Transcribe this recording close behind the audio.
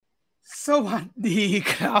สวัสดี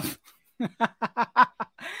ครับ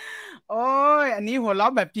โอ้ยอันนี้หัวเรา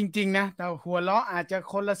ะแบบจริงๆนะแต่หัวเราะอาจจะ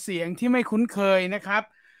คนละเสียงที่ไม่คุ้นเคยนะครับ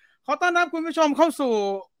ขอต้อนรับคุณผู้ชมเข้าสู่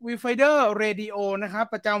Viewfinder Radio นะครับ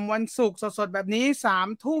ประจำวันศุกร์สดๆแบบนี้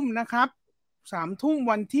3 ทุ่มนะครับ3 ทุ่ม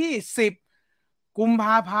วันที่10 กุมภ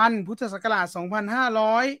าพันธ์พุทธศักราช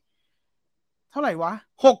2500เท่าไหร่วะ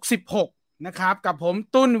66นะครับกับผม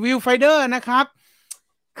ตุน Viewfinder นะครับ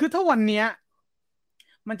คือถ้าวันเนี้ย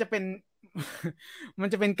มันจะเป็น มัน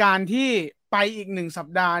จะเป็นการที่ไปอีก1 สัป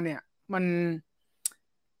ดาห์เนี่ยมัน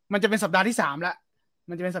มันจะเป็นสัปดาห์ที่สามแล้ว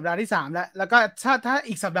มันจะเป็นสัปดาห์ที่สามแล้วก็ถ้า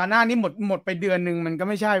อีกสัปดาห์หน้านี้หมดไปเดือนหนึ่งมันก็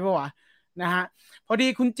ไม่ใช่ปะวะนะฮะพอดี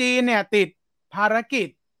คุณจีนเนี่ยติดภารกิจ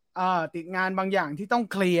ติดงานบางอย่างที่ต้อง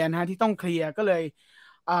เคลียร์นะฮะที่ต้องเคลียร์ก็เลย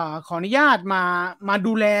ขออนุญาตมา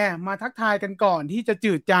ดูแลมาทักทายกันก่อนที่จะ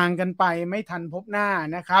จืดจางกันไปไม่ทันพบหน้า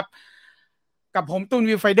นะครับกับผมตูน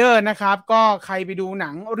วิวไฟเดอร์นะครับก็ใครไปดูหนั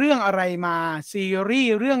งเรื่องอะไรมาซีรี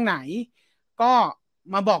ส์เรื่องไหนก็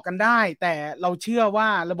มาบอกกันได้แต่เราเชื่อว่า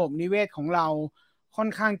ระบบนิเวศของเราค่อน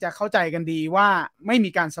ข้างจะเข้าใจกันดีว่าไม่มี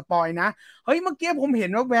การสปอยนะเฮ้ยเมื่อกี้ผมเห็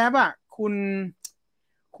นว่าแวบๆอ่ะคุณ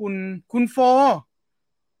คุณโฟ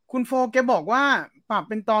คุณโฟแกบอกว่าปรับ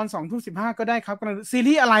เป็นตอน20:15ก็ได้ครับซี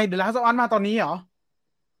รีส์อะไรเดอะลาสต์ออฟอัสมาตอนนี้เหรอ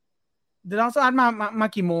เดอะลาสต์ออฟอัสมา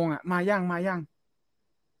กี่โมงอ่ะมาหรือ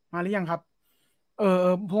ยังครับ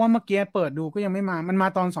เพราะว่าเมื่อกี้เปิดดูก็ยังไม่มามันมา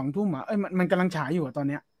ตอน2 ทุ่มอ่ะมันกำลังฉายอยู่อะตอน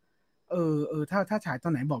เนี้ยถ้าฉายตอ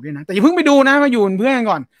นไหนบอกด้วยนะแต่อย่าเพิ่งไปดูนะมาอยู่เป็นเพื่อน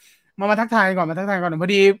ก่อนมาทักทายก่อนพอ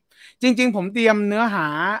ดีจริงๆผมเตรียมเนื้อหา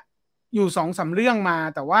อยู่2-3เรื่องมา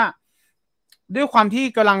แต่ว่าด้วยความที่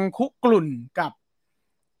กำลังคุกรุ่น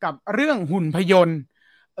กับเรื่องหุ่นพยนต์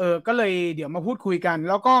ก็เลยเดี๋ยวมาพูดคุยกัน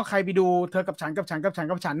แล้วก็ใครไปดูเธอกับ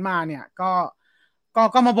ฉันมาเนี่ย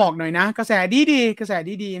ก็มาบอกหน่อยนะกระแส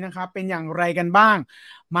ดีนะครับเป็นอย่างไรกันบ้าง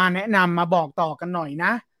มาแนะนำมาบอกต่อกันหน่อย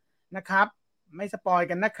นะครับไม่สปอย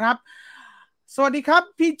กันนะครับสวัสดีครับ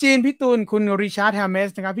พี่จีนพี่ตูนคุณริชาร์ดแฮมเมส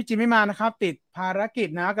นะครับพี่จีนไม่มานะครับติดภารกิจ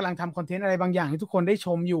นะกำลังทำคอนเทนต์อะไรบางอย่างให้ทุกคนได้ช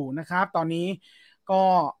มอยู่นะครับตอนนี้ก็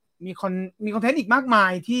มีคอนเทนต์อีกมากมา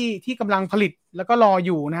ยที่กำลังผลิตแล้วก็รออ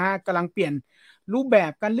ยู่นะฮะกำลังเปลี่ยนรูปแบ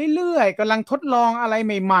บกันเรื่อยๆกำลังทดลองอะไรใ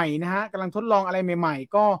หม่ๆนะฮะกำลังทดลองอะไรใหม่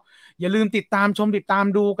ๆก็อย่าลืมติดตาม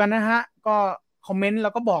ดูกันนะฮะก็คอมเมนต์แล้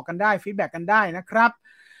วก็บอกกันได้ฟีดแบ็กกันได้นะครับ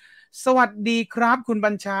สวัสดีครับคุณ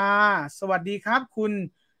บัญชาสวัสดีครับคุณ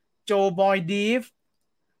โจบอยดีฟ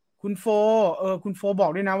คุณโฟคุณโฟบอ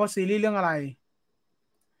กด้วยนะว่าซีรีส์เรื่องอะไร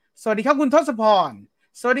สวัสดีครับคุณทศพร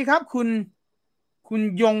สวัสดีครับคุณ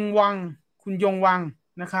ยงวังคุณยงวัง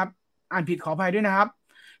นะครับอ่านผิดขออภัยด้วยนะครับ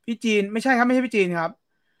พี่จีนไม่ใช่ครับไม่ใช่พี่จีนครับ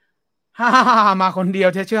ฮ่ามาคนเดียว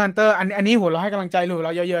เทเชอร์ฮันเตอร์อันนี้หัวเราะให้กำลังใจหรือเร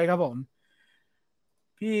าเยอะๆครับผม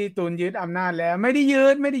พี่ตูนยึดอำนาจแล้วไม่ได้ยึ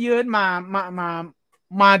ด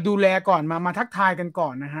มาดูแลก่อนมาทักทายกันก่อ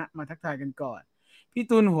นนะฮะมาทักทายกันก่อนพี่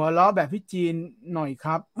ตูนหัวเราะแบบพี่จีนหน่อยค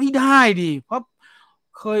รับไม่ได้ดิเพราะ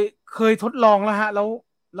เคยเคยทดลองแล้วฮะแ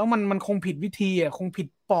ล้วมันคงผิดวิธีอ่ะคงผิด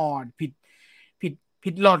ปอดผิด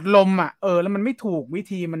ผิดหลอดลมอ่ะแล้วมันไม่ถูกวิ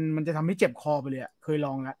ธีมันจะทำให้เจ็บคอไปเลยอ่ะเคยล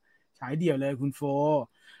องแล้วฉายเดี่ยวเลยคุณโฟ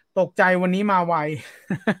ตกใจวันนี้มาไว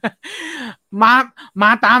มามา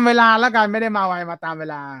ตามเวลาแล้วกันไม่ได้มาไวมาตามเว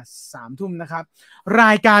ลา3 ทุ่มนะครับร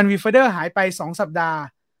ายการวีฟเดอร์หายไป2 สัปดาห์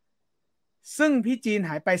ซึ่งพี่จีน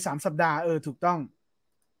หายไป3 สัปดาห์ถูกต้อง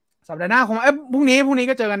สัปดาห์หน้าคงพรุ่งนี้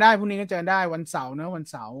ก็เจอกันได้พรุ่งนี้ก็เจอกันได้วันเสาร์เนอะวัน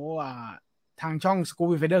เสาร์ทางช่อง School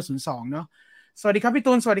Viewfinder 02เนอะสวัสดีครับพี่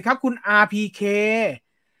ตูนสวัสดีครับคุณ RPK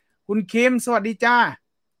คุณคิมสวัสดีจ้า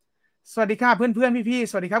สวัสดีค่ะเพื่อนพี่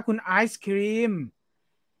สวัสดีครับคุณไอศครีม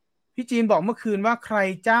พี่จีนบอกเมื่อคืนว่าใคร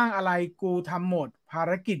จ้างอะไรกูทำหมดภา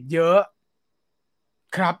รกิจเยอะ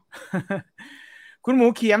ครับคุณหมู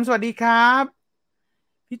เขียมสวัสดีครับ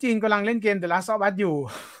พี่จีนกำลังเล่นเกม The Last of Us อยู่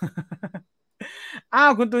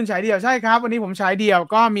คุณตุนฉายเดี่ยวใช่ครับวันนี้ผมฉายเดี่ยว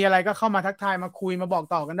ก็มีอะไรก็เข้ามาทักทายมาคุยมาบอก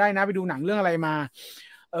ต่อกันได้นะไปดูหนังเรื่องอะไรมา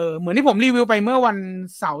เหมือนที่ผมรีวิวไปเมื่อวัน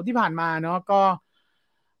เสาร์ที่ผ่านมาเนาะก็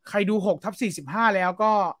ใครดู6/45แล้ว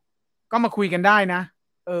ก็มาคุยกันได้นะ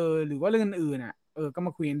หรือว่าเรื่องอื่นอ่ะก็ม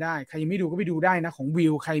าคุยกันได้ใครยังไม่ดูก็ไปดูได้นะของวิ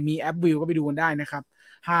วใครมีแอปวิวก็ไปดูกันได้นะครับ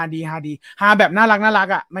ฮาดีฮาแบบน่ารัก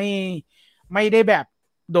อ่ะไม่ได้แบบ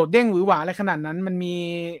โดดเด้งหวือหวาอะไรขนาดนั้นมันมี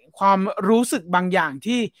ความรู้สึกบางอย่าง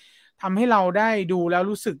ที่ทำให้เราได้ดูแล้ว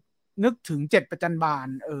รู้สึกนึกถึงเจ็ดประจันบาน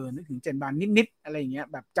นึกถึงเจ็ดบานนิดๆอะไรอย่างเงี้ย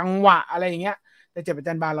แบบจังหวะอะไรอย่างเงี้ยแต่เจ็ดประ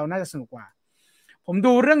จันบานเราน่าจะสนุกกว่าผม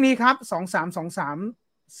ดูเรื่องนี้ครับ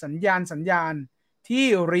2323สัญญาณที่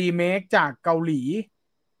รีเมคจากเกาหลี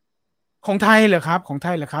ของไทยเหรอครับของไท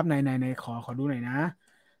ยเหรอครับไหนขอดูหน่อยนะ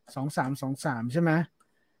2323ใช่ไหม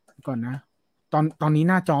ก่อนนะตอนนี้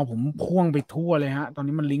หน้าจอผมพ่วงไปทั่วเลยฮะตอน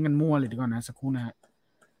นี้มันลิงก์กันมั่วเลยเดี๋ยวก่อนนะสักครู่นะฮะ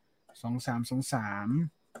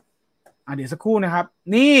2323 เดี๋ยวสักครู่นะครับ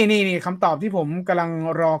นี่คำตอบที่ผมกำลัง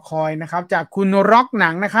รอคอยนะครับจากคุณร็อกหนั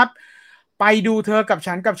งนะครับไปดูเธอกับ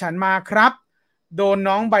ฉันมาครับโดน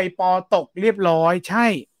น้องใบปอตกเรียบร้อยใช่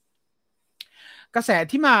กระแส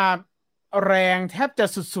ที่มาแรงแทบจะ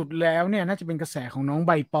สุดๆแล้วเนี่ยน่าจะเป็นกระแสของน้องใ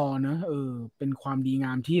บปอเนอะเป็นความดีง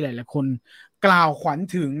ามที่หลายๆคนกล่าวขวัญ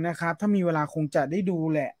ถึงนะครับถ้ามีเวลาคงจะได้ดู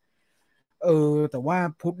แหละแต่ว่า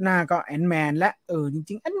พุธหน้าก็แอนแมนและจ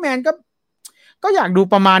ริงๆแอนแมนก็อยากดู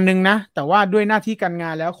ประมาณนึงนะแต่ว่าด้วยหน้าที่การงา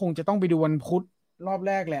นแล้วคงจะต้องไปดูวันพุธรอบแ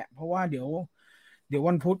รกแหละเพราะว่าเดี๋ยว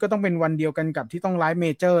วันพุธก็ต้องเป็นวันเดียวกันกับที่ต้องไลฟ์เม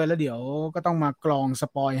เจอร์แล้วเดี๋ยวก็ต้องมากรองส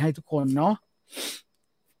ปอยให้ทุกคนเนาะ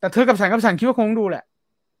แต่เธอกับฉันคิดว่าคงดูแหละ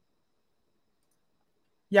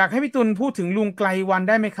อยากให้พี่ตุลพูดถึงลุงไกลวัน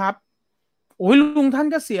ได้ไหมครับโอ้ยลุงท่าน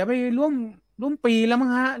ก็เสียไปร่วมปีแล้วมั้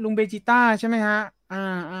งฮะลุงเบจิต้าใช่ไหมฮะอ่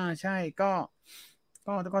าใช่ก็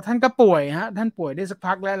ท่านก็ป่วยฮะท่านป่วยได้สัก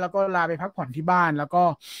พักแล้วก็ลาไปพักผ่อนที่บ้านแล้ว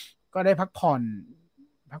ก็ได้พักผ่อน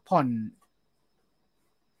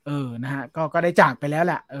เออนะฮะก็ได้จากไปแล้วแ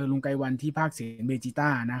หละลุงไกรวันที่ภาคเสียงเบจิต้า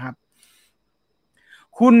นะครับ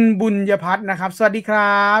คุณบุญยพัฒน์นะครับสวัสดีค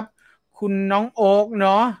รับคุณน้องโอ๊กเน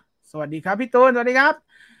าะสวัสดีครับพี่ตูนสวัสดีครับ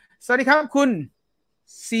สวัสดีครับคุณ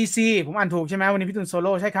ซีผมอ่านถูกใช่ไหมวันนี้พี่ตูนโซโ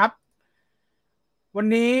ล่ใช่ครับวัน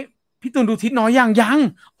นี้พี่ตูนดูทิศน้อยยัง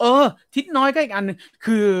เออทิศน้อยก็อีกอันหนึง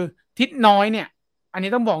คือทิศน้อยเนี่ยอันนี้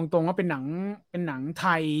ต้องบอกตรงว่าเป็นหนังไท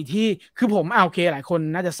ยที่คือผมโอเคหลายคน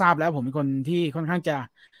น่าจะทราบแล้วผมเป็นคนที่ค่อนข้าง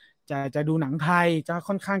จะดูหนังไทยจะ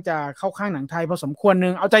ค่อนข้างจะเข้าข้างหนังไทยพอสมควรนึ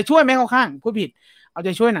งเอาใจช่วยไม่เข้าข้างพูดผิดเอาใจ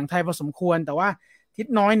ช่วยหนังไทยพอสมควรแต่ว่าทิศ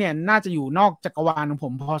น้อยเนี่ยน่าจะอยู่นอกจักรวาลของผ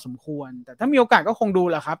มพอสมควรแต่ถ้ามีโอกาสก็คงดู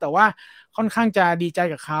แหละครับแต่ว่าค่อนข้างจะดีใจ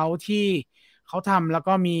กับเขาที่เขาทำแล้ว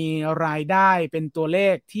ก็มีรายได้เป็นตัวเล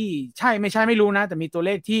ขที่ใช่ไม่ใช่ไม่รู้นะแต่มีตัวเ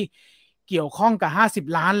ลขที่เกี่ยวข้องกับ50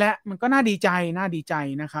 ล้านและมันก็น่าดีใจ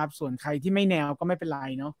นะครับส่วนใครที่ไม่แนวก็ไม่เป็นไร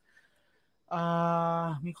เนาะอ่า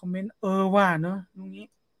มีคอมเมนต์ว่าเนาะตรงนี้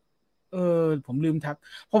เออผมลืมทัก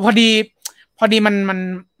พอดี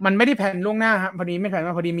มันไม่ได้แผนล่วงหน้าฮะพอดีไม่แผนม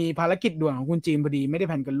าพอดีมีภารกิจด่วนของคุณจีนพอดีไม่ได้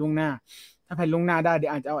แผนกันล่วงหน้าถ้าแผนล่วงหน้าได้เดี๋ย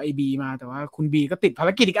วอาจจะเอาไอบีมาแต่ว่าคุณบีก็ติดภาร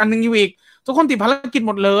กิจอีกอันนึงอยู่อีกทุกคนติดภารกิจห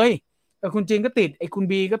มดเลยคุณจีนก็ติดไอ้คุณ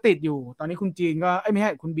บีก็ติดอยู่ตอนนี้คุณจีนก็ไม่ใ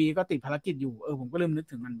ช่คุณบีก็ติดภารกิจอยู่ผมก็ลืมนึก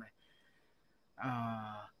ถึงมันไปอ่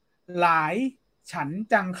าหลายฉัน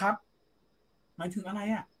จังครับหมายถึงอะไร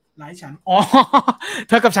อ่ะหลายฉันเ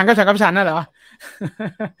ธอกับฉันน่ะเหรอ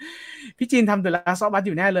พี่จีนทำเดอะลาสต์ออฟอัสอ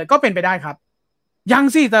ยู่แน่เลยก็เป็นไปได้ครับยัง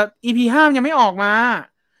สิแต่ EP 5ยังไม่ออกมา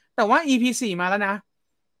แต่ว่า EP 4มาแล้วนะ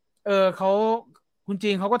เขาคุณจี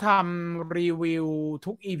นเขาก็ทำรีวิว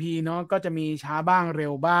ทุก EP เนาะก็จะมีช้าบ้างเร็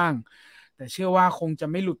วบ้างแต่เชื่อว่าคงจะ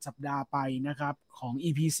ไม่หลุดสัปดาห์ไปนะครับของ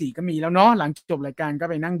EP 4ก็มีแล้วเนาะหลังจบรายการก็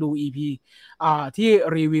ไปนั่งดู EP ที่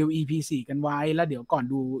รีวิว EP 4กันไว้แล้วเดี๋ยวก่อน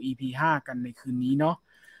ดู EP 5กันในคืนนี้เนาะ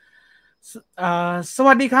ส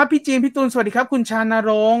วัสดีครับพี่จีนพี่ตูนสวัสดีครับคุณชาน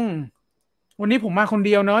รงค์วันนี้ผมมาคนเ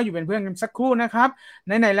ดียวเนาะอยู่เป็นเพื่อนกันสักครู่นะครับไ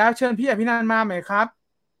หนๆแล้วเชิญพี่อภินันท์มาไหมครับ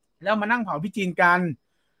แล้วมานั่งเผาพี่จีนกัน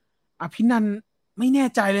อภินันท์ไม่แน่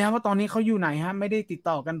ใจเลยครับว่าตอนนี้เขาอยู่ไหนฮะไม่ได้ติด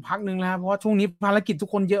ต่อกันพักหนึ่งแล้วเพราะว่าช่วงนี้ภารกิจทุก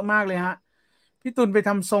คนเยอะมากเลยฮะพี่ตูนไปท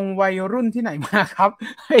ำทรงวัยรุ่นที่ไหนมาครับ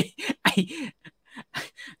ไอ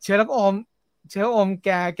เชื้อแล้วก็เชื้อโอมแ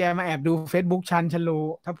กมาแอบดู Facebook ฉันรู้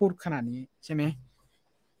ถ้าพูดขนาดนี้ใช่ไหม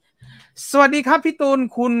สวัสดีครับพี่ตูน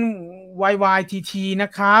คุณ YYTT นะ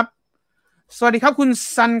ครับสวัสดีครับคุณ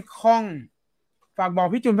ซันคองฝากบอก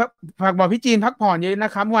พี่จีนพักผ่อนเยอะน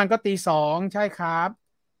ะครับเมื่อวานก็ตี 2ใช่ครับ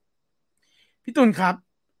พี่ตูนครับ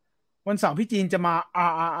วันเสาร์พี่จีนจะมา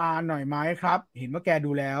หน่อยไหมครับเห็นว่าแก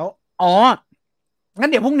ดูแล้วอ๋องั้น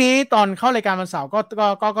เดี๋ยวพรุ่งนี้ตอนเข้ารายการวันเสาร์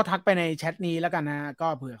ก็ทักไปในแชทนี้แล้วกันนะก็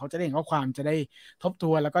เผื่อเขาจะได้เห็นข้อความจะได้ทบท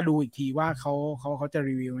วนแล้วก็ดูอีกทีว่าเขาจะ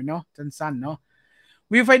รีวิวเนาะสั้นๆเนาะ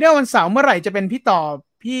วิวไฟเดอร์วันเสาร์เมื่อไหร่จะเป็นพี่ต่อ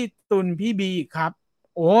พี่ตุลพี่บีครับ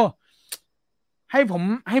โอ้ให้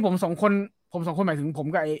ผมสองคนหมายถึงผม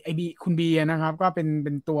กับไอบีคุณบีนะครับก็เ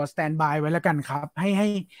ป็นตัวสแตนบายไว้แล้วกันครับใ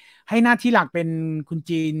ห้หน้าที่หลักเป็นคุณ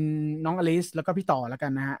จีนน้องอลิสแล้วก็พี่ต่อแล้วกั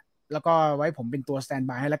นนะฮะแล้วก็ไว้ผมเป็นตัวสแตน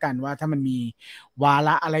บายให้แล้วกันว่าถ้ามันมีวาร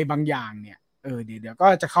ะอะไรบางอย่างเนี่ยเดี๋ยวก็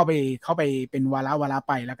จะเข้าไปเป็นวาระ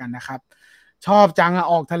ไปแล้วกันนะครับชอบจังอะ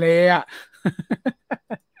ออกทะเลอะ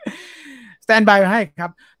สแตนบายให้ครั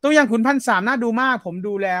บตัวอย่างขุน1,300น่าดูมากผม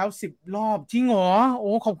ดูแล้ว10 รอบจริงเหรอโ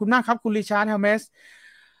อ้ขอบคุณมากครับคุณริชาร์ดเฮลเมส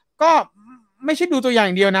ก็ไม่ใช่ดูตัวอย่า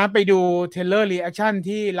งเดียวนะไปดูเทเลอร์รีแอคชั่น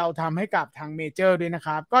ที่เราทำให้กับทางเมเจอร์ด้วยนะค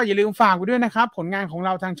รับก็อย่าลืมฝากไว้ด้วยนะครับผลงานของเร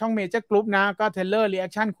าทางช่องเมเจอร์กรุ๊ปนะก็เทเลอร์รีแอ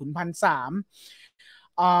คชั่นขุน1,300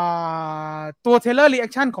ตัวเทเลอร์รีแอ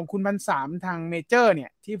คชั่นของคุณ1,300ทางเมเจอร์เนี่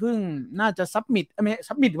ยที่เพิ่งน่าจะซับมิดไม่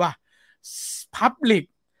ซับมิดว่ะพับลิก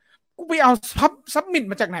กูไปเอาซับมิด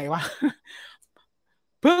มาจากไหนวะ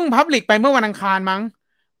เพิ่งพับลิกไปเมื่อวันอังคารมั้ง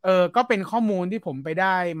ก็เป็นข้อมูลที่ผมไปไ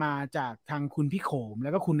ด้มาจากทางคุณพี่โขมแล้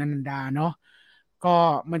วก็คุณอนันดาเนาะก็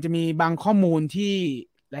มันจะมีบางข้อมูลที่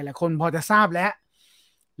หลายๆคนพอจะทราบแ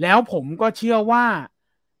ล้วผมก็เชื่อว่า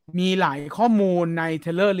มีหลายข้อมูลใน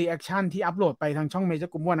Taylor Reaction ที่อัปโหลดไปทางช่องเมเจอ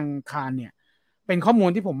ร์กลุ่มวันอังคารเนี่ยเป็นข้อมูล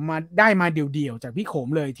ที่ผมมาได้มาเดี่ยวๆจากพี่โขม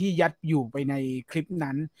เลยที่ยัดอยู่ไปในคลิป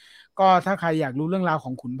นั้นก็ถ้าใครอยากรู้เรื่องราวข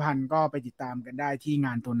องขุนพันธ์ก็ไปติดตามกันได้ที่ง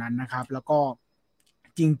านตัวนั้นนะครับแล้วก็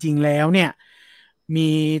จริงๆแล้วเนี่ยมี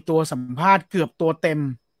ตัวสัมภาษณ์เกือบตัวเต็ม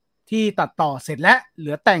ที่ตัดต่อเสร็จแล้วเห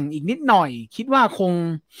ลือแต่งอีกนิดหน่อยคิดว่าคง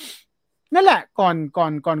นั่นแหละก่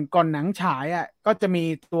อนหนังฉายอ่ะก็จะมี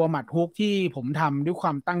ตัวหมัดฮุกที่ผมทำด้วยคว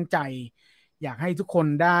ามตั้งใจอยากให้ทุกคน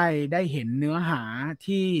ได้เห็นเนื้อหา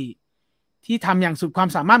ที่ทำอย่างสุดความ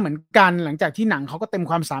สามารถเหมือนกันหลังจากที่หนังเขาก็เต็ม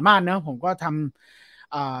ความสามารถเนอะผมก็ท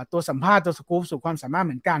ำตัวสัมภาษณ์ตัวสกู๊ปสุดความสามารถเ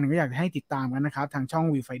หมือนกันก็อยากให้ติดตามกันนะครับทางช่อง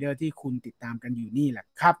Viewfinder ที่คุณติดตามกันอยู่นี่แหละ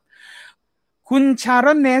ครับคุณชาร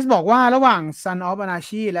อนเนสบอกว่าระหว่าง Son of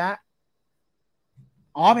Anarchy และ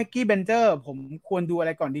เพ็กกี้เบนเจอร์ผมควรดูอะไ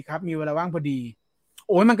รก่อนดีครับมีเวลาว่างพอดีโ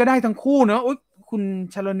อ้ยมันก็ได้ทั้งคู่เนอะอุ๊ยคุณ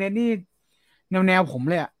ชารอนเนสนี่แนวผม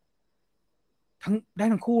เลยอะทั้งได้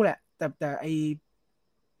ทั้งคู่แหละแต่ไอ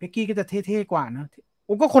เพ็กกี้ก็จะเท่ๆกว่าเนอะโ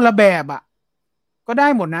อ้ก็คนละแบบอะก็ได้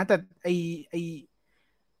หมดนะแต่ไอ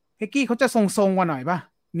เพ็กกี้เขาจะทรงๆกว่าหน่อยป่ะ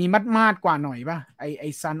มีมัดกว่าหน่อยป่ะไอ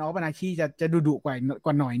ซันออฟอนาคีจะดุก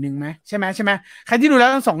ว่าหน่อยนึงไหมใช่ไหมใครที่ดูแล้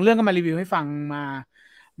วทั้งสองเรื่องก็มารีวิวให้ฟังม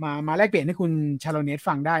าแลกเปลี่ยนให้คุณชาโลเนส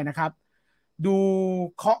ฟังได้นะครับดู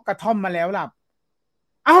เคาะกระท่อมมาแล้วหลับ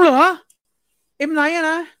เอาเหรอเอ็มไนท์อะ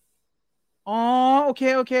นะอ๋อโอเค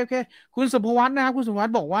คุณสุภวัฒน์นะครับคุณสุภวัฒ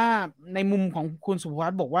น์บอกว่าในมุมของคุณสุภวั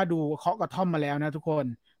ฒน์บอกว่าดูเคาะกระท่อมมาแล้วนะทุกค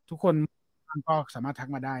นก็สามารถทัก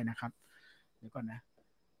มาได้นะครับเดี๋ยวก่อนนะ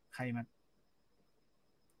ใครมา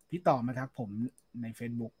พี่ต่อมาทักผมใน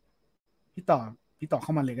Facebook พี่ต่อพี่ต่อเข้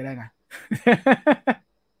ามาเลยก็ได้นะ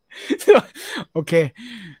โอเค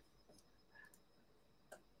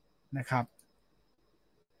นะครับ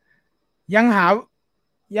ยังหา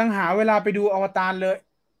ยังหาเวลาไปดูอวตารเลย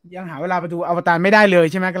ยังหาเวลาไปดูอวตารไม่ได้เลย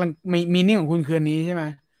ใช่ไหมกำลังมีนิ่งของคุณคืนนี้ใช่ไหม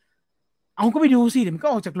เอาก็ไปดูสิเดี๋ยวมันก็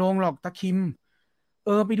ออกจากโรงหรอกตะคิม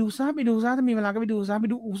ไปดูซะถ้ามีเวลาก็ไปดูซะไป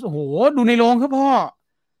ดูโอ้โหดูในโรงครับพ่อ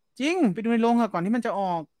จริงไปดูในโรงเถอะก่อนที่มันจะอ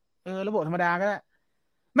อกระบบธรรมดาก็ได้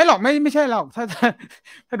ไม่หรอกไม่ใช่หรอก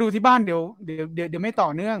ถ้าดูที่บ้านเดี๋ยวไม่ต่อ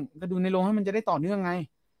เนื่องก็ดูในโรงให้มันจะได้ต่อเนื่องไง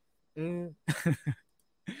เออ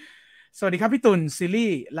สวัสดีครับพี่ตุ่นซีรี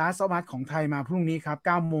ส์ Last of Us ของไทยมาพรุ่งนี้ครับ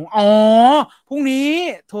9 โมงอ๋อพรุ่งนี้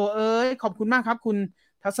โถเอ้ยขอบคุณมากครับคุณ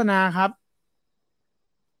ทัศนาครับ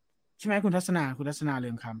ใช่ไหมคุณทัศนาเรื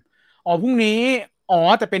องคำอ๋อพรุ่งนี้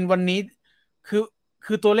แต่เป็นวันนี้คือ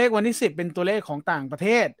คือตัวเลขวันที่10เป็นตัวเลขของต่างประเท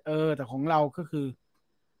ศแต่ของเราก็คือ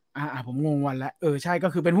ผมงงวันแล้วใช่ก็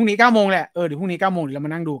คือเป็นพรุ่งนี้9 โมงแหละเดี๋ยวพรุ่งนี้9 โมงเดี๋ยวเราม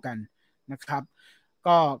านั่งดูกันนะครับ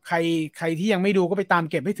ก็ใครที่ยังไม่ดูก็ไปตาม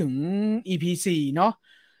เก็บให้ถึง EP 4เนาะ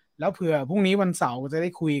แล้วเผื่อพรุ่งนี้วันเสาร์จะได้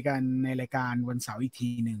คุยกันในรายการวันเสาร์อีกที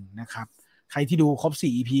หนึ่งนะครับใครที่ดูครบ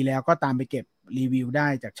4 EP แล้วก็ตามไปเก็บรีวิวได้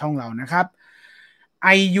จากช่องเรานะครับไอ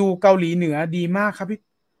ยูเกาหลีเหนือดีมากครับพี่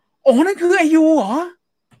โอ้นั่นคือไอยูเหรอ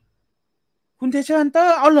คุณเทเชอร์ฮันเตอ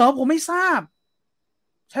ร์เอาเหรอผมไม่ทราบ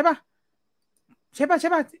ใช่ปะใช่ปะ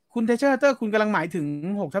คุณเทเชอร์ฮันเตอร์คุณกำลังหมายถึง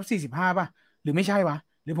6/45ป่ะหรือไม่ใช่วะ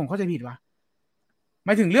หรือผมเข้าใจผิดวะหม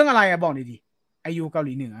ายถึงเรื่องอะไรอะบอกหน่อยดิไอยูเกาห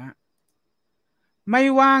ลีเหนือไม่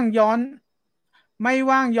ว่างย้อน ไม่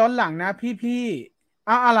ว่างย้อนหลังนะพี่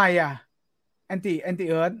อะไรอ่ะแอนตี้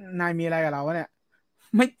เอิร์ธนายมีอะไรกับเราวะเนี่ย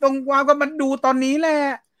ไม่ต้องว่างก็มันดูตอนนี้แหละ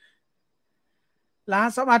ล้า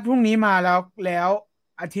สัปดาห์พรุ่งนี้มาแล้ว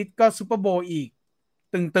อาทิตย์ก็ซูเปอร์โบว์อีก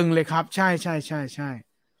ตึงเลยครับใช่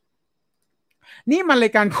นี่มันรา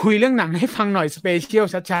ยการคุยเรื่องหนังให้ฟังหน่อยสเปเชียล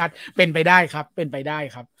ชัดๆเป็นไปได้ครับเป็นไปได้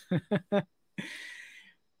ครับ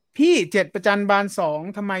พี่7 ประจันบาน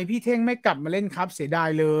 2ทำไมพี่เท่งไม่กลับมาเล่นครับเสียดาย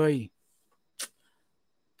เลย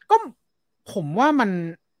ก็ผมว่ามัน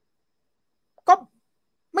ก็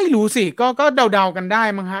ไม่รู้สิก็เดากันได้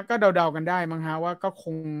มั้งฮะก็เดากันได้มั้งฮะว่าก็ค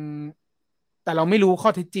งแต่เราไม่รู้ข้อ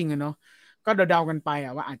เท็จจริงอะเนาะก็เดากันไปอ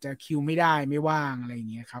ะว่าอาจจะคิวไม่ได้ไม่ว่างอะไรอย่า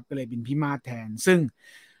งเงี้ยครับก็เลยเป็นพี่มาศแทนซึ่ง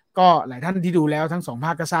ก็หลายท่านที่ดูแล้วทั้ง2 ภ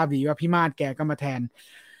าคก็ทราบดีว่าพี่มาศแกก็มาแทน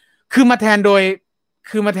คือมาแทนโดย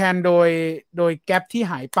คือมาแทนโดยแก๊ปที่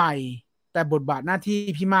หายไปแต่บทบาทหน้าที่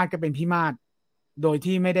พี่มาศก็เป็นพี่มาศโดย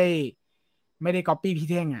ที่ไม่ได้ก๊อปปี้พี่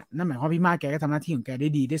เท่งอ่ะนั่นหมายความว่าพี่มาศแกก็ทำหน้าที่ของแกได้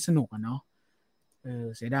ดีได้สนุกอ่ะเนาะ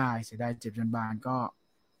เสียดาย7 ประจันบานก็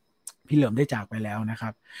พี่เหลิมได้จากไปแล้วนะครั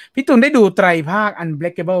บพี่ตุลได้ดูไตรภาค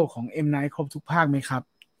Unbreakable ของ M Night ครบทุกภาคไหมครับ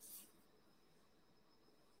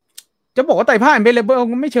จะบอกว่าไตรภาค Unbreakable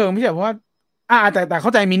ก็ไม่เชิงไม่ใช่เพราะว่าแต่เข้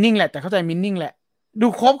าใจมินนิ่งแหละแต่เข้าใจมินนิ่งแหละดู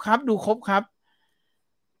ครบครับดูครบครับ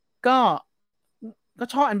ก็ก็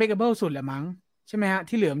ชอบ Unbreakable สุดแหละมั้งใช่ไหมฮะ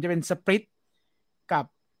ที่เหลือมันจะเป็นสปริต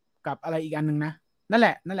กับอะไรอีกอันหนึ่งนะนั่นแห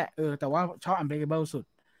ละแต่ว่าชอบ Unbreakable สุด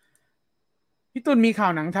พี่ตุลมีข่า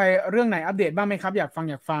วหนังไทยเรื่องไหนอัปเดตบ้างไหมครับอยากฟั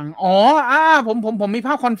งอ๋ออ่าผมมีภ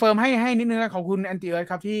าพคอนเฟิร์มให้นิดนึงนะขอบคุณแอนติเอิร์ธ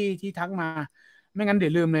ครับที่ทักมาไม่งั้นเดี๋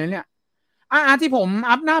ยวลืมเลยเนี่ยที่ผม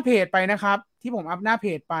อัพหน้าเพจไปนะครับที่ผมอัพหน้าเพ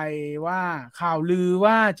จไปว่าข่าวลือ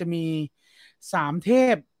ว่าจะมี3 เท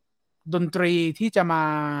พดนตรีที่จะ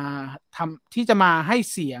มาให้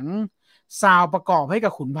เสียงซาวด์ประกอบให้กั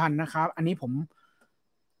บขุนพันธ์นะครับอันนี้ผม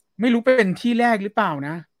ไม่รู้เป็นที่แรกหรือเปล่า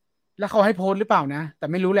นะแล้วเขาให้โพสต์หรือเปล่านะแต่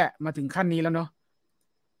ไม่รู้แหละมาถึงขั้นนี้แล้วเนาะ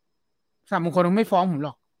3 มงคลไม่ฟ้องผมหร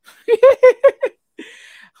อก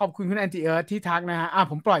ขอบคุณคุณแอนติเอิร์ธที่ทักนะฮะ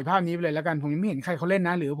ผมปล่อยภาพนี้ไปเลยแล้วกันผมยังไม่เห็นใครเขาเล่นน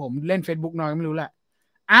ะหรือผมเล่น Facebook น้อยก็ไม่รู้แหละ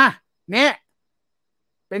เนี่ย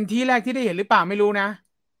เป็นที่แรกที่ได้เห็นหรือเปล่าไม่รู้นะ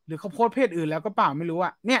หรือเขาโพสต์เพจอื่นแล้วก็เปล่าไม่รู้อ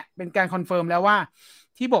ะเนี่ยเป็นการคอนเฟิร์มแล้วว่า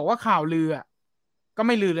ที่บอกว่าข่าวลืออะก็ไ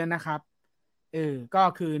ม่ลือเลยนะครับก็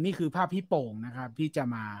คือนี่คือภาพพี่โป่งนะครับที่จะ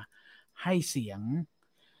มาให้เสียง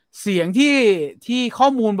ที่ข้อ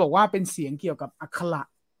มูลบอกว่าเป็นเสียงเกี่ยวกับอัคระ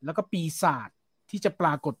แล้วก็ปีศาจที่จะปร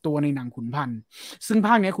ากฏตัวในหนังขุนพันธ์ซึ่งภ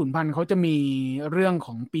าคนี้ขุนพันธ์เขาจะมีเรื่องข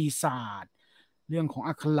องปีศาจเรื่องของ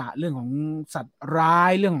อัคระเรื่องของสัตว์ร้า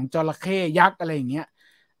ยเรื่องของจระเข้ยักษ์อะไรอย่างเงี้ย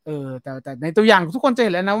แต่ในตัวอย่างทุกคนจะเห็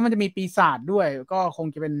นแล้วนะว่ามันจะมีปีศาจด้วยก็คง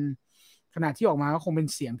จะเป็นขณะที่ออกมาก็คงเป็น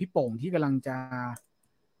เสียงพี่โป่งที่กำลังจะ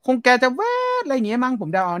คงแกจะแวดอะไรอย่างเงี้ยมั้งผม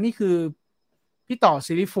เดานี่คือพี่ต่อ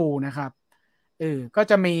ซิลิฟูนะครับก็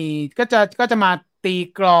จะมีก็จะมาตี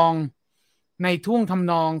กลองในท่วงท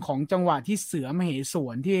ำนองของจังหวะที่เสือมเหสว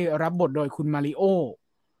นที่รับบทโดยคุณมาริโอ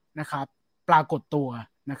นะครับปรากฏตัว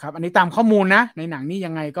นะครับอันนี้ตามข้อมูลนะในหนังนี้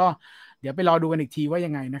ยังไงก็เดี๋ยวไปรอดูกันอีกทีว่า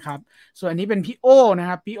ยังไงนะครับส่วนอันนี้เป็นพี่โอนะ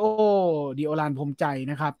ครับพี่โอดิโอลานพรหมใจ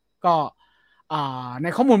นะครับก็ใน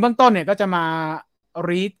ข้อมูลเบื้องต้นเนี่ยก็จะมา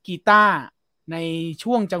รีดกีตาร์ใน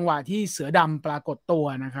ช่วงจังหวะที่เสือดำปรากฏตัว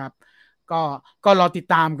นะครับก็รอติด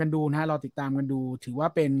ตามกันดูนะรอติดตามกันดูถือว่า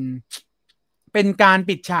เป็นการ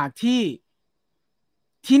ปิดฉาก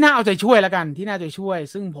ที่น่าเอาใจช่วยแล้วกันที่น่าจะช่วย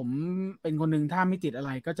ซึ่งผมเป็นคนหนึ่งถ้าไม่ติดอะไร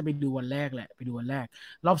ก็จะไปดูวันแรกแหละไปดูวันแรก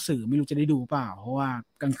รอบสื่อไม่รู้จะได้ดูเปล่าเพราะว่า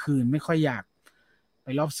กลางคืนไม่ค่อยอยากไป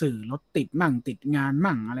รอบสื่อรถติดมั่งติดงาน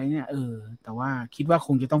มั่งอะไรเนี่ยแต่ว่าคิดว่าค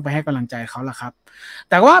งจะต้องไปให้กำลังใจเขาละครับ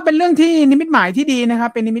แต่ว่าเป็นเรื่องที่นิมิตหมายที่ดีนะครั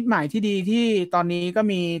บเป็นนิมิตหมายที่ดีที่ตอนนี้ก็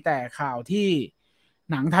มีแต่ข่าวที่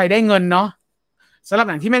หนังไทยได้เงินเนาะสำหรับ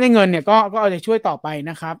หนังที่ไม่ได้เงินเนี่ยก็เอาใจช่วยต่อไป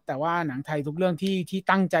นะครับแต่ว่าหนังไทยทุกเรื่องที่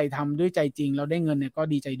ตั้งใจทำด้วยใจจริงเราได้เงินเนี่ยก็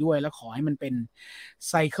ดีใจด้วยแล้วขอให้มันเป็น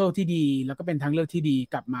ไซเคิลที่ดีแล้วก็เป็นทางเลือกที่ดี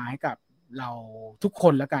กลับมาให้กับเราทุกค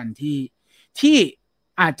นแล้วกันที่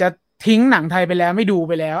อาจจะทิ้งหนังไทยไปแล้วไม่ดู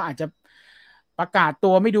ไปแล้วอาจจะประกาศ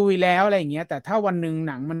ตัวไม่ดูแล้วอะไรอย่างเงี้ยแต่ถ้าวันหนึ่ง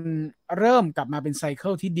หนังมันเริ่มกลับมาเป็นไซเคิ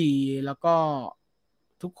ลที่ดีแล้วก็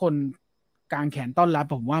ทุกคนกางแขนต้อนรับ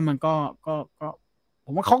ผมว่ามันก็ผ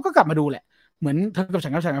มว่าเขาก็กลับมาดูแหละ เหมือนเธอกับฉั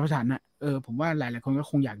นกับฉันกับฉันน่ะผมว่าหลายๆคนก็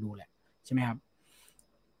คงอยากดูแหละใช่ไหมครับ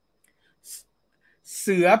เ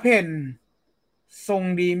สือเพ่นทรง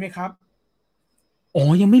ดีไหมครับอ๋อ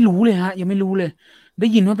ยังไม่รู้เลยฮะยังไม่รู้เลยได้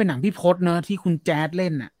ยินว่าเป็นหนังพี่พศเนอะที่คุณแจ๊ดเล่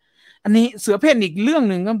นน่ะอันนี้เสือเพ่นอีกเรื่อง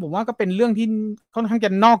หนึ่งก็ผมว่าก็เป็นเรื่องที่ค่อนข้างจะ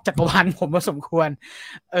นอกจักรวาลผมพอสมควร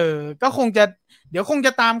เออก็คงจะเดี๋ยวคงจ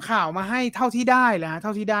ะตามข่าวมาให้เท่าที่ได้แหละเท่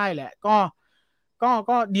าที่ได้แหละก็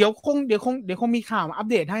เดี๋ยวคงมีข่าวมาอัป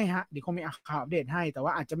เดตให้ฮะเดี๋ยวคงมีข่าวอัปเดตให้แต่ว่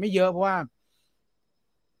าอาจจะไม่เยอะเพราะว่า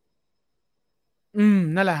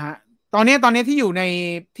นั่นแหละฮะตอนนี้ที่อยู่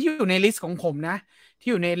ในลิสต์ของผมนะที่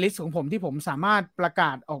อยู่ในลิสต์ของผมที่ผมสามารถประก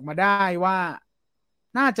าศออกมาได้ว่า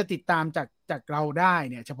น่าจะติดตามจากเราได้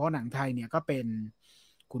เนี่ยเฉพาะหนังไทยเนี่ยก็เป็น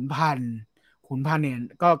ขุนพันธ์ขุนพันธ์เนี่ย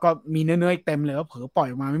ก็มีเนื้อเต็มเลยว่าเผลอปล่อย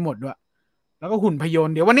ออกมาไม่หมดด้วยแล้วก็หุ่นพยน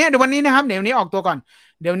ต์เดี๋ยววันนี้นะครับเดี๋ยววันนี้ออกตัวก่อน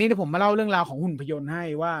เดี๋ยววันนี้เดี๋ยวผมมาเล่าเรื่องราวของหุ่นพยนต์ให้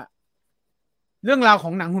ว่า เรื่องราวขอ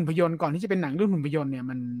งหนังหุ่นพยนต์ก่อนที่จะเป็นหนังเรื่องหุ่นพยนต์เนี่ย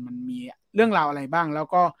มันมีเรื่องราวอะไรบ้างแล้ว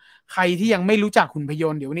ก็ใครที่ยังไม่รู้จักหุ่นพย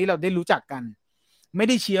นต์เดี๋ยววันนี้เราได้รู้จักกันไม่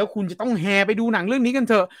ได้เชียร์คุณจะต้องแห่ไปดูหนังเรื่องนี้กัน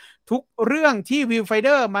เถอะทุกเรื่องที่วิวไฟเด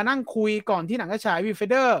อร์มานั่งคุยก่อนที่หนังจะฉายวิวไฟ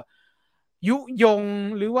เดอร์ยุยง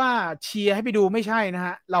หรือว่าเชียร์ให้ไปดูไม่ใช่นะฮ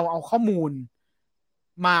ะเราเอาข้อมูล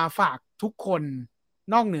มาฝากทุกคน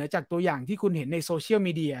นอกเหนือจากตัวอย่างที่คุณเห็นในโซเชียล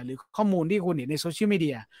มีเดียหรือข้อมูลที่คุณเห็นในโซเชียลมีเดี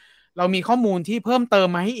ยเรามีข้อมูลที่เพิ่มเติม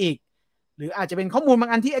มาให้อีก หรืออาจจะเป็นข้อมูลบา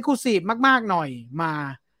งอันที่ Exclusive มากๆหน่อยมา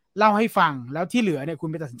เล่าให้ฟังแล้วที่เหลือเนี่ยคุณ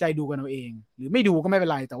ไปตัดสินใจดูกันเอาเองหรือไม่ดูก็ไม่เป็น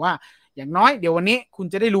ไรแต่ว่าอย่างน้อยเดี๋ยววันนี้คุณ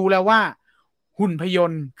จะได้รู้แล้วว่าหุ่นพย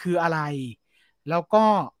นต์คืออะไรแล้วก็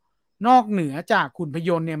นอกเหนือจากหุ่นพย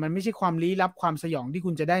นต์เนี่ยมันไม่ใช่ความลี้ลับความสยองที่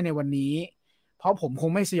คุณจะได้ในวันนี้เพราะผมคง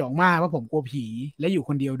ไม่สยองมากเพราะผมกลัวผีและอยู่ค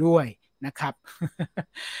นเดียวด้วยนะครับ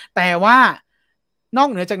แต่ว่า นอก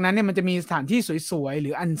เหนือจากนั้นเนี่ยมันจะมีสถานที่สวยๆหรื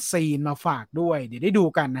ออันซีนมาฝากด้วยเดี๋ยวได้ดู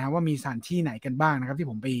กันนะครับว่ามีสถานที่ไหนกันบ้างนะครับที่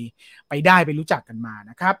ผมไปได้ไปรู้จักกันมา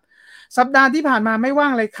นะครับสัปดาห์ที่ผ่านมาไม่ว่า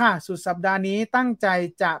งเลยค่ะสุดสัปดาห์นี้ตั้งใจ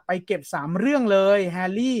จะไปเก็บ3เรื่องเลยแฮ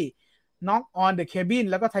ร์รี่ Knock on the Cabin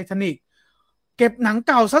แล้วก็ไททานิกเก็บหนัง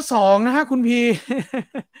เก่าซะ2นะฮะคุณพี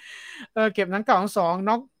เก็บหนังเก่าทั้ง2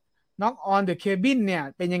 Knock on the Cabin เนี่ย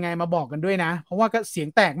เป็นยังไงมาบอกกันด้วยนะเพราะว่าก็เสียง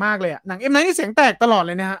แตกมากเลยอะหนังเอ็มไนท์นี่เสียงแตกตลอดเ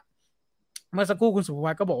ลยนะฮะเมื่อสักครู่คุณสุภ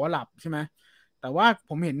วัฒน์ก็บอกว่าหลับใช่ไหมแต่ว่า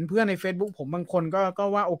ผมเห็นเพื่อนใน Facebook ผมบางคนก็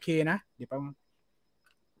ว่าโอเคนะเดี๋ยวไป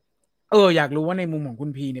อยากรู้ว่าในมุมของคุ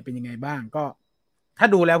ณพีเนี่ยเป็นยังไงบ้างก็ถ้า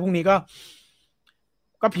ดูแล้วพรุ่งนี้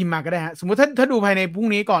ก็พิมพ์มาก็ได้ฮะสมมุติถ้าดูภายในพรุ่ง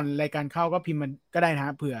นี้ก่อนรายการเข้าก็พิมพ์มันก็ได้นะฮ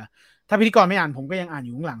ะเผื่อถ้าพิธีกรไม่อ่านผมก็ยังอ่านอ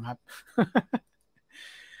ยู่ข้างหลังครับ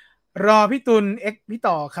รอพี่ตุลพี่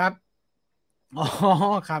ต่อครับอ๋อ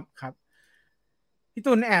ครับพี่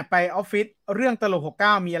ตุลแอบไปออฟฟิศเรื่องตลก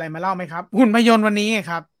69มีอะไรมาเล่าไหมครับหุ่นพยนต์วันนี้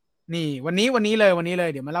ครับนี่วันนี้เลย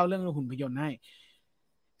เดี๋ยวมาเล่าเรื่องหุ่นพยนต์ให้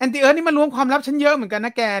แอนติเอิร์ธนี่มันล้วงความลับฉันเยอะเหมือนกันน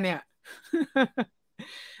ะแกเนี่ย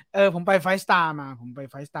ผมไปไฟสตาร์ม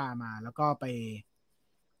าแล้วก็ไ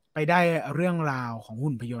ปได้เรื่องราวของ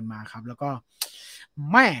หุ่นพยนต์มาครับแล้วก็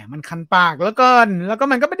แม่มันคันปากแล้วก็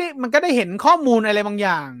มันก็ได้เห็นข้อมูลอะไรบางอ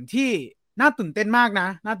ย่างที่น่าตื่นเต้นมากนะ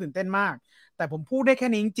น่าตื่นเต้นมากแต่ผมพูดได้แค่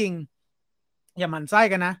นี้จริงๆอย่าหมั่นไส้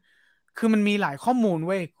กันนะคือมันมีหลายข้อมูลเ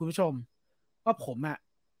ว้ยคุณผู้ชมว่าผมอะ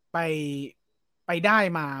ไปไปได้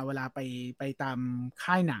มาเวลาไปตาม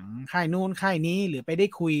ค่ายหนังค่ายนู้นค่ายนี้หรือไปได้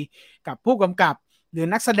คุยกับผู้กำกับหรือ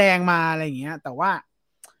นักแสดงมาอะไรอย่างเงี้ยแต่ว่า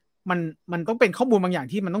มันมันต้องเป็นข้อมูลบางอย่าง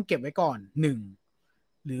ที่มันต้องเก็บไว้ก่อนหนึ่ง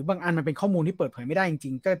หรือบางอันมันเป็นข้อมูลที่เปิดเผยไม่ได้จ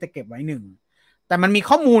ริงๆก็จะเก็บไว้หนึ่งแต่มันมี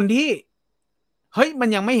ข้อมูลที่เฮ้ยมัน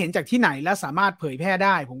ยังไม่เห็นจากที่ไหนแล้วสามารถเผยแพร่ไ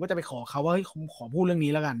ด้ผมก็จะไปขอเขาว่าเฮ้ยผมขอพูดเรื่อง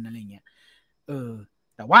นี้แล้วกันอะไรเงี้ย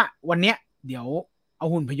แต่ว่าวันเนี้ยเดี๋ยวเอา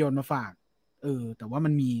หุ่นพยนต์มาฝากแต่ว่ามั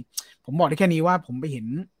นมีผมบอกได้แค่นี้ว่าผมไปเห็น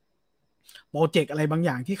โปรเจกต์อะไรบางอ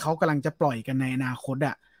ย่างที่เขากำลังจะปล่อยกันในอนาคตอ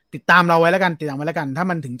ะติดตามเราไว้แล้วกันติดตามไว้แล้วกันถ้า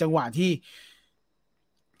มันถึงจังหวะ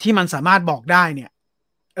ที่มันสามารถบอกได้เนี่ย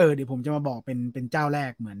เดี๋ยวผมจะมาบอกเป็นเจ้าแร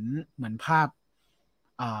กเหมือนภาพ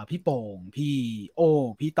พี่โป่งพี่โอ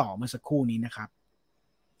พี่ต่อเมื่อสักครู่นี้นะครับ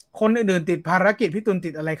คนอื่นๆติดภารกิจพี่ตุลติ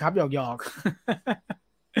ดอะไรครับหยอก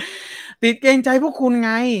ติดเกรงใจพวกคุณไ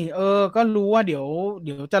งก็รู้ว่าเดี๋ยว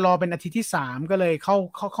จะรอเป็นอาทิตย์ที่3ก็เลย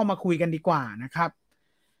เข้ามาคุยกันดีกว่านะครับ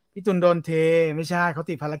พี่ตุลโดนเทไม่ใช่เขา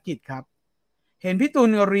ติดภารกิจครับเห็นพี่ตุล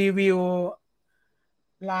รีวิว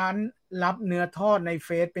ร้านรับเนื้อทอดในเฟ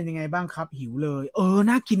ซเป็นยังไงบ้างครับหิวเลย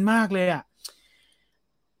น่ากินมากเลยอ่ะ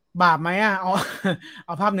บาปไหมอ่ะเอ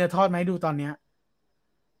าภาพเนื้อทอดมาให้ดูตอนเนี้ย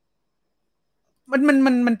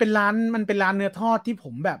มันเป็นร้านเนื้อทอดที่ผ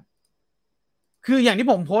มแบบคืออย่างที่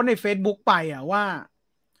ผมโพสต์ใน Facebook ไปอ่ะว่า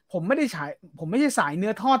ผมไม่ได้ฉายผมไม่ใช่สายเนื้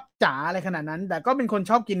อทอดจ๋าอะไรขนาดนั้นแต่ก็เป็นคน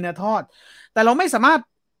ชอบกินเนื้อทอดแต่เราไม่สามารถ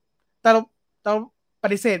แต่เราป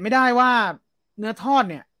ฏิเสธไม่ได้ว่าเนื้อทอด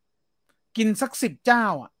เนี่ยกินสัก10เจ้า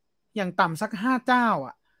อ่ะอย่างต่ำสัก5เจ้า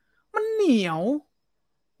อ่ะมันเหนียว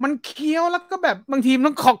มันเคี้ยวแล้วก็แบบบางทีมัน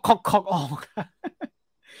ต้องขอกออก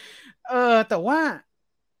เออแต่ว่า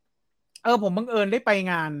ผมบังเอิญได้ไป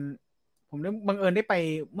งานผมได้บังเอิญได้ไป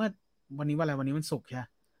เมื่อวันนี้ว่าอะไรวันนี้มันศุกร์ใช่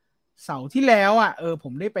เสาร์ที่แล้วอ่ะผ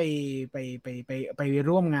มได้ไป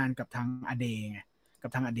ร่วมงานกับทางอเดไงกับ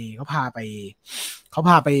ทางอเดเขาพา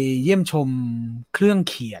ไปเยี่ยมชมเครื่อง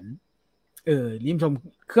เขียนเยี่ยมชม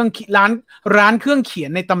เครื่องร้านเครื่องเขียน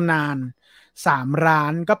ในตำนาน3 ร้า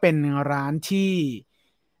นก็เป็นร้านที่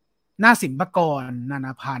หน้าศิลปากรนาน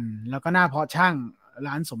าพันธ์แล้วก็หน้าเพาะช่าง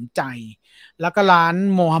ร้านสมใจแล้วก็ร้าน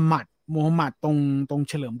โมฮัมหมัดตรง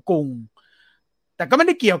เฉลิมกรุงแต่ก็ไม่ไ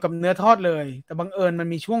ด้เกี่ยวกับเนื้อทอดเลยแต่บังเอิญมัน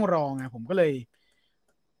มีช่วงรองไงผมก็เลย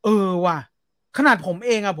ว่ะขนาดผมเ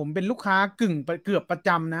องอะผมเป็นลูกค้เกือบประจ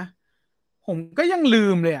ำนะผมก็ยังลื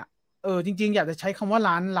มเลยอะจริงๆอยากจะใช้คำว่า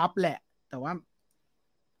ร้านลับแหละแต่ว่า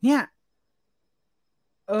เนี่ย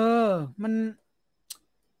เออมัน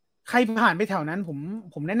ใครผ่านไปแถวนั้น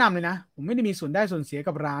ผมแนะนำเลยนะผมไม่ได้มีส่วนได้ส่วนเสีย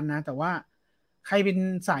กับร้านนะแต่ว่าใครเป็น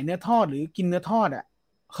สายเนื้อทอดหรือกินเนื้อทอดอะ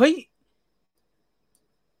เฮ้ย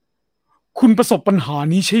คุณประสบปัญหา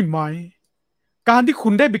นี้ใช่ไหม การที่คุ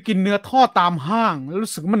ณได้ไปกินเนื้อทอดตามห้างแล้ว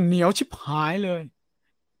รู้สึกมันเหนียวชิบหายเลย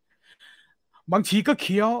บางทีก็เ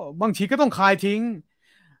คี้ยวบางทีก็ต้องคายทิ้ง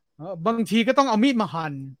บางทีก็ต้องเอามีดมา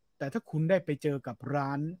หั่นแต่ถ้าคุณได้ไปเจอกับร้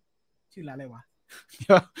านชื่อร้านอะไรวะเ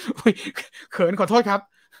ดี๋ยวอุ๊ยเขินขอโทษครับ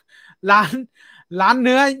ร้านร้านเ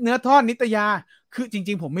นื้อทอดนิตยาคือจ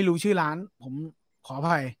ริงๆผมไม่รู้ชื่อร้านผมขออ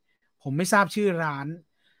ภัยผมไม่ทราบชื่อร้าน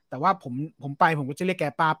แต่ว่าผมไปผมก็จะเรียกแก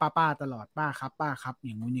ป้าตลอดป้าครับอ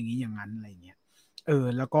ย่างงู้นอย่างนี้อย่างนั้นอะไรเงี้ย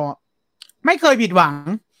แล้วก็ไม่เคยผิดหวัง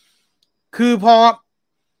คือพ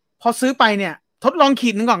อซื้อไปเนี่ย ทดลองขี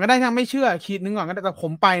ดหนึ่งก่อนก็ได้ถ้าไม่เชื่อขีดหนึ่งก่อนก็ได้แต่ผ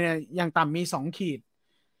มไปเนี่ยอย่างต่ำมี2 ขีด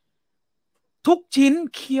ทุกชิ้น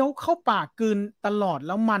เคี้ยวเข้าปากกลืนตลอดแ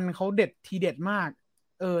ล้วมันเขาเด็ดทีเด็ดมาก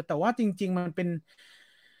แต่ว่าจริงๆมันเป็น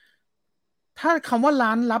ถ้าคำว่าร้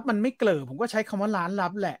านลับมันไม่เกลอผมก็ใช้คำว่าร้านลั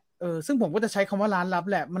บแหละซึ่งผมก็จะใช้คำว่าร้านลับ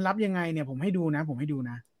แหละมันลับยังไงเนี่ยผมให้ดูนะ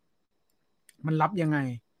มันลับยังไง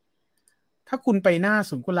ถ้าคุณไปหน้า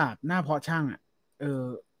สวนกุหลาบหน้าเพาะช่างอ่ะเออ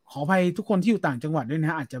ขออภัยทุกคนที่อยู่ต่างจังหวัดด้วยน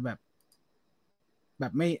ะอาจจะแบบ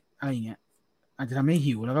ไม่อะไรอย่างเงี้ยอาจจะทำให้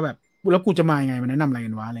หิวแล้วก็แบบแล้วกูจะมายังไงมาแนะนำอะไร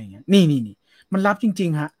กันวะอะไรอย่างเงี้ยนี่มันลับจริง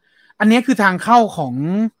ๆฮะอันนี้คือทางเข้าของ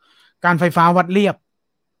การไฟฟ้าวัดเรียบ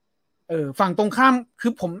ฝั่งตรงข้ามคื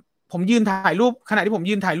อผมยืนถ่ายรูปขณะที่ผม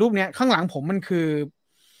ยืนถ่ายรูปเนี้ยข้างหลังผมมันคือ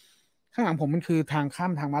ทางข้า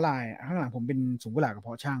มทางม้าลายข้างหลังผมเป็นสวนกุหลาบกับเพ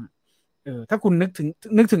าะช่างถ้าคุณนึ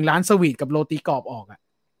กถึงร้านสวีทกับโรตีกรอบออกอ่ะ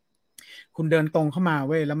คุณเดินตรงเข้ามาเ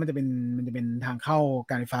ว้ยแล้วมันจะเป็นทางเข้า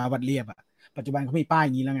การไฟฟ้าวัดเรียบอ่ะปัจจุบันเขามีป้ายอ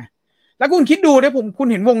ย่างนี้แล้วไงแล้วคุณคิดดูด้วยคุณ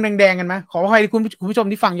เห็นวงแดงๆกันไหมขออภัยคุณผู้ชม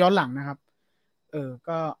ที่ฟังย้อนหลังนะครับ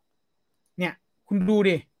ก็เนี่ยคุณดู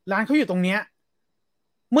ดิร้านเขาอยู่ตรงเนี้ย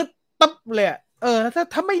มืดตึ๊บเลยอะแล้ว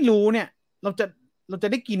ถ้าไม่รู้เนี่ยเราจะเราจะ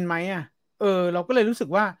ได้กินไหมอ่ะเราก็เลยรู้สึก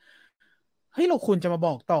ว่าเฮ้ยเราควรจะมาบ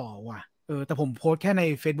อกต่อว่ะแต่ผมโพสต์แค่ใน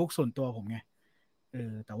Facebook ส่วนตัวผมไง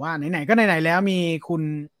แต่ว่าไหนๆก็ไหนๆแล้วมีคุ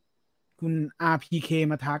ณ RPK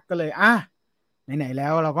มาทักก็เลยไหนๆแล้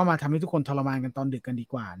วเราก็มาทำให้ทุกคนทรมานกันตอนดึกกันดี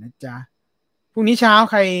กว่านะจ๊ะพรุ่งนี้เช้า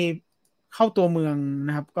ใครเข้าตัวเมืองน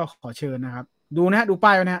ะครับก็ขอเชิญนะครับดูนะดูป้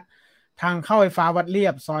ายไว้นะฮะทางเข้าไฟฟ้าวัดเรีย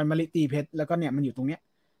บซอยมะลิตีเพชรแล้วก็เนี่ยมันอยู่ตรงเนี้ย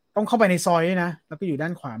ต้องเข้าไปในซอยด้วยนะแล้วก็อยู่ด้า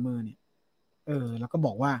นขวามือเนี่ยแล้วก็บ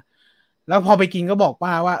อกว่าแล้วพอไปกินก็บอกป้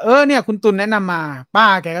าว่าเนี่ยคุณตุลแนะนำมาป้า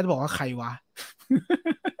แกก็จะบอกว่าใครวะ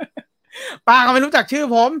ป้าก็ไม่รู้จักชื่อ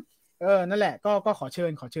ผมนั่นแหละก็ขอเชิ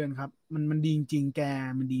ญครับมันดีจริงๆแก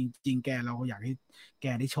มันดีจริงแกเราอยากให้แก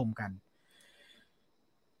ได้ชมกัน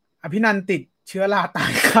อภินันท์ติดเชื้อราตา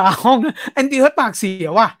ยคาห้องแอนตี้เฮิร์ตปากเสี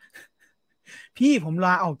ยว่ะพี่ผมล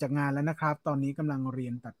าออกจากงานแล้วนะครับตอนนี้กำลังเรีย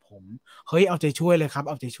นตัดผมเฮ้ยเอาใจช่วยเลยครับ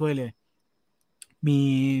เอาใจช่วยเลยมี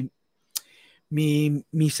มี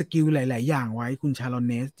มีสกิลหลายๆอย่างไว้คุณชาลอน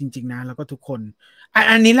เนสจริงๆนะแล้วก็ทุกคน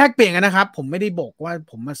อันนี้แลกเปลี่ยนกันนะครับผมไม่ได้บอกว่า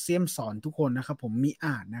ผมมาเสี่ยมสอนทุกคนนะครับผมมี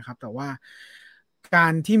อ่านนะครับแต่ว่ากา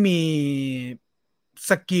รที่มี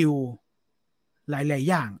สกิลหลายๆ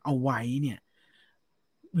อย่างเอาไว้เนี่ย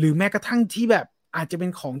หรือแม้กระทั่งที่แบบอาจจะเป็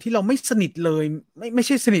นของที่เราไม่สนิทเลยไม่ใ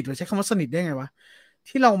ช่สนิทหรือใช้คำว่าสนิทได้ไงวะ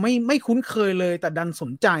ที่เราไม่คุ้นเคยเลยแต่ดันส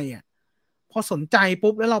นใจอ่ะพอสนใจ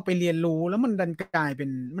ปุ๊บแล้วเราไปเรียนรู้แล้วมันดันกลายเป็น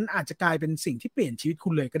มันอาจจะกลายเป็นสิ่งที่เปลี่ยนชีวิตคุ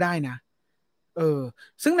ณเลยก็ได้นะเออ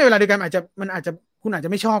ซึ่งในเวลาเดียวกันมันอาจจะคุณอาจจ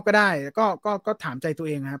ะไม่ชอบก็ได้ก็ถามใจตัวเ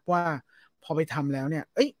องครับว่าพอไปทำแล้วเนี่ย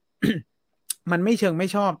เอ้ยมันไม่เชิงไม่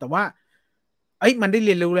ชอบแต่ว่ามันได้เ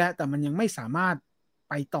รียนรู้แล้วแต่มันยังไม่สามารถ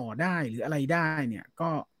ไปต่อได้หรืออะไรได้เนี่ย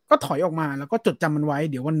ก็ถอยออกมาแล้วก็จดจำมันไว้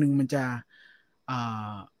เดี๋ยววันหนึ่งมันจะอ่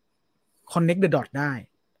า connect the dot ได้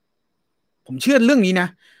ผมเชื่อเรื่องนี้นะ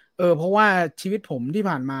เพราะว่าชีวิตผมที่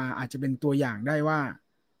ผ่านมาอาจจะเป็นตัวอย่างได้ว่า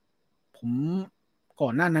ผมก่อ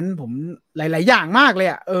นหน้านั้นผมหลายๆอย่างมากเลย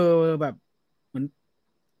อะแบบเหมือน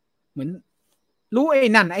เหมือนรู้ไ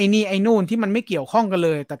อ้นั่นไอ้นี่ไอ้นู่นที่มันไม่เกี่ยวข้องกันเล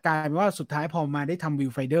ยแต่กลายเป็นว่าสุดท้ายพอมาได้ทำวิ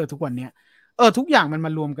วไฟเดอร์ทุกวันเนี้ยทุกอย่างมันม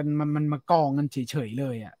ารวมกันมันมากองกันเฉยๆเล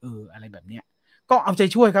ยอะอะไรแบบเนี้ยก็เอาใจ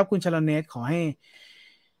ช่วยครับคุณชลเนตขอใ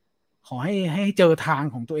ห้เจอทาง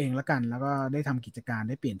ของตัวเองแล้วกันแล้วก็ได้ทำกิจการ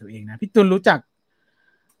ได้เปลี่ยนตัวเองนะพี่ตุลรู้จัก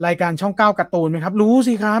รายการช่อง9การ์ตูนไหมครับรู้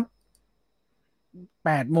สิครับ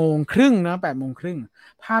8 โมงครึ่งนะ8 โมงครึ่ง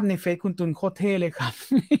ภาพในเฟซคุณตุลโคตรเท่เลยครับ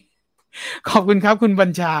ขอบคุณครับคุณบั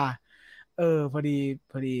ญชาพอดี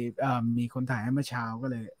มีคนถ่ายให้เมื่อเช้าก็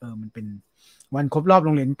เลยมันเป็นวันครบรอบโร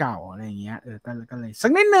งเรียนเก่าอะไรอย่างเงี้ยก็เลยสั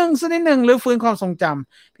กนิดหนึ่งหรือฟื้นความทรงจ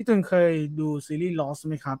ำพี่ตุลเคยดูซีรีส์ Lost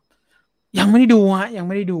ไหมครับยังไม่ได้ดูฮะยังไ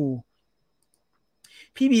ม่ได้ดู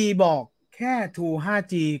พี่บีบอกแค่ทู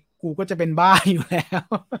 5G กูก็จะเป็นบ้าอยู่แล้ว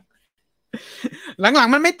หลัง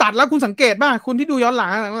ๆมันไม่ตัดแล้วคุณสังเกตป่ะคุณที่ดูย้อนหลั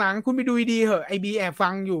งหลังๆคุณไปดูดีเหอะไอบีแอบฟั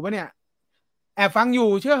งอยู่ป่ะเนี่ยแอบฟังอยู่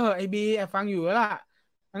เชื่อเหอะไอบีแอบฟังอยู่แล้วล่ะ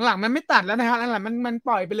หลังๆมันไม่ตัดแล้วนะฮะหลังๆมันป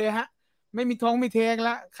ล่อยไปเลยฮะไม่มีท้องมีเทงแ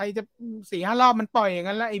ล้วใครจะ4-5 รอบมันปล่อยอย่าง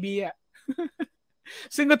นั้นแล้วไอบีอ่ะ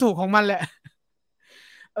ซึ่งก็ถูกของมันแหละ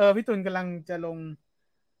พี่ตุลกำลังจะลง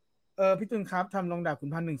พี่ตุลครับทำลงดาบขุน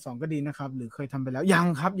พัน1-2ก็ดีนะครับหรือเคยทำไปแล้วยัง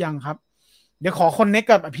ครับเดี๋ยวขอคอนเน็ก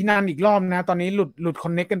กับอภินันท์อีกรอบนะตอนนี้หลุดคอ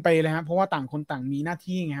นเน็กกันไปเลยฮะเพราะว่าต่างคนต่างมีหน้า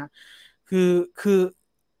ที่ไงฮะคือ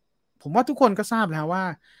ผมว่าทุกคนก็ทราบแล้วว่า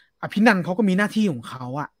อภินันท์เขาก็มีหน้าที่ของเขา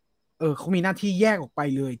อะเขามีหน้าที่แยกออกไป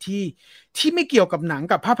เลยที่ไม่เกี่ยวกับหนัง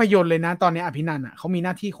กับภาพยนตร์เลยนะตอนนี้อภินันท์อะเขามีห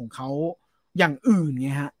น้าที่ของเขาอย่างอื่นไง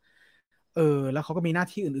ฮะแล้วเขาก็มีหน้า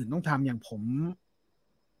ที่อื่นๆต้องทำอย่างผม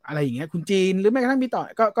อะไรอย่างเงี้ยคุณจีนหรือแม้กระทั่งพี่ต่อ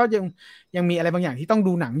ก็ยังมีอะไรบางอย่างที่ต้อง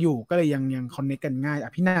ดูหนังอยู่ก็เลยยังคอนเนคกันง่าย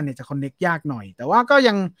พี่นันเนี่ยจะคอนเนคยากหน่อยแต่ว่าก็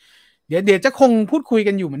ยังเดี๋ยวจะคงพูดคุย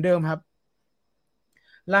กันอยู่เหมือนเดิมครับ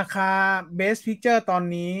ราคา Best Picture ตอน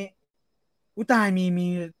นี้อุยตาย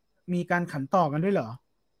มีการขันต่อกันด้วยเหรอ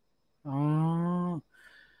อ๋อ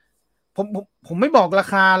ผมไม่บอกรา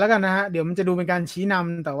คาแล้วกันนะฮะเดี๋ยวมันจะดูเป็นการชี้น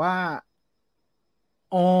ำแต่ว่า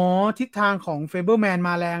อ๋อทิศทางของ Fableman ม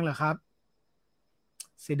าแรงเหรอครับ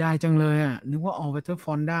เสียดายจังเลยอ่ะนึกว่า All Weather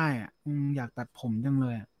Font ได้อ่ะอยากตัดผมจังเล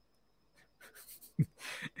ยอะ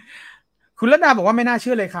คุณระดาบอกว่าไม่น่าเ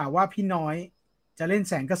ชื่อเลยค่ะว่าพี่น้อยจะเล่น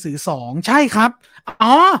แสงกระสือ2ใช่ครับ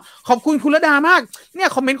อ๋อขอบคุณคุณระดามากเนี่ย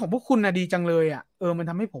คอมเมนต์ของพวกคุณนะดีจังเลยอ่ะมัน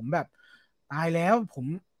ทำให้ผมแบบตายแล้วผม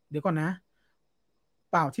เดี๋ยวก่อนนะ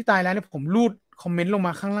เปล่าที่ตายแล้วเนี่ยผมรูดคอมเมนต์ลงม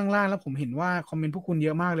าข้างล่างๆแล้วผมเห็นว่าคอมเมนต์พวกคุณเย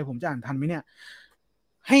อะมากเลยผมจะอ่านทันไหมเนี่ย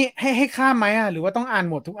ให้ข้ามไหมอ่ะหรือว่าต้องอ่าน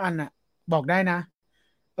หมดทุกอันอ่ะบอกได้นะ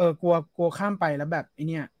กลัวข้ามไปแล้วแบบไอ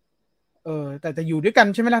เนี่ยแต่จะอยู่ด้วยกัน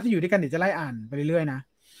ใช่ไหมล่ะถ้าอยู่ด้วยกันเดี๋ยวจะไล่อ่านไปเรื่อยๆนะ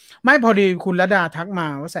ไม่พอดีคุณระดาทักมา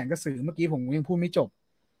ว่าแสงกระสือเมื่อกี้ผมยังพูดไม่จบ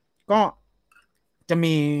ก็จะ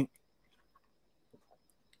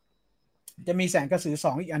มีแสงกระสือ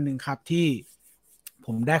2อีกอันหนึ่งครับที่ผ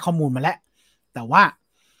มได้ข้อมูลมาแล้วแต่ว่า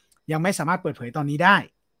ยังไม่สามารถเปิดเผยตอนนี้ได้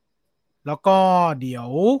แล้วก็เดี๋ยว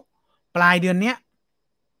ปลายเดือนเนี้ย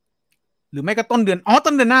หรือไม่ก็ต้นเดือน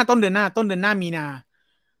ต้นเดือนหน้ามีนา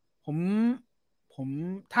ผมผม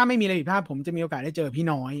ถ้าไม่มีอะไรผิดพลาดผมจะมีโอกาสได้เจอพี่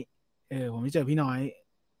น้อยผมได้เจอพี่น้อย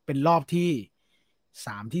เป็นรอบที่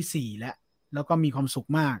3 ที่ 4แล้วก็มีความสุข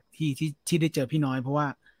มากที่ได้เจอพี่น้อยเพราะว่า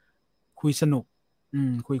คุยสนุก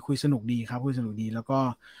คุยสนุกดีครับคุยสนุกดีแล้วก็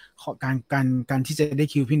การที่จะได้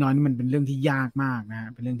คิวพี่น้อยนี่มันเป็นเรื่องที่ยากมากนะ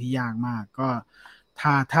เป็นเรื่องที่ยากมากก็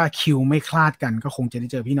ถ้าคิวไม่คลาดกันก็คงจะได้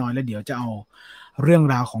เจอพี่น้อยแล้วเดี๋ยวจะเอาเรื่อง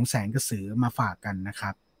ราวของแสงกระสือมาฝากกันนะค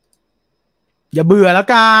รับอย่าเบื่อแล้ว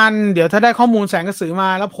กันเดี๋ยวถ้าได้ข้อมูลแสงกระสือมา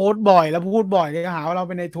แล้วโพสต์บ่อยแล้วพูดบ่อยก็หาว่าเราเ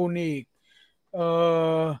ป็นในทุนอีกเอ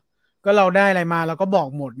อก็เราได้อะไรมาเราก็บอก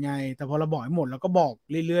หมดไงแต่พอเราบอกให้หมดเราก็บอก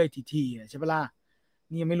เรื่อยๆทีๆใช่ปะล่ะ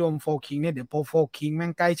นี่ยังไม่รวมโฟคิงเนี่ยเดี๋ยวพอโฟคิงแม่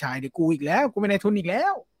งใกล้ฉายเดี๋ยวกูอีกแล้วกูเป็นในทุนอีกแล้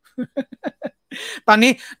วตอน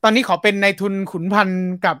นี้ขอเป็นในทุนขุนพัน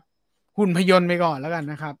ธ์กับหุ่นพยนต์ไปก่อนแล้วกัน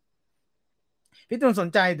นะครับพี่ตุลสน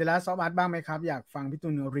ใจ The Last of Us บ้างไหมครับอยากฟังพี่ตุ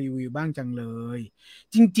ลรีวิวบ้างจังเลย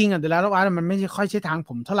จริงๆอ่ะ The Last of Us มันไม่ค่อยใช่ทางผ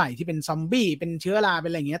มเท่าไหร่ที่เป็นซอมบี้เป็นเชื้อราเป็น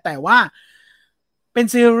อะไรอย่างเงี้ยแต่ว่าเป็น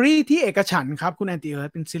ซีรีส์ที่เอกฉันท์ครับคุณแอนตี้เอิร์ธ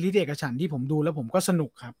เป็นซีรีส์ที่เอกฉันท์ที่ผมดูแล้วผมก็สนุ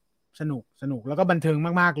กครับสนุกแล้วก็บันเทิง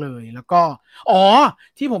มากๆเลยแล้วก็อ๋อ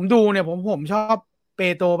ที่ผมดูเนี่ยผมชอบเป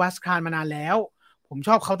โตรบาสคานมานานแล้วผมช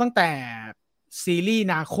อบเขาตั้งแต่ซีรีส์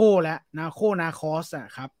นาโคและนาคอสอะ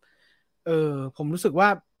ครับเออผมรู้สึกว่า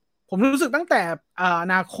ผมรู้สึกตั้งแต่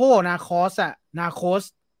นาโคนาคอสอะนาโคส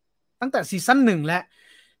ตั้งแต่ซีซั่น 1แล้ว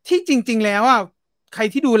ที่จริงๆแล้วอ่ะใคร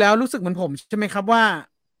ที่ดูแล้วรู้สึกเหมือนผมใช่ไหมครับว่า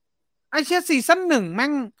ไอเชี่ยซีซั่น 1แม่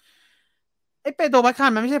งไอเปโตรบัคคา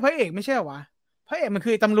นมันไม่ใช่พระเอกไม่ใช่เหรอวะพระเอกมัน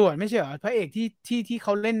คือตำรวจไม่ใช่เหรอพระเอกที่เข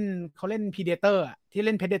าเล่นพีเดเตอร์อ่ะที่เ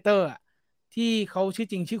ล่นเพเดเตอร์อ่ะที่เขาชื่อ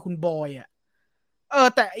จริงชื่อคุณบอยอ่ะ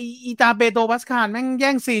แต่อีตาเปโตรบัคคานแม่งแย่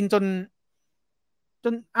งซีนจ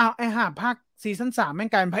นอ้าวไอห่าภาคซีซั่น 3แม่ง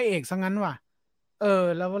กลายเป็นพระเอกซะงั้นว่ะ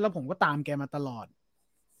แล้วผมก็ตามแกมาตลอด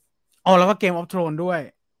อ๋อแล้วก็เกมออฟทรอนด้วย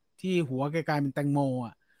ที่หัวแกกลายเป็นแตงโม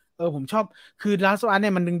อ่ะผมชอบคือลาสต์อันเ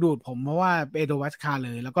นี่ยมันดึงดูดผมเพราะว่าเปโตรวัชคาเล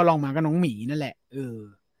ยแล้วก็ลองมาก็น้องหมีนั่นแหละ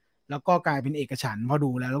แล้วก็กลายเป็นเอกฉันท์พอดู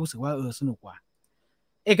แล้วรู้สึกว่าสนุกว่ะ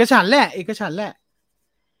เอกฉันท์แหละ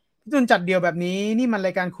พี่ตุนจัดเดียวแบบนี้นี่มันร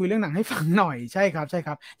ายการคุยเรื่องหนังให้ฟังหน่อยใช่ครับ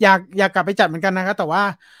อยากกลับไปจัดเหมือนกันนะครับแต่ว่า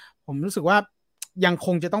ผมรู้สึกว่ายังค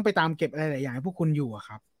งจะต้องไปตามเก็บอะไรหลายอย่างให้พวกคุณอยู่อะค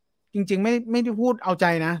รับจริงๆไม่ได้พูดเอาใจ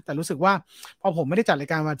นะแต่รู้สึกว่าพอผมไม่ได้จัดราย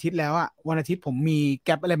การวันอาทิตย์แล้วอะวันอาทิตย์ผมมีแก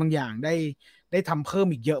ลบอะไรบางอย่างได้ทำเพิ่ม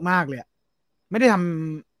อีกเยอะมากเลยอะไม่ได้ทำ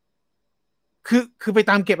คือไป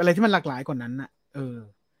ตามเก็บอะไรที่มันหลากหลายกว่านั้นน่ะ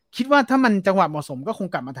คิดว่าถ้ามันจังหวะเหมาะสมก็คง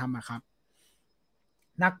กลับมาทำอะครับ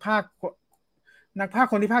นักภาค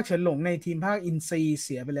คนที่ภาคเฉินหลงในทีมภาคอินซีเ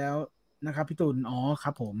สียไปแล้วนะครับพี่ตุลอ๋อค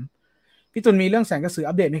รับผมพี่ตุลมีเรื่องแสงกระสือ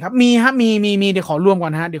อัปเดตไหมครับมีฮะมีเดี๋ยวขอรวมก่อ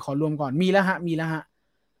นฮะเดี๋ยวขอรวมก่อนมีแล้วฮะ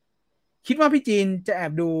คิดว่าพี่จีนจะแอ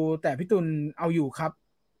บดูแต่พี่ตุลเอาอยู่ครับ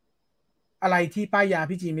อะไรที่ป้ายยา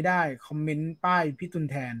พี่จีนไม่ได้คอมเมนต์ป้ายพี่ตุล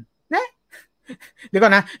แทนนะเดี๋ยวก่อ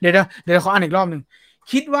นนะเดี๋ยวขออ่านอีกรอบหนึ่ง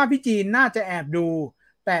คิดว่าพี่จีนน่าจะแอบดู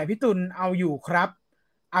แต่พี่ตุลเอาอยู่ครับ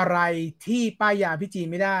อะไรที่ป้ายยาพี่จีน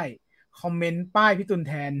ไม่ได้คอมเมนต์ป้ายพี่ตุล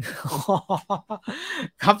แทน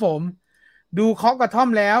ครับผมดูเคาะกระท่อม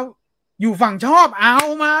แล้วอยู่ฝั่งชอบเอา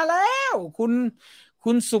มาแล้ว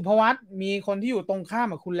คุณสุภวัตมีคนที่อยู่ตรงข้าม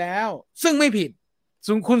กับคุณแล้วซึ่งไม่ผิด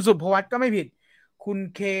คุณสุภวัตก็ไม่ผิดคุณ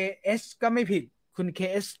เคเอสก็ไม่ผิดคุณเค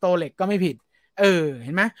เอสโตเล็กก็ไม่ผิด เ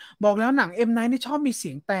ห็นไหมบอกแล้วหนัง M Night นี่ชอบมีเสี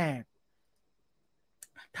ยงแตก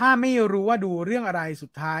ถ้าไม่รู้ว่าดูเรื่องอะไรสุ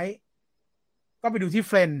ดท้ายก็ไปดูที่เ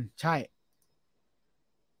ฟรนด์ใช่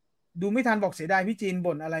ดูไม่ทันบอกเสียดายพี่จีน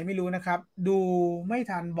บ่นอะไรไม่รู้นะครับดูไม่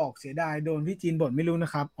ทันบอกเสียดายโดนพี่จีนบ่นไม่รู้น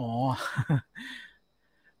ะครับอ๋อ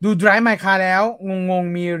ดู Drive My Car แล้วงง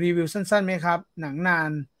มีรีวิวสั้นๆไหมครับหนังนา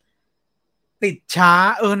นติดช้า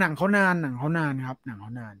หนังเขานานครับหนังเข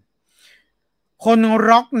านานคน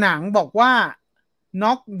ร็อกหนังบอกว่า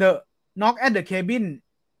Knock the Knock at the Cabin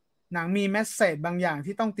หนังมีแมสเสจบางอย่าง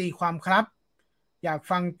ที่ต้องตีความครับอยาก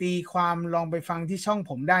ฟังตีความลองไปฟังที่ช่อง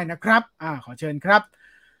ผมได้นะครับขอเชิญครับ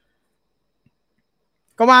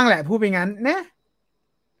ก็ว่างแหละพูดไปงั้นนะ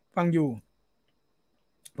ฟังอยู่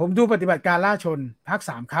ผมดูปฏิบัติการล่าชนภาค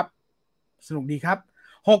3ครับสนุกดีครับ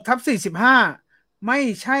6/45ไม่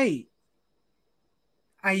ใช่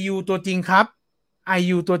ไอยูตัวจริงครับไอ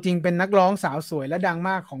ยูตัวจริงเป็นนักร้องสาวสวยและดังม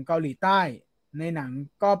ากของเกาหลีใต้ในหนัง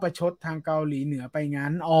ก็ประชดทางเกาหลีเหนือไปงั้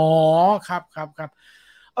นครับ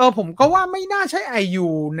ผมก็ว่าไม่น่าใช่ไอยู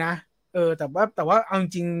นะแต่ว่าเอาจ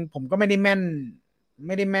ริงผมก็ไม่ได้แ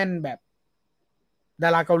ม่นแบบดา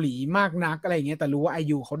ราเกาหลีมากนักอะไรอย่างเงี้ยแต่รู้ว่าไอ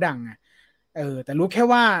ยูเขาดังอ่ะแต่รู้แค่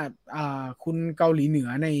ว่าคุณเกาหลีเหนือ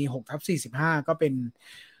ใน6/45ก็เ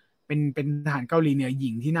ป็นทหารเกาหลีเหนือหญิ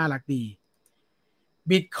งที่น่ารักดี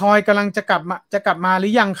บิตคอยกำลังจะกลับมาหรื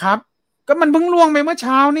อยังครับก็มันเพิ่งล่วงไปเมื่อเ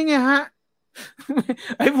ช้านี่ไงฮะ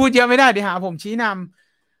ไอ้พูดเยอะไม่ได้เดี๋ยวหาผมชี้น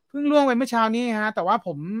ำเพิ่งล่วงไปเมื่อเช้านี้ฮะแต่ว่าผ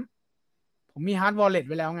มมีฮาร์ดวอลเล็ต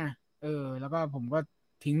ไว้แล้วไงแล้วก็ผมก็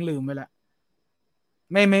ทิ้งลืมไปแล้ว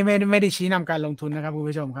ไม่ได้ชี้นำการลงทุนนะครับคุณ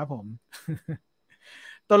ผู้ชมครับผม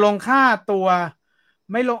ตัวลงค่าตัว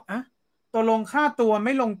ไม่ลงตัวลงค่าตัวไ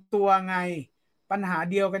ม่ลงตัวไงปัญหา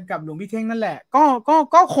เดียวกันกับหลวงพี่เท่งนั่นแหละ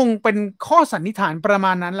ก็คงเป็นข้อสันนิษฐานประม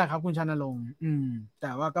าณนั้นแหละครับคุณชานรงค์แ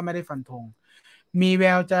ต่ว่าก็ไม่ได้ฟันธงมีแว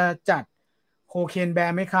วจะจัดโคเคนแบ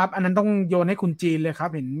ร์ไหมครับอันนั้นต้องโยนให้คุณจีนเลยครับ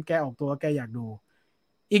เห็นแกออกตัวแกอยากดู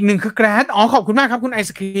อีกหนึ่งคือแกรดขอบคุณมากครับคุณไอศ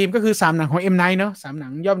ครีมก็คือ3 หนังของ M Night เนอะ3 หนั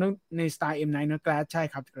งยอดในสไตล์ M Night เนอะแกรดใช่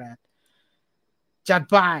ครับแกรดจัด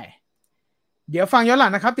ไปเดี๋ยวฟังย้อนหลั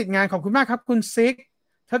งนะครับติดงานขอบคุณมากครับคุณซิก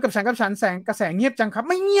เธอกับฉันแสงกระแสเงียบจังครับ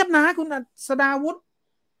ไม่เงียบนะคุณสดาวุฒิ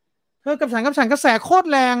เธอกับฉันกระแสโคตร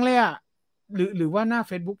แรงเลยอะหรือว่าหน้า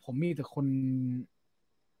Facebook ผมมีแต่คน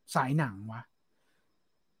สายหนังวะ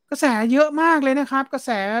กระแสเยอะมากเลยนะครับกระแส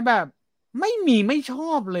แบบไม่ช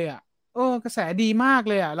อบเลยอะกระแสดีมาก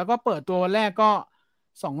เลยอะแล้วก็เปิดตัวแรกก็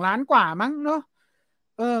2 ล้านกว่ามั้งเนาะ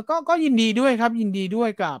ก็ยินดีด้วยครับยินดีด้วย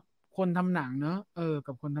กับคนทำหนังเนาะ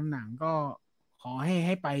กับคนทำหนังก็ขอใ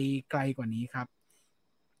ห้ไปไกลกว่านี้ครับ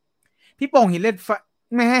พี่โป่งหินเหล็ก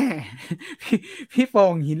แม่พี่พี่โป่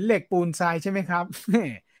งหินเหล็กปูนทรายใช่ไหมครับแม่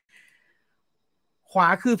ขวา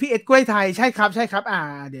คือพี่เอ็ดกล้วยไทยใช่ครับเ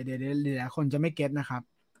ดี๋ยวคนจะไม่เก็ตนะครับ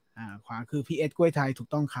ขวาคือพี่เอ็ดกล้วยไทยถูก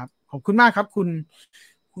ต้องครับขอบคุณมากครับ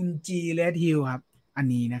คุณจีเลดฮิลครับอัน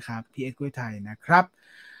นี้นะครับพี่เอ็ดกล้วยไทยนะครับ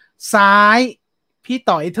ซ้ายพี่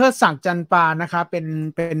ต่อยเทิดศักดิ์จันปานะครับเป็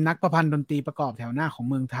นนักประพันธ์ดนตรีประกอบแถวหน้าของ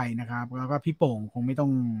เมืองไทยนะครับแล้วก็พี่โป่งคงไม่ต้อ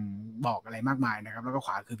งบอกอะไรมากมายนะครับแล้วก็ข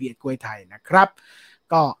วาคือพี่เอ็ดกล้วยไทยนะครับ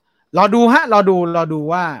ก็รอดูฮะรอดู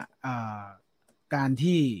ว่าการ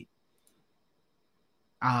ที่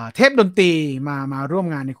เทพดนตรีมาร่วม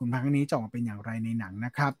งานในขุนพันธ์ครั้งนี้จะออกมาเป็นอย่างไรในหนังน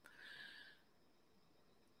ะครับ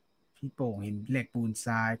พี่โป่งเห็นเหล็กปูนท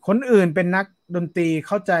รายคนอื่นเป็นนักดนตรีเ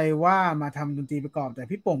ข้าใจว่ามาทำดนตรีประกอบแต่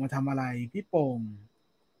พี่โป่งมาทำอะไรพี่โป่ง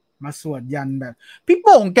มาสวดยันแบบพี่โ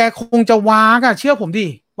ป่งแกคงจะวากอะเชื่อผมดิ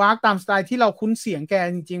วากตามสไตล์ที่เราคุ้นเสียงแก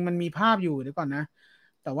จริงๆมันมีภาพอยู่เดี๋ยวก่อนนะ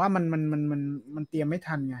แต่ว่ามันเตรียมไม่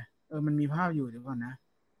ทันไงมันมีภาพอยู่เดี๋ยวก่อนนะ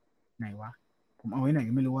ไหนวะผมเอาไว้ไหน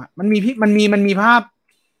ก็ไม่รู้อะมันมีภาพ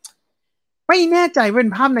ไม่แน่ใจว่าเป็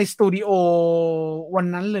นภาพในสตูดิโอวัน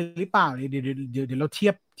นั้นเลยหรือเปล่าเดี๋ยวเราเ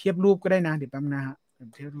ทียบรูปก็ได้นะเดี๋ยวแป๊บนะฮะ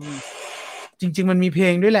เทียบรูปจริงๆมันมีเพล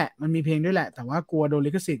งด้วยแหละแต่ว่ากลัวโดน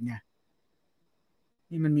ลิขสิทธิ์ไง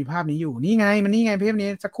นี่มันมีภาพนี้อยู่นี่ไงนี่ไงภาพนี้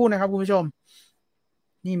สักครู่นะครับคุณผู้ชม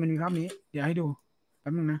นี่มันมีภาพนี้เดี๋ยวให้ดูแ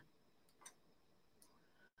ป๊บนึงนะ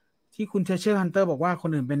ที่คุณเทเชอร์ฮันเตอร์บอกว่าคน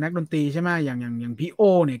อื่นเป็นนักดนตรีใช่ไหมอย่างพี่โอ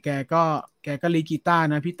เนี่ยแกก็ลีดกีตาร์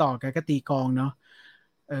นะพี่ต่อแกก็ตีกลองเนาะ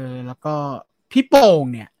แล้วก็พี่โป่ง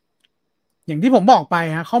เนี่ย อย่างที่ผมบอกไป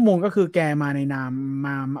ฮะข้อมูลก็คือแกมาในนาม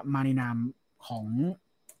มาในนามของ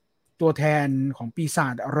ตัวแทนของปีศา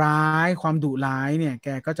จร้ายความดุร้ายเนี่ยแก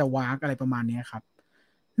ก็จะวากอะไรประมาณนี้ครับ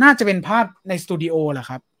น่าจะเป็นภาพในสตูดิโอแหละ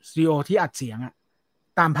ครับสตูดิโอที่อัดเสียงอะ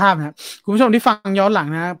ตามภาพนะคุณผู้ชมที่ฟังย้อนหลัง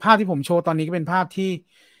นะภาพที่ผมโชว์ตอนนี้ก็เป็นภาพที่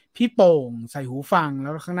พี่โป่งใส่หูฟังแล้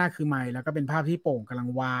วก็ข้างหน้าคือไมค์แล้วก็เป็นภาพที่โป่งกำลัง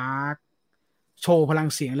วากโชว์พลัง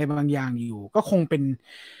เสียงอะไรบางอย่างอยู่ก็คงเ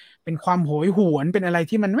ป็นความโหยหวนเป็นอะไร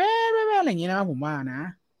ที่มันแว่อะไรอย่างนี้นะผมว่านะ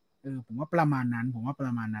ผมว่าประมาณนั้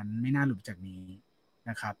นไม่น่าหลุดจากนี้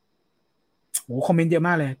นะครับโอ้คอมเมนต์เยอะม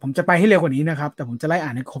ากเลยผมจะไปให้เร็วกว่านี้นะครับแต่ผมจะไล่อ่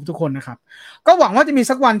านให้ครบทุกคนนะครับก็หวังว่าจะมี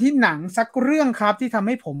สักวันที่หนังสักเรื่องครับที่ทำใ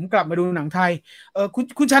ห้ผมกลับมาดูหนังไทย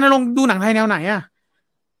คุณชานรงค์ดูหนังไทยแนวไหนอะ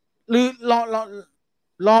หรือ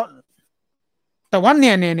รอแต่ว่าเ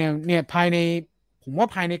นี่ยภายในผมว่า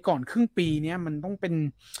ภายในก่อนครึ่งปีเนี้ย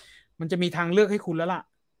มันจะมีทางเลือกให้คุณแล้วล่ะ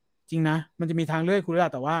จริงนะมันจะมีทางเลือกให้คุณแล้วล่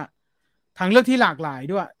ะแต่ว่าทางเลือกที่หลากหลาย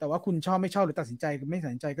ด้วยแต่ว่าคุณชอบไม่ชอบหรือตัดสินใจไม่ตั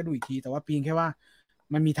ดสินใจก็ดูอีกทีแต่ว่าเพียงแค่ว่า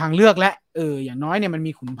มันมีทางเลือกและอย่างน้อยเนี่ยมัน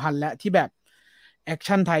มีขุนพันธ์และที่แบบแอค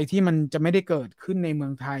ชั่นไทยที่มันจะไม่ได้เกิดขึ้นในเมือ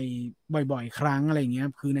งไทยบ่อยๆครั้งอะไรเงี้ย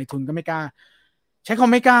คือในทุนก็ไม่กล้าใช้ค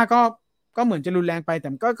ำไม่กล้าก็เหมือนจะรุนแรงไปแต่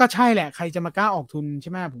ก็ใช่แหละใครจะมากล้าออกทุนใช่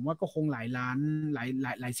ไหมผมว่าก็คงหลายล้านห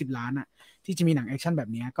ลายสิบล้านอะที่จะมีหนังแอคชั่นแบบ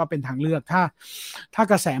นี้ก็เป็นทางเลือกถ้า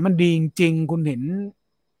กระแสมันดีจริงคุณเห็น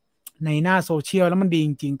ในหน้าโซเชียลแล้วมันดีจ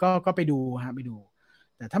ริงก็ไปดูฮะไปดู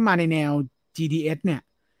แต่ถ้ามาในแนว GDS เนี่ย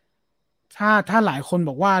ถ้าหลายคน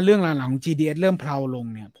บอกว่าเรื่องหลังๆของ GDS เริ่มเพลาลง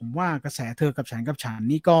เนี่ยผมว่ากระแสเธอกับฉัน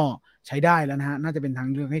นี่ก็ใช้ได้แล้วนะฮะน่าจะเป็นทาง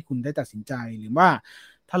เลือกให้คุณได้ตัดสินใจหรือว่า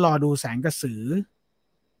ถ้ารอดูแสงกระสือ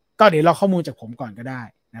ก็เดี๋ยวรอข้อมูลจากผมก่อนก็ได้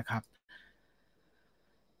นะครับ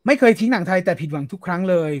ไม่เคยทิ้งหนังไทยแต่ผิดหวังทุกครั้ง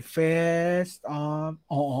เลย Face of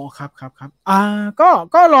อ๋อครับ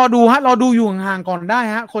ก็รอดูฮะรอดูอยู่ห่างๆก่อนได้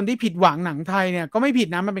ฮะคนที่ผิดหวังหนังไทยเนี่ยก็ไม่ผิด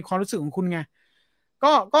นะมันเป็นความรู้สึกของคุณไง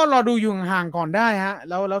ก็รอดูอยู่ห่างๆก่อนได้ฮะ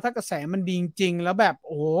แล้วถ้ากระแสมันดีจริงๆแล้วแบบโ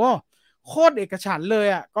อ้โหโคตรเอกฉันท์เลย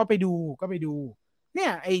อ่ะก็ไปดูเนี่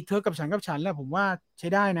ยไอ้เธอกับฉันแหละผมว่าใช้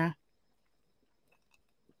ได้นะ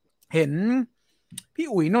เห็นพี่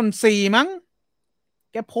อุ๋ยนนทรีมั้ง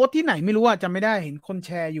แกโพสต์ที่ไหนไม่รู้อ่ะจำไม่ได้เห็นคนแช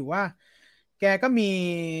ร์อยู่ว่าแกก็มี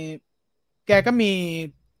แกก็มี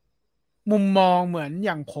มุมมองเหมือนอ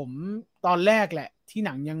ย่างผมตอนแรกแหละที่ห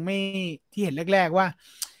นังยังไม่ที่เห็นแรกๆว่า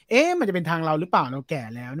มันจะเป็นทางเราหรือเปล่าเราแก่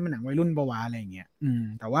แล้วนี่มันหนังวัยรุ่นปะวะอะไรอย่างเงี้ย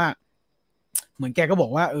แต่ว่าเหมือนแกก็บอ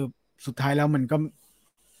กว่าสุดท้ายแล้วมัน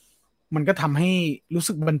ก็ทำให้รู้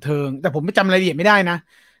สึกบันเทิงแต่ผมไม่จำรายละเอียดไม่ได้นะ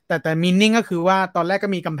แต่มีนิ่งก็คือว่าตอนแรกก็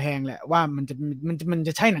มีกำแพงแหละว่ามันจ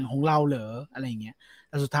ะใช่หนังของเราเหรออะไรอย่างเงี้ย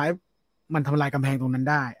แต่สุดท้ายมันทำลายกำแพงตรงนั้น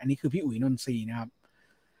ได้อันนี้คือพี่อุ๋ยนนทรีนะครับ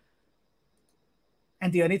แอน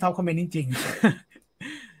ตี้นี่ท็อปคอมเมนต์จริงๆ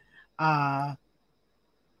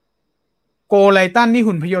โกไลตันนี่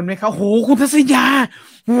หุ่นพยนต์ไหมครับโหคุณทัศยา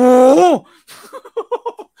โห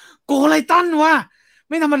โกไลตันว่ะ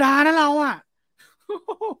ไม่ธรรมดานะเราอ่ะ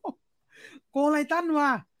โกไลตันว่ะ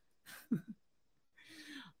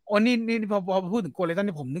โอ้นี่พอพูดถึงโกเลตัน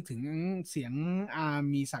นี่ผมนึกถึงเสียง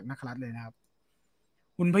มีศักดิ์นครัตน์เลยนะครับ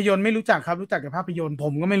หุ่นพยนต์ไม่รู้จักครับรู้จักแต่ภาพยนตร์ผ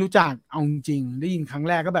มก็ไม่รู้จักเอาจริงได้ยินครั้ง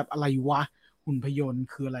แรกก็แบบอะไรวะหุ่นพยนต์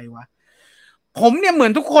คืออะไรวะผมเนี่ยเหมือ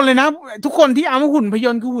นทุกคนเลยนะทุกคนที่เอาว่าหุ่นพย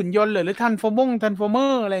นต์คือหุ่นยนต์หรือทันฟอร์เมอ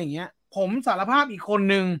ร์อะไรอย่างเงี้ยผมสารภาพอีกคน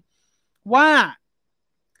หนึ่งว่า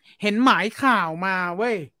เห็นหมายข่าวมาเ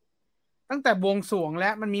ว้ยตั้งแต่บวงสรวงแล้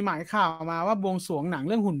วมันมีหมายข่าวมาว่าบวงสรวงหนังเ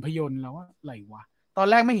รื่องหุ่นพยนต์แล้วว่าอะไรวะ ตอน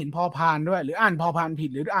แรกไม่เห็นพอพานด้วยหรืออ่านพอพานผิด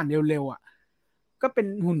หรืออ่านเร็วๆอ่ะก็เป็น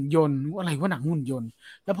หุ่นยนต์อะไรว่าหนังหุ่นยนต์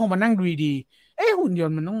แล้วพอมานั่งดูดีๆหุ่นยน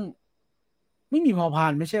ต์มันต้องไม่มีพอพา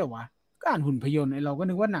นไม่ใช่เหรอวะก็อ่านหุ่นพยนต์ไอ้เราก็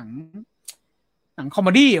นึกว่าหนังคอมเม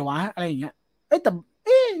ดี้เหรอวะอะไรอย่างเงี้ยแต่เ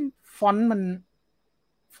อ้ยฟอนต์มัน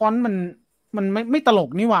ฟอนต์มันไม่ตลก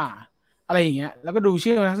นี่หว่าอะไรอย่างเงี้ยแล้วก็ดู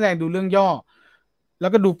ชื่อนักแสดงดูเรื่องย่อแล้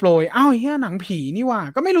วก็ดูโปรยอ้าวเฮียหนังผีนี่หว่า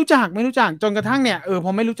ก็ไม่รู้จักจนกระทั่งเนี่ยพ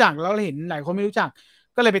อไม่รู้จักแล้วเราเห็นหลายคนไม่รู้จัก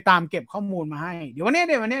ก็เลยไปตามเก็บข้อมูลมาให้เดี๋ยววันนี้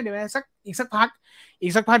สักอีกสักพัก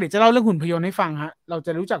เดี๋ยวจะเล่าเรื่องหุ่นพยนต์ให้ฟังฮะเราจ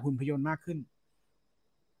ะรู้จักหุ่นพยนต์มากขึ้น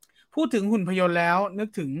พูดถึงหุ่นพยนต์แล้วนึก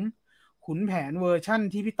ถึงขุนแผนเวอร์ชั่น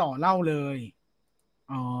ที่พี่ต่อเล่าเลย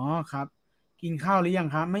อ๋อครับกินข้าวหรือยัง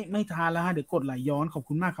ครับไม่ทานแล้วฮะเดี๋ยวกดไหลย้อนขอบ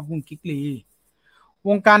คุณมากครับคุณกิกลีว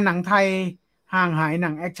งการหนังไทยห่างหายหนั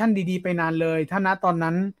งแอคชั่นดีๆไปนานเลยถ้าณตอน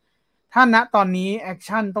นี้แอค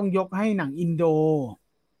ชั่นต้องยกให้หนังอินโด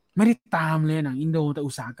ไม่ได้ตามเลยหนังอินโดแต่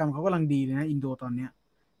อุตสาหกรรมเขากำลังดีเลยนะอินโดตอนเนี้ย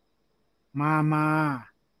มา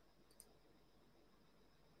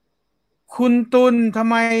คุณตุลทำ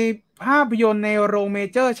ไมภาพยนตร์ในโรงเม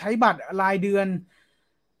เจอร์ใช้บัตรรายเดือน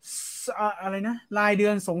อะไรนะรายเดื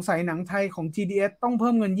อนสงสัยหนังไทยของ GDS ต้องเ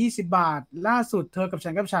พิ่มเงิน20 บาทล่าสุดเธอกับฉั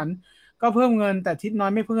นก็เพิ่มเงินแต่ทิศน้อ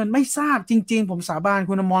ยไม่เพิ่มเงินไม่ทราบจริงๆผมสาบาน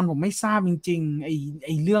คุณอมรผมไม่ทราบจริงๆไ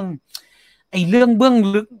อ้เรื่องเบื้อง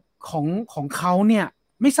ลึกของเขาเนี่ย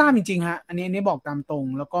ไม่ทราบจริงๆฮะอันนี้บอกตามตรง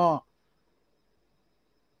แล้วก็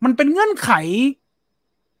มันเป็นเงื่อนไข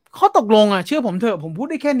ข้อตกลงอ่ะเชื่อผมเถอะผมพูด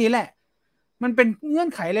ได้แค่นี้แหละมันเป็นเงื่อน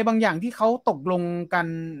ไขอะไรบางอย่างที่เขาตกลงกัน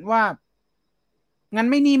ว่างั้น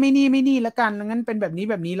ไม่นี่ละกันงั้นเป็นแบบ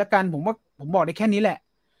นี้ละกันผมว่าผมบอกได้แค่นี้แหละ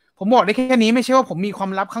ผ ผมบอกได้แค่นี้ไม่ใช่ว่าผมมีควา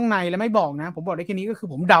มลับข้างในแล้วไม่บอกนะผมบอกได้แค่นี้ก็คือ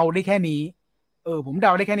ผมเดาได้แค่นี้ผมเด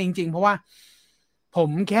าได้แค่นี้จริงๆเพราะว่าผม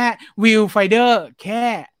แค่วิวไฟเดอร์แค่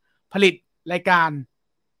ผลิตรายการ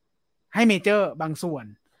ให้เมเจอร์บางส่วน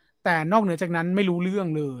แต่นอกเหนือจากนั้นไม่รู้เรื่อง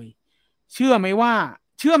เลยเชื่อไหมว่า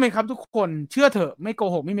เชื่อไหมครับทุกคนเชื่อเถอะไม่โก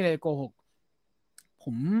หกไม่มีอะไรโกหกผ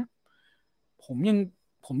มผมยัง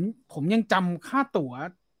ผมผมยังจำค่าตั๋ว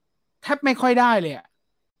แทบไม่ค่อยได้เลยอะ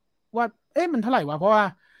ว่าเอ๊ะมันเท่าไหร่วะเพราะว่า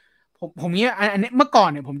ผมเนี้ยอันนี้เมื่อก่อน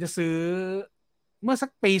เนี่ยผมจะซื้อเมื่อสัก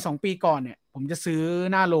ปี2 ปีก่อนเนี่ยผมจะซื้อ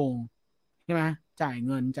หน้าโรงใช่ไหมจ่ายเ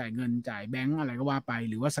งินจ่ายแบงก์อะไรก็ว่าไป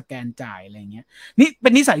หรือว่าสแกนจ่ายอะไรเงี้ยนี่เป็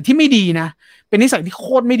นนิสัยที่ไม่ดีนะเป็นนิสัยที่โค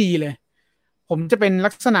ตรไม่ดีเลยผมจะเป็นลั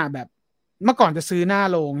กษณะแบบเมื่อก่อนจะซื้อหน้า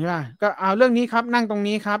โรงใช่ป่ะก็เอาเรื่องนี้ครับนั่งตรง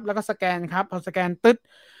นี้ครับแล้วก็สแกนครับพอสแกนตึ๊ด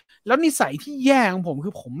แล้วนิสัยที่แย่ของผมคื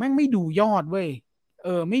อผมแม่งไม่ดูยอดเว้ย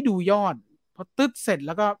ไม่ดูยอดพอตึ๊ดเสร็จ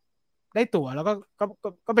แล้วก็ได้ตั๋วแล้ว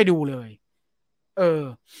ก็ไปดูเลยเออ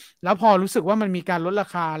แล้วพอรู้สึกว่ามันมีการลดรา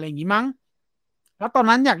คาอะไรอย่างงี้มั้งแล้วตอน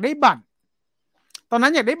นั้นอยากได้บัตรตอนนั้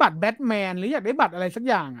นอยากได้บัตรแบทแมนหรืออยากได้บัตรอะไรสัก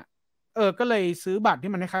อย่างอ่ะก็เลยซื้อบัตร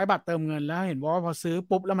ที่มันคล้ายๆบัตรเติมเงินแล้วเห็นว่าพอซื้อ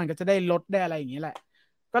ปุ๊บแล้วมันก็จะได้ลดได้อะไรอย่างเงี้ยแหละ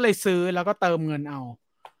ก็เลยซื้อแล้วก็เติมเงินเอา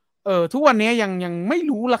ทุกวันนี้ยังไม่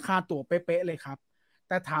รู้ราคาตั๋วเป๊ะๆเลยครับแ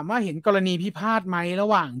ต่ถามว่าเห็นกรณีพิพาทไหมระ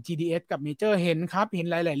หว่าง GDS กับเมเจอร์เห็นครับเห็น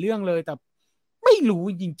หลายๆเรื่องเลยแต่ไม่รู้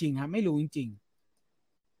จริงๆครับไม่รู้จริง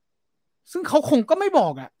ๆซึ่งเขาคงก็ไม่บอ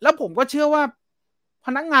กอ่ะแล้วผมก็เชื่อว่าพ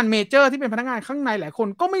นักงานเมเจอร์ที่เป็นพนักงานข้างในหลายคน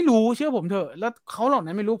ก็ไม่รู้เชื่อผมเถอะแล้วเขาเหล่า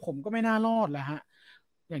นั้นไม่รู้ผมก็ไม่น่ารอดแหละฮะ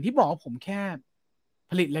อย่างที่บอกผมแค่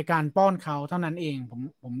ผลิตรายการป้อนเขาเท่านั้นเอง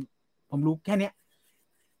ผมรู้แค่เนี้ย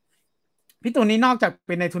พี่ตูนนี้นอกจากเ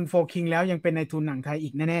ป็นในทุนโฟคิงแล้วยังเป็นในทุนหนังไทยอี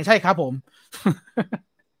กแน่ๆใช่ครับผม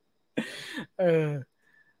เออ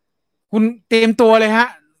คุณเตรียมตัวเลยฮะ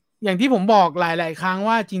อย่างที่ผมบอกหลายๆครั้ง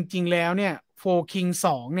ว่าจริงๆแล้วเนี่ยโฟคิงส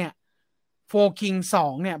องเนี่ยโฟคิงสอ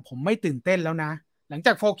งเนี่ยผมไม่ตื่นเต้นแล้วนะหลังจ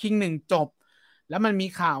ากโฟคิง1จบแล้วมันมี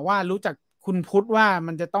ข่าวว่ารู้จักคุณพุทธว่า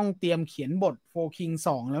มันจะต้องเตรียมเขียนบทโฟคิงส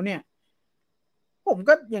องแล้วเนี่ย ผม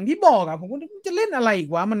ก็อย่างที่บอกอะผมก็จะเล่นอะไรอีก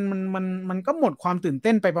วะมันก็หมดความตื่นเ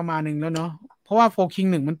ต้นไปประมาณหนึ่งแล้วเนาะเพราะว่าโฟคิง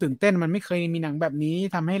หนึ่งมันตื่นเต้นมันไม่เคยมีหนังแบบนี้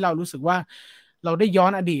ทำให้เรารู้สึกว่าเราได้ย้อ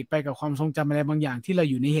นอดีตไปกับความทรงจำอะไรบางอย่างที่เรา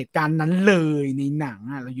อยู่ในเหตุการณ์นั้นเลยในหนัง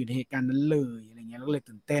อะเราอยู่ในเหตุการณ์นั้นเลยอะไรเงี้ยเราเลย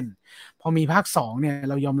ตื่นเต้นพอมีภาคสองเนี่ย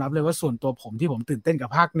เรายอมรับเลยว่าส่วนตัวผมที่ผมตื่นเต้นกับ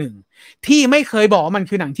ภาคหนึ่งที่ไม่เคยบอกว่ามัน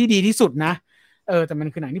คือหนังที่ดีที่สุดนะแต่มัน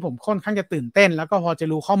คือหนังที่ผมค่อนข้างจะตื่นเต้นแล้วก็พอจะ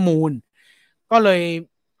รู้ข้อมูลก็เลย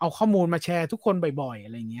เอาข้อมูลมาแชร์ทุกคนบ่อยๆอ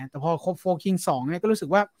ะไรเงี้ยแต่พอครบโฟร์คิงสองเนี่ยก็รู้สึก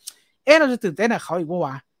ว่าเราจะตื่นเต้นกับเขาอีกปะว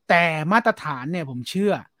ะแต่มาตรฐานเนี่ยผมเชื่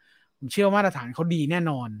อมาตรฐานเขาดีแน่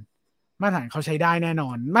นอนมาตรฐานเขาใช้ได้แน่นอ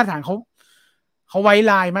นมาตรฐานเขาไว้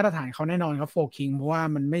ลายมาตรฐานเขาแน่นอนครับโฟร์คิงเพราะว่า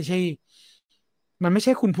มันไม่ใ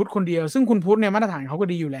ช่คุณพุทธคนเดียวซึ่งคุณพุทธเนี่ยมาตรฐานเขาก็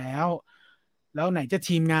ดีอยู่แล้วไหนจะ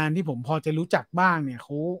ทีมงานที่ผมพอจะรู้จักบ้างเนี่ยเข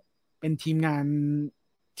าเป็นทีมงาน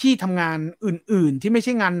ที่ทำงานอื่นๆที่ไม่ใ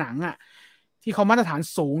ช่งานหนังอ่ะที่เขามาตรฐาน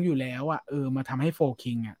สูงอยู่แล้วอ่ะมาทำให้โฟร์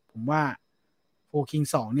คิงอ่ะผมว่าโฟร์คิง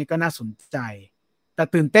สองเนี่ยก็น่าสนใจแต่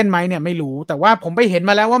ตื่นเต้นไหมเนี่ยไม่รู้แต่ว่าผมไปเห็น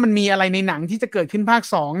มาแล้วว่ามันมีอะไรในหนังที่จะเกิดขึ้นภาค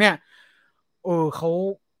สองเนี่ยเ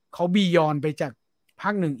ขาบียอนไปจากภา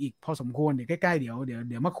คหนึ่งอีกพอสมควรเดี๋ยวใกล้ๆเดี๋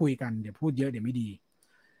ยวมาคุยกันเดี๋ยวพูดเยอะเดี๋ยวไม่ดี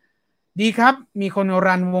ดีครับมีคน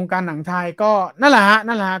รันวงการหนังไทยก็นั่นแหละฮะ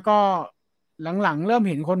ก็หลังๆเริ่ม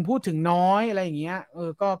เห็นคนพูดถึงน้อยอะไรอย่างเงี้ย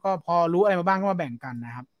ก็พอรู้อะไรมาบ้างก็มาแบ่งกันน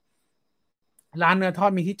ะครับร้านเนื้อทอ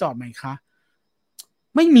ดมีที่จอดไหมคะ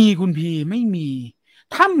ไม่มีคุณพีไม่มี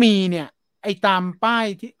ถ้ามีเนี่ยไอ้ตามป้าย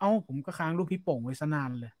ที่ผมก็ค้างรูปพี่โป่งไว้ซะนา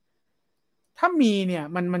นเลยถ้ามีเนี่ย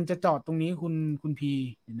มันจะจอดตรงนี้คุณพี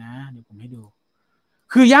เดี๋ยวนะเดี๋ยวผมให้ดู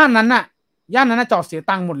คือย่านนั้นน่ะจอดเสีย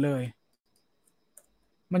ตังค์หมดเลย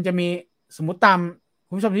มันจะมีสมมติตาม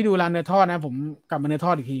คุณผู้ชมที่ดูร้านเนื้อทอดนะผมกลับมาเนื้อท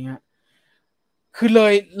อดอีกทีฮะ คือ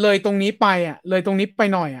เลยตรงนี้ไปเลยตรงนี้ไป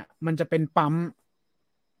หน่อยมันจะเป็นปั๊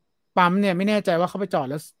มเนี่ยไม่แน่ใจว่าเข้าไปจอด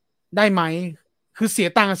แล้วได้ไหมคือเสีย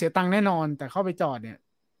ตังค์แน่นอนแต่เข้าไปจอดเนี่ย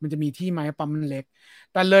มันจะมีที่ไหมปั๊มมันเล็ก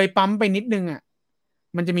แต่เลยปั๊มไปนิดนึง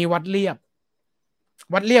มันจะมีวัดเรียบ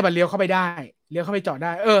เลี้ยวเข้าไปได้เลี้ยวเข้าไปจอดไ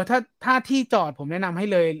ด้ถ้าที่จอดผมแนะนำให้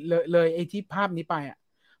เลยไอ้ที่ภาพนี้ไป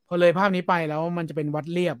พอเลยภาพนี้ไปแล้วมันจะเป็นวัด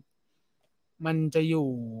เรียบมันจะอยู่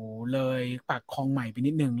เลยปากคลองใหม่ไป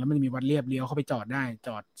นิดนึงแล้วมันมีวัดเรียบเลี้ยวเข้าไปจอดได้จ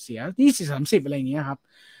อดเสีย20-30อะไรอย่างเงี้ยครับ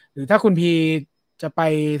หรือถ้าคุณพีจะไป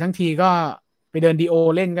ทั้งทีก็ไปเดินดีโอ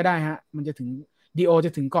เล่นก็ได้ฮะมันจะถึงดีโอจ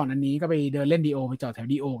ะถึงก่อนอันนี้ก็ไปเดินเล่นดีโอไปจอดแถว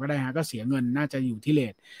ดีโอก็ได้ฮะก็เสียเงินน่าจะอยู่ที่เร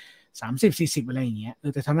ท30-40อะไรอย่างเงี้ย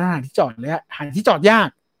แต่ทำหน้าหาที่จอดเลยหาที่จอดยาก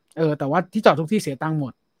แต่ว่าที่จอดทุกที่เสียตังค์หม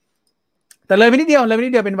ดแต่เลยไปนิดเดียว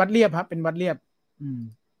เป็นวัดเรียบครับเป็นวัดเรียบอืม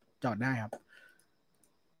จอดได้ครับ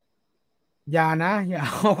อย่านะอย่าเ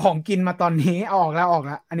อาของกินมาตอนนี้เอาออกแล้วออกแ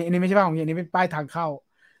ล้วอันนี้ไม่ใช่ป้ายของกินอันนี้เป็นป้ายทางเข้า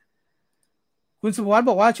คุณสุวัสด์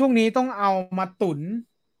บอกว่าช่วงนี้ต้องเอามาตุ๋น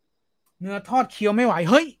เนื้อทอดเคี้ยวไม่ไหว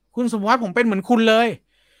เฮ้ยคุณสุวัสด์ผมเป็นเหมือนคุณเลย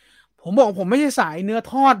ผมบอกผมไม่ใช่สายเนื้อ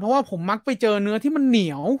ทอดเพราะว่าผมมักไปเจอเนื้อที่มันเหนี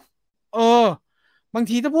ยวเออบาง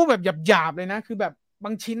ทีถ้าพูดแบบหยาบๆเลยนะคือแบบบ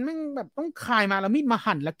างชิ้นแม่งแบบต้องคายมาแล้วมีดมา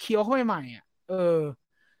หั่นแล้วเคี้ยวเข้าไปใหม่อ่ะ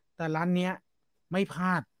แต่ร้านเนี้ยไม่พล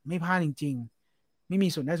าดจริงๆไม่มี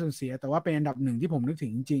ส่วนได้ส่วนเสียแต่ว่าเป็นอันดับหนึ่งที่ผมนึกถึ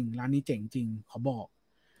งจริงๆร้านนี้เจ๋งจริงขอบอก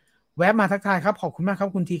แวะมาทักทายครับขอบคุณมากครับ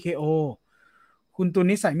คุณ TKO คุณตุล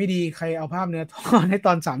นิสัยไม่ดีใครเอาภาพเนื้อทอดให้ต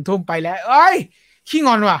อน3 ทุ่มไปแล้วเอ้ยขี้ง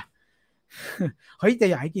อนว่ะเฮ้ยแต่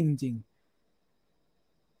อยากให้กินจริง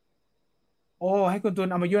โอ้ให้คุณตุล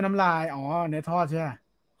เอามายั่วน้ำลายอ๋อเนื้อทอดใช่ไหม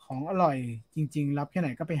ของอร่อยจริงๆรับแค่ไหน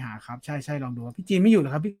ก็ไปหาครับใช่ลองดูพี่จีนไม่อยู่เหร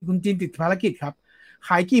อครับพี่คุณจีนติดภารกิจครับข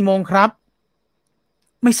ายกี่โมงครับ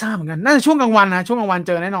ไม่ทราบเหมือนกันน่าจะช่วงกลางวันนะช่วงกลางวันเ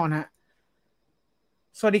จอแน่นอนฮะ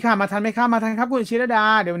สวัสดีค่ะมาทันไหมครับมาทันครับคุณชิรดา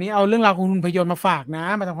เดี๋ยววันนี้เอาเรื่องราวของหุ่นพยนต์มาฝากนะ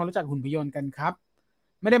มาทำความรู้จักหุ่นพยนต์กันครับ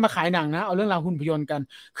ไม่ได้มาขายหนังนะเอาเรื่องราวหุ่นพยนต์กัน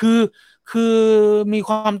คือคือมีค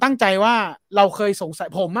วามตั้งใจว่าเราเคยสงสัย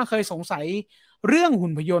ผมเคยสงสัยเรื่องหุ่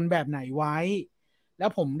นพยนต์แบบไหนไว้แล้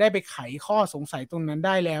วผมได้ไปไขข้อสงสัยตรงนั้นไ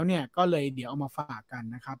ด้แล้วเนี่ยก็เลยเดี๋ยวเอามาฝากกัน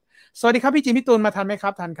นะครับสวัสดีครับพี่จิมพี่ตูนมาทันไหมครั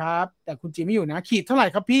บทันครับแต่คุณจิมไม่อยู่นะขีดเท่าไหร่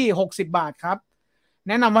ครับพี่60 บาทครับแ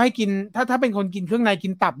นะนำว่าให้กินถ้าเป็นคนกินเครื่องในกิ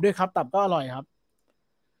นตับด้วยครับตับก็อร่อยครับ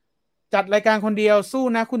จัดรายการคนเดียวสู้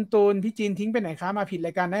นะคุณตูนพี่จีนทิ้งไปไหนคะมาผิดร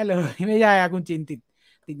ายการได้เลยไม่ใช่อะคุณจีน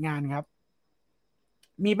ติดงานครับ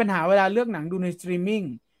มีปัญหาเวลาเลือกหนังดูในสตรีมมิ่ง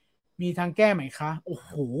มีทางแก้ไหมคะโอ้โ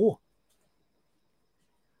ห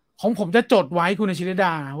ของผมจะจดไว้คุณชิรด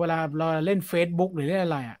าเวลาเราเล่น Facebook หรือเล่นอ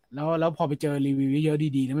ะไรอ่ะแล้วพอไปเจอรีวิวเยอะ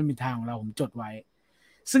ๆดีๆแล้วมันเป็นทางของเราผมจดไว้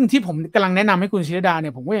ซึ่งที่ผมกำลังแนะนำให้คุณชิรดาเนี่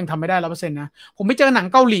ยผมก็ยังทำไม่ได้100%นะผมไปเจอหนัง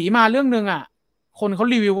เกาหลีมาเรื่องหนึ่งอ่ะคนเขา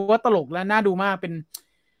รีวิวว่าตลกและน่าดูมากเ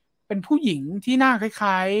ป็นผู้หญิงที่หน้าค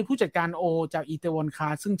ล้ายๆผู้จัดการโอจากอีเตวอนคา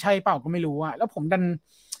ซึ่งใช่เปล่าก็ไม่รู้อะแล้วผมดัน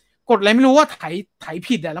กดอะไรไม่รู้ว่าไถ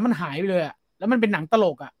ผิดอะแล้วมันหายไปเลยอะแล้วมันเป็นหนังตล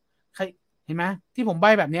กอะใครเห็นไหมที่ผมใบ้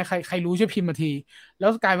แบบนี้ใครรู้ช่วยพิมพ์มาทีแล้ว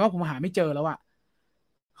กลายเป็นว่าผมหาไม่เจอแล้วอะ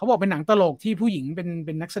เขาบอกเป็นหนังตลกที่ผู้หญิงเ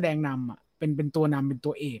ป็นนักแสดงนำอะเป็นตัวนำเป็น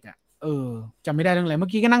ตัวเอกอะจำไม่ได้เรื่องอะไรเมื่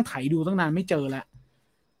อกี้ก็นั่งไถดูตั้งนานไม่เจอแล้ว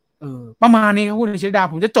ประมาณนี้ครับคุณชิดา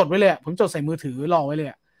ผมจะจดไว้เลยผมจดใส่มือถือรอไว้เลย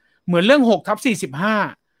เหมือนเรื่อง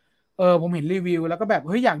6/45ผมเห็นรีวิวแล้วก็แบบเ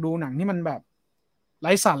ฮ้ยอยากดูหนังที่มันแบบไ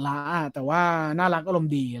ร้สาระแต่ว่าน่ารักอารม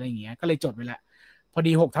ณ์ดีอะไรอย่างเงี้ยก็เลยจดไว้แหละพอ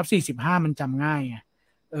ดี6/45มันจำง่ายไง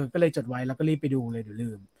ก็เลยจดไว้แล้วก็รีบไปดูเลยเดี๋ยวลื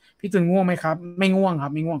มพี่ตื่นง่วงไหมครับไม่ง่วงครั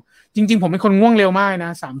บไม่ง่วงจริงๆผมเป็นคนง่วงเร็วมากน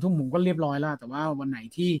ะ3 ทุ่มผมก็เรียบร้อยแล้วแต่ว่าวันไหน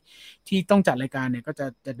ที่ต้องจัดรายการเนี่ยก็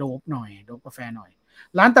จะโดบหน่อยโดบกาแฟหน่อย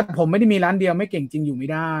ร้านตัดผมไม่ได้มีร้านเดียวไม่เก่งจริงอยู่ไม่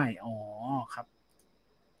ได้อ๋อครับ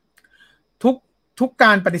ทุกทุกก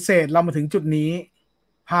ารปฏิเสธเรามาถึงจุดนี้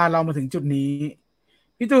พาเรามาถึงจุดนี้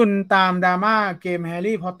พี่ตุลตามดราม่าเกมแฮร์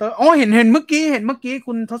รี่พอตเตอร์อ๋อเห็นเมื่อกี้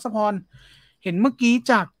คุณทศพรเห็นเมื่อกี้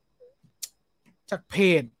จากเพ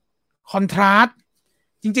จคอนทราสต์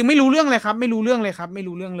จริงๆไม่รู้เรื่องเลยครับไม่รู้เรื่องเลยครับไม่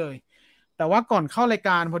รู้เรื่องเลยแต่ว่าก่อนเข้ารายก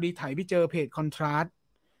ารพอดีไถไปเจอเพจคอนทราสต์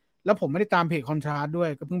แล้วผมไม่ได้ตามเพจคอนทราสต์ด้วย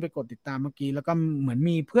ก็เพิ่งไปกดติดตามเมื่อกี้แล้วก็เหมือน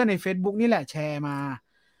มีเพื่อนใน Facebook นี่แหละแชร์มา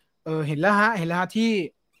เห็นแล้วฮะที่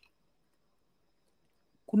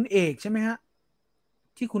คุณเอกใช่ไหมฮะ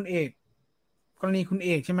ที่คุณเอกกรณีคุณเอ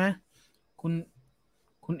กใช่ไหมคุณ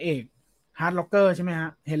คุณเอกฮาร์ดล็อกเกอร์ใช่ไหมฮะ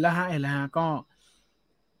เห็นแล้วฮะก็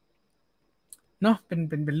เนาะเ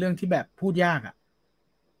ป็นเรื่องที่แบบพูดยากอ่ะ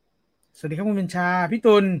สวัสดีครับคุณเบญชาพี่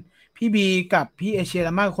ตุลพี่บีกับพี่เอเชียล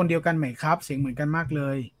ะมากคนเดียวกันไหมครับเสียงเหมือนกันมากเล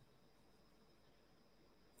ย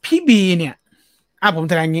พี่บีเนี่ยผม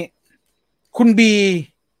แถลงงี้คุณบี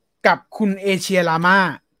กับคุณเอเชียลาม่า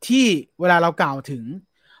ที่เวลาเรากล่าวถึง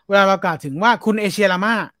เวลาเรากล่าวถึงว่าคุณเอเชียลา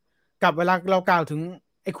ม่ากับเวลาเรากล่าวถึง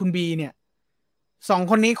ไอ้คุณบีเนี่ย2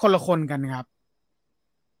 คนนี้คนละคนกันครับ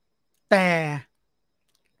แต่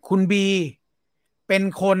คุณบีเป็น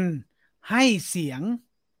คนให้เสียง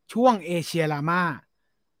ช่วงเอเชียลาม่า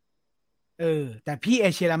แต่พี่เอ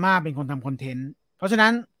เชียลาม่าเป็นคนทำคอนเทนต์เพราะฉะนั้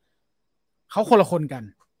นเขาคนละคนกัน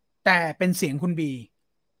แต่เป็นเสียงคุณบี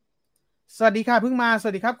สวัสดีค่ะเพิ่งมาส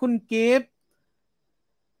วัสดีครับคุณกิฟต์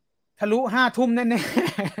ทะลุ5 ทุ่มแน่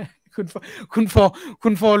ๆคุณโฟคุ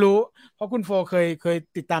ณโฟรู้เพราะคุณโฟเคย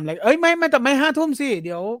ติดตามอะไรไม่แต่ไม่5 ทุ่มสิเ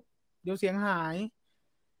ดี๋ยวเสียงหาย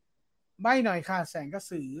ใบ้หน่อยค่ะแสงกระ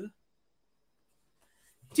สือ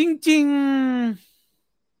จริง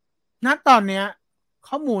ๆณตอนเนี้ย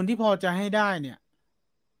ข้อมูลที่พอจะให้ได้เนี่ย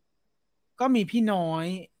ก็มีพี่น้อย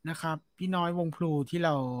นะครับพี่น้อยวงพลูที่เร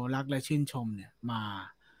ารักและชื่นชมเนี่ยมา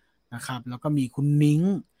นะครับแล้วก็มีคุณนิ้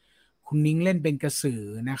งเล่นเป็นกระสือ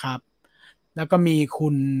นะครับ แล้วก็มี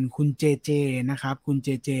คุณเจเจนะครับคุณเจ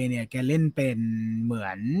เจเนี่ยแกเล่นเป็นเหมือ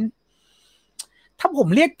นถ้าผม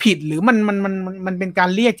เรียกผิดหรือมันเป็นการ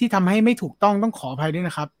เรียกที่ทำให้ไม่ถูกต้องขออภัยด้วย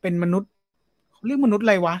นะครับเป็นมนุษย์เขาเรียกมนุษย์อะ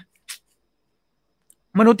ไรวะ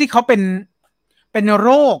มนุษย์ที่เขาเป็นโร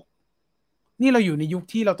คนี่เราอยู่ในยุค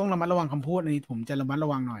ที่เราต้องระมัดระวังคำพูดอันนี้ผมจะระมัดระ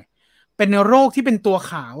วังหน่อยเป็นโรคที่เป็นตัว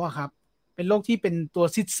ขาวอะครับเป็นโรคที่เป็นตัว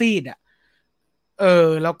ซีดอะเออ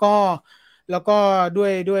แล้วก็แล้วก็ด้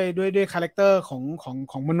วยคาแรคเตอร์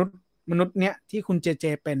ของมนุษย์เนี้ยที่คุณเจเจ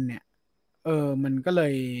เป็นเนี่ยเออมันก็เล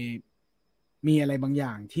ยมีอะไรบางอย่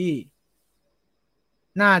างที่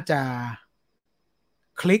น่าจะ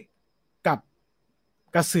คลิกกับ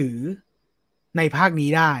กระสือในภาคนี้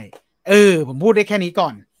ได้ผมพูดได้แค่นี้ก่อ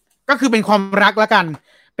นก็คือเป็นความรักแล้วกัน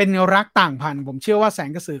เป็นรักต่างพันธุ์ผมเชื่อว่าแสง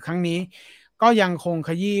กระสือครั้งนี้ก็ยังคงข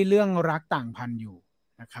ยี้เรื่องรักต่างพันธุ์อยู่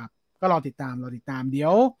นะครับก็รอติดตามเดี๋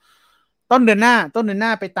ยวต้นเดือนหน้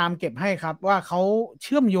าไปตามเก็บให้ครับว่าเขาเ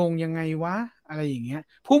ชื่อมโยงยังไงวะอะไรอย่างเงี้ย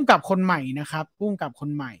พุ่มกับคนใหม่นะครับพุ่มกับคน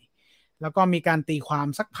ใหม่ แล้วก็มีการตีความ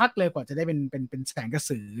สักพักเลยกว่าจะได้เป็นแสงกระ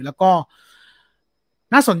สือแล้วก็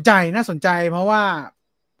น่าสนใจเพราะว่า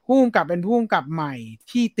ผู้กำกับเป็นผู้กำกับใหม่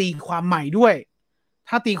ที่ตีความใหม่ด้วย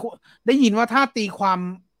ถ้าตีได้ยินว่าถ้าตีความ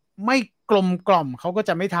ไม่กลมกล่อมเขาก็จ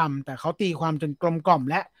ะไม่ทำแต่เขาตีความจนกลมกล่อม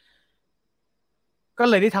และก็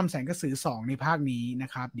เลยได้ทำแสงกระสือ2ในภาคนี้นะ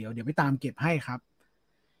ครับเดี๋ยวไปตามเก็บให้ครับ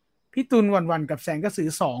พี่ตุลหวั่นกับแสงกระสือ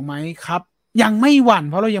2ไหมครับยังไม่หวั่น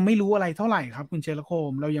เพราะเรายังไม่รู้อะไรเท่าไหร่ครับคุณเชลโค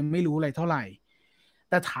มเรายังไม่รู้อะไรเท่าไหร่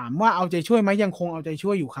แต่ถามว่าเอาใจช่วยไหมยังคงเอาใจช่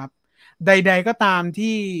วยอยู่ครับใดๆก็ตาม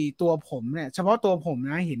ที่ตัวผมเนี่ยเฉพาะตัวผม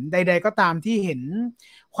นะเห็นใดๆก็ตามที่เห็น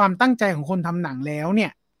ความตั้งใจของคนทำหนังแล้วเนี่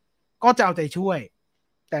ยก็จะเอาใจช่วย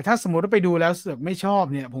แต่ถ้าสมมติว่าไปดูแล้วเสือกไม่ชอบ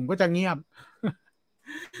เนี่ยผมก็จะเงียบ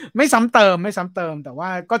ไม่ซ้ำเติมแต่ว่า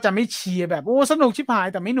ก็จะไม่เชียร์แบบโอ้สนุกชิบหาย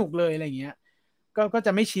แต่ไม่หนุกเลยอะไรเงี้ยก็จ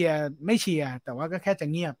ะไม่เชียร์แต่ว่าก็แค่จะ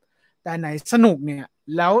เงียบแต่ไหนสนุกเนี่ย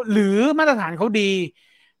แล้วหรือมาตรฐานเขาดี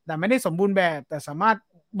แต่ไม่ได้สมบูรณ์แบบแต่สามารถ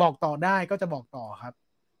บอกต่อได้ก็จะบอกต่อครับ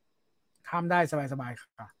ข้ามได้สบายๆ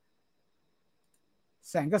ค่ะ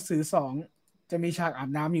แสงกระสือ2จะมีฉากอาบ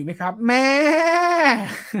น้ำอยู่ไหมครับแม่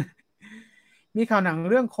มีข่าวหนัง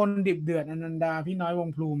เรื่องคนดิบเดือดอนันดาพี่น้อยวง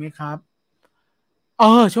พลูไหมครับ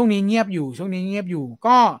ช่วงนี้เงียบอยู่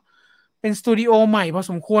ก็เป็นสตูดิโอใหม่พอ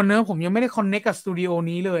สมควรเนอะผมยังไม่ได้คอนเนคกับสตูดิโอ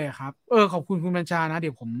นี้เลยครับขอบคุณคุณบัญชานะเ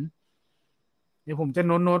ดี๋ยวผมจะ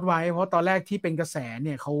โน้ตไว้เพราะตอนแรกที่เป็นกระแสเ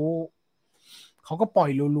นี่ยเขาก็ปล่อย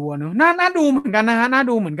รัวๆเนอะน่าดูเหมือนกันนะฮะน่า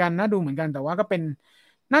ดูเหมือนกันแต่ว่าก็เป็น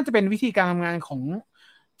น่าจะเป็นวิธีการทำงานของ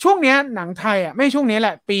ช่วงเนี้ยหนังไทยอ่ะไม่ช่วงนี้แหล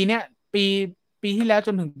ะปีเนี้ยปีปีที่แล้วจ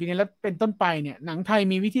นถึงปีนี้แล้วเป็นต้นไปเนี่ยหนังไทย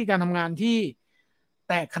มีวิธีการทำงานที่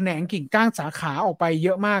แตกแขนงกิ่งก้างสาขาออกไปเย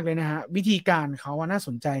อะมากเลยนะฮะวิธีการเขาน่าส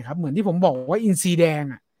นใจครับเหมือนที่ผมบอกว่าอินซีแดง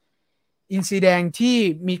อ่ะอินซีแดงที่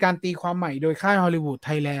มีการตีความใหม่โดยค่ายฮอลลีวูดไท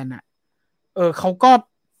ยแลนด์อ่ะ เขา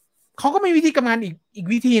ก็มีวิธีการงานอีก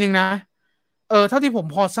วิธีหนึ่งนะเท่าที่ผม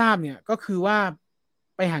พอทราบเนี่ยก็คือว่า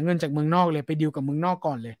ไปหาเงินจากเมืองนอกเลยไปดีลกับเมืองนอก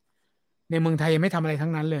ก่อนเลยในเมืองไทยยังไม่ทำอะไรทั้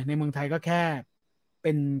งนั้นเลยในเมืองไทยก็แค่เ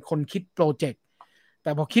ป็นคนคิดโปรเจกต์แ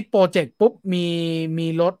ต่พอคิดโปรเจกต์ปุ๊บมี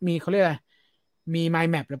รถมีเขาเรียกอะไรมี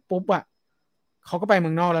mind map แล้วปุ๊บอะเขาก็ไปเมื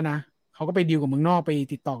องนอกแล้วนะเขาก็ไปดีลกับเมืองนอกไป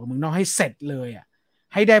ติดต่อกับเมืองนอกให้เสร็จเลยอะ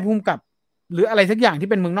ให้ได้พุ่มกับหรืออะไรสักอย่างที่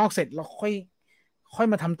เป็นเมืองนอกเสร็จแล้วค่อย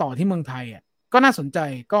มาทำต่อที่เมืองไทยอ่ะก็น่าสนใจ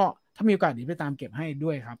ก็ถ้ามีโอกาสเดี๋ยวไปตามเก็บให้ด้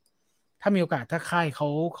วยครับถ้ามีโอกาสถ้าค่ายเขา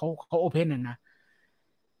โอเพนนะ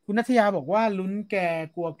คุณนัทยาบอกว่าลุ้นแก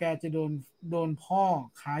กลัวแกจะโดนพ่อ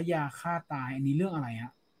ค้ายาฆ่าตายอันนี้เรื่องอะไรฮ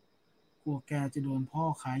ะกลัวแกจะโดนพ่อ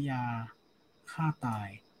ค้ายาฆ่าตาย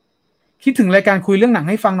คิดถึงรายการคุยเรื่องหนัง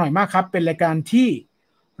ให้ฟังหน่อยมากครับเป็นรายการที่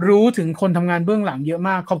รู้ถึงคนทำงานเบื้องหลังเยอะม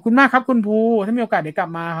ากขอบคุณมากครับคุณภูถ้ามีโอกาสเดี๋ยวกลับ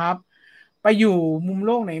มาครับ ไปอยู่มุมโ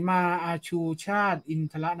ลกไหนมาอาชูชาติอิน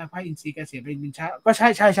ทรนักพากย์อินทรีย์เกษตรเป็นชาติก็ใช่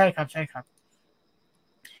ครับใช่ครับ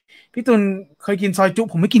พี่ตุลเคยกินซอยจุ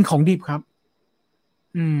ผมไม่กินของดิบครับ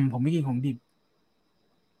ผมไม่กินของดิบ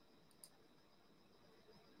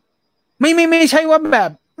ไม่ใช่ว่าแบ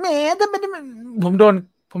บแหมถ้าเป็นผมโดน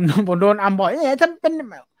ผมโดนอัมบ่อยถ้าเป็น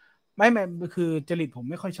ไม่คือจริตผม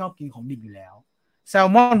ไม่ค่อยชอบกินของดิบอยู่แล้วแซล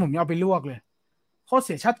มอนผมยังเอาไปลวกเลยโคตรเ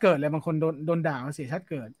สียชาติเกิดเลยบางคนโดนด่าว่าเสียชาติ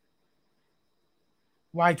เกิด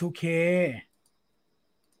Y2K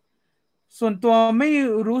ส่วนตัวไม่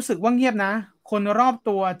รู้สึกว่าเงียบนะ คนรอบ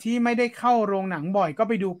ตัวที่ไม่ได้เข้าโรงหนังบ่อยก็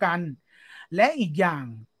ไปดูกัน และอีกอย่าง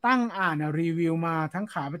ตั้งอ่านรีวิวมาทั้ง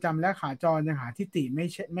ขาประจำและขาจรยังหาที่ติ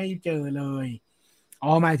ไม่เจอเลยอ๋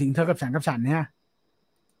อหมายถึงเธอกับฉันเนี่ย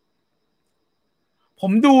ผ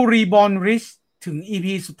มดู Reborn Rich ถึง EP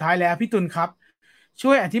สุดท้ายแล้วพี่ตุลครับ ช่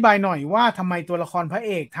วยอธิบายหน่อยว่าทำไมตัวละครพระเ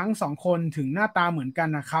อกทั้ง2 คนถึงหน้าตาเหมือนกัน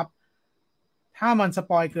นะครับ ท ถ้ามันส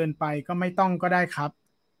ปอยเกินไปก็ไม่ต้องก็ได้ครับ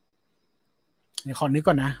เดี๋ยวขอนึก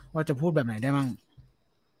ก่อนนะว่าจะพูดแบบไหนได้มั่ง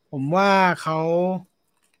ผมว่าเขา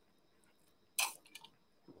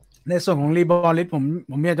ในส่วนของรีบอลิส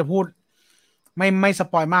ผมอยากจะพูดไม่ส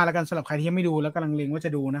ปอยมากแล้วกันสำหรับใครที่ยังไม่ดูแล้วกำลังเล็งว่าจ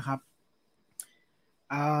ะดูนะครับ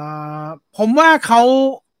อ่ผมว่าเขา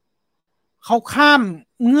ข้าม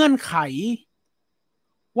เงื่อนไข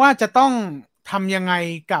ว่าจะต้องทำยังไง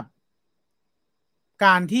กับก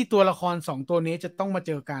ารที่ตัวละครสองตัวนี้จะต้องมาเ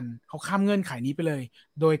จอกันเขาข้ามเงื่อนไขนี้ไปเลย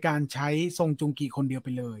โดยการใช้ซงจุงกีคนเดียวไป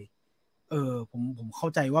เลยผมเข้า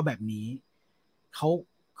ใจว่าแบบนี้เขา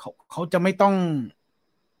เขาจะไม่ต้อง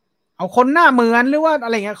เอาคนหน้าเหมือนหรือว่าอะ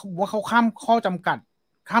ไรเงี้ยผมว่าเขาข้ามข้อจำกัด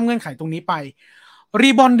ข้ามเงื่อนไขตรงนี้ไปรี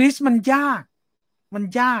บอนดิสมันยากเ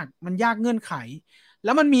งื่อนไขแ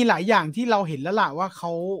ล้วมันมีหลายอย่างที่เราเห็นแล้วล่ะว่าเข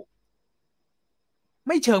าไ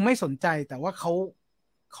ม่เชิงไม่สนใจแต่ว่าเขา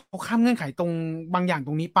ข้ามเงื่อนไขตรงบางอย่างต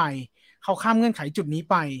รงนี้ไปเขาข้ามเงื่อนไขจุดนี้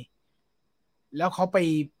ไปแล้วเขา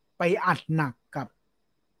ไปอัดหนักกับ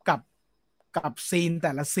กับซีนแ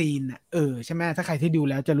ต่ละซีนน่ะใช่ไหมถ้าใครที่ดู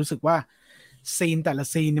แล้วจะรู้สึกว่าซีนแต่ละ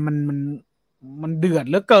ซีนเนี่ยมันเดือด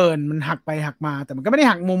เหลือเกินมันหักไปหักมาแต่มันก็ไม่ได้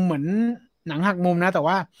หักมุมเหมือนหนังหักมุมนะแต่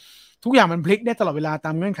ว่าทุกอย่างมันพลิกได้ตลอดเวลาต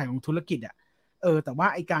ามเงื่อนไขของธุรกิจอ่ะแต่ว่า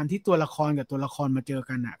ไอการที่ตัวละครกับตัวละครมาเจอ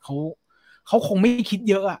กันอ่ะเขาคงไม่คิด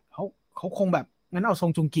เยอะอ่ะเขาคงแบบงั้นเอาทร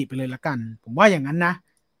งจุงกิไปเลยละกันผมว่าอย่างนั้นนะ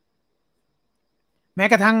แม้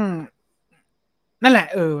กระทั่งนั่นแหละ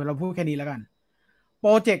เราพูดแค่นี้แล้วกันโป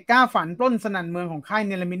รเจกต์กล้าฝันปล้นสนั่นเมืองของค่ายเ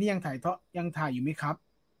นลมินี่ยังถ่ายอยู่ไหมครับ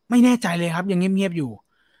ไม่แน่ใจเลยครับยังเงียบๆอยู่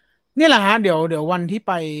นี่แหละฮะเดี๋ยววันที่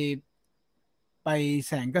ไปแ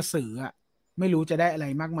สงกระสืออ่ะไม่รู้จะได้อะไร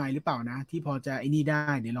มากมายหรือเปล่านะที่พอจะไอ้นี่ไ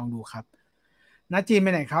ด้เดี๋ยวลองดูครับณจีนไป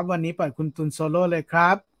ไหนครับวันนี้ปล่อยคุณตุนโซโล่เลยครั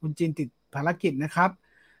บคุณจีนติดภารกิจนะครับ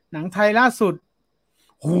หนังไทยล่าสุด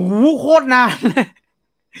หูโคตรนานเลย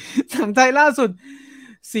หนังไทยล่าสุด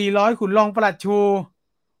400ขุนรองประหลัดชู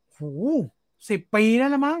หู10 ปีแล้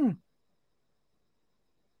วละมั้ง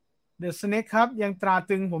เดอะสเน็คครับยังตรา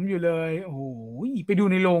ตรึงผมอยู่เลยโอ้โหไปดู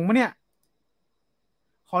ในโรงมะเนี่ย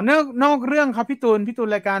ขอนอกเรื่องครับพี่ตูน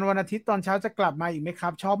รายการวันอาทิตย์ตอนเช้าจะกลับมาอีกไหมครั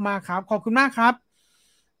บชอบมากครับขอบคุณมากครับ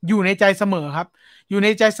อยู่ในใจเสมอครับอยู่ใน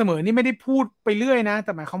ใจเสมอนี่ไม่ได้พูดไปเรื่อยนะแ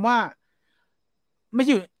ต่หมายความว่าไม่ใ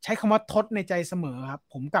ช่ใช้คำว่าทดในใจเสมอครับ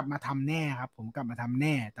ผมกลับมาทำแน่ครับผมกลับมาทำแ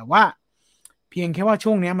น่แต่ว่าเพียงแค่ว่า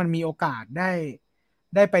ช่วงนี้มันมีโอกาสไ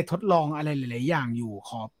ด้ไปทดลองอะไรหลายๆอย่างอยู่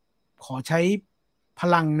ขอใช้พ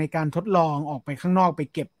ลังในการทดลองออกไปข้างนอกไป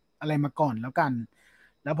เก็บอะไรมาก่อนแล้วกัน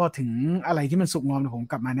แล้วพอถึงอะไรที่มันสุกงอมผม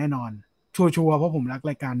กลับมาแน่นอนชัวร์เพราะผมรัก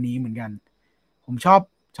รายการนี้เหมือนกันผมช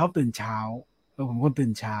อบตื่นเช้าผมคนตื่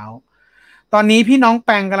นเช้าตอนนี้พี่น้องแป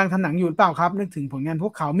งกำลังทำหนังอยู่หรือเปล่าครับนึกถึงผลงานพว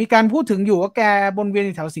กเขามีการพูดถึงอยู่ว่าแกบนเวีย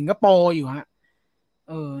นแถวสิงคโปร์อยู่ฮะ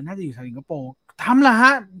น่าจะอยู่แถวสิงคโปร์ทำละฮ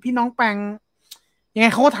ะพี่น้องแปงยังไง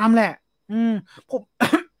เขาก็ทำแหละผม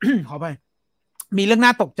ขอไปมีเรื่องน่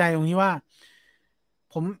าตกใจตรงที่ว่า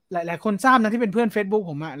ผมหลายๆคนทราบนะที่เป็นเพื่อน Facebook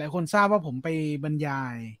ผมอะหลายคนทราบว่าผมไปบรรยา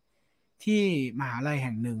ยที่มหาลัยแ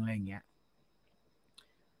ห่งหนึ่งอะไรอย่างเงี้ย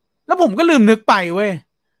แล้วผมก็ลืมนึกไปเว้ย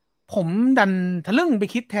ผมดันทะลึ่งไป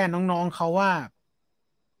คิดแทนน้องๆเขาว่า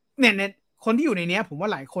เนี่ยคนที่อยู่ในเนี้ยผมว่า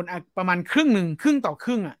หลายคนอะประมาณครึ่งหนึ่งครึ่งต่อค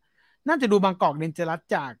รึ่งอะน่าจะดูบางกอกเดนเจอรัส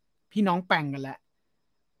จากพี่น้องแปงกันแหละ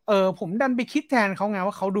ผมดันไปคิดแทนเขาไง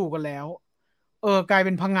ว่าเขาดูกันแล้วกลายเ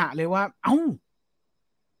ป็นผงะเลยว่าเอ้า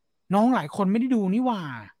น้องหลายคนไม่ได้ดูนี่หว่า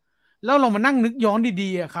แล้วเรามานั่งนึกย้อนดี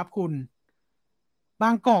ๆอะครับคุณบา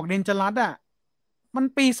งกอกเดนจรัสอ่ะมัน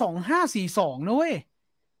ปี2542นะเว้ย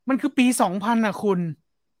มันคือปี2000อ่ะคุณ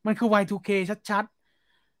มันคือ Y2K ชัด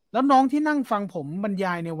ๆแล้วน้องที่นั่งฟังผมบรรย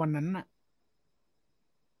ายในวันนั้นอ่ะ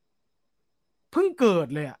เพิ่งเกิด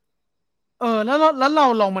เลยอ่ะแล้วเรา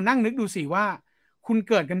ลองมานั่งนึกดูสิว่าคุณ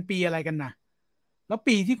เกิดกันปีอะไรกันนะแล้ว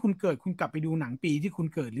ปีที่คุณเกิดคุณกลับไปดูหนังปีที่คุณ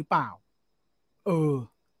เกิดหรือเปล่าเออ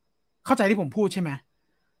เข้าใจที่ผมพูดใช่ไหม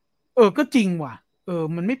ก็จริงว่ะ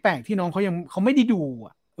มันไม่แปลกที่น้องเขาไม่ได้ดู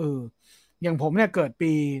อ่ะอย่างผมเนี่ยเกิด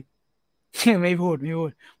ปีไม่พูด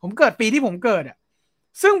ผมเกิดปีที่ผมเกิดอ่ะ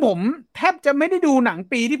ซึ่งผมแทบจะไม่ได้ดูหนัง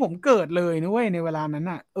ปีที่ผมเกิดเลยนะเว้ยในเวลานั้น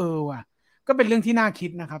อ่ะว่ะก็เป็นเรื่องที่น่าคิ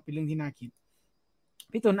ดนะครับเป็นเรื่องที่น่าคิด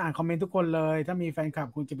พี่ตุลอ่านคอมเมนต์ทุกคนเลยถ้ามีแฟนคลับ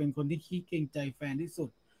คุณจะเป็นคนที่ขี้เกรงใจแฟนที่สุด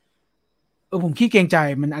ผมขี้เกรงใจ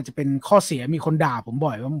มันอาจจะเป็นข้อเสียมีคนด่าผม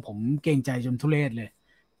บ่อยว่าผมเกรงใจจนทุเรศเลย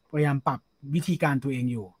พยายามปรับวิธีการตัวเอง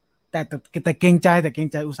อยู่ แต่เกรงใจ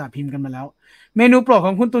อุตส่าห์พิมพ์กันมาแล้วเมนูโปรดข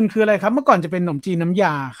องคุณตุลคืออะไรครับเมื่อก่อนจะเป็นขนมจีนน้ำย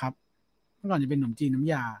าครับเมื่อก่อนจะเป็นขนมจีนน้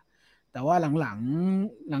ำยาแต่ว่าหลัง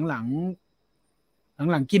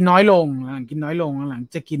กินน้อยลงหลังกินน้อยลงหลัง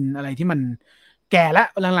จะกินอะไรที่มันแก่แล้ว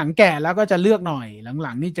หลังแก่แล้วก็จะเลือกหน่อยห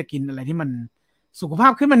ลังนี่จะกินอะไรที่มันสุขภา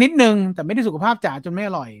พขึ้นมานิดนึงแต่ไม่ได้สุขภาพจ๋าจนไม่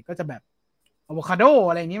อร่อยก็จะแบบ อะโวคาโด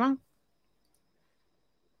อะไรอย่างงี้มั้ง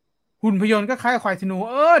หุ่นพยนต์ก็คล้ายควายธนู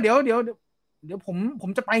เดี๋ยวผม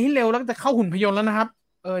จะไปให้เร็วแล้วก็จะเข้าหุ่นพยนต์แล้วนะครับ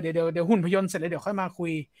เดี๋ยวหุ่นพยนต์เสร็จแล้วเดี๋ยวค่อยมาคุ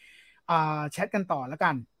ยอ่าแชทกันต่อแล้วกั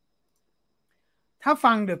นถ้า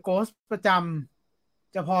ฟังเดอะโกสประจ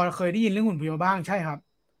ำจะพอเคยได้ยินเรื่องหุ่นพยนต์บ้างใช่ครับ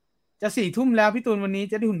จะ4 ทุ่มแล้วพี่ตูนวันนี้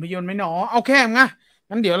จะได้หุ่นพยนต์ไหมหนอเอาแค่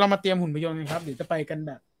งั้นเดี๋ยวเรามาเตรียมหุ่นพยนต์กันครับเดี๋ยวจะไปกันแ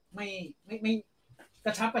บบไม่ก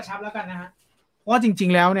ระชับแล้วกันนะฮะเพราะว่าจริง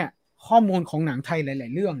ๆแล้วเนี่ยข้อมูลของหนังไทยหลา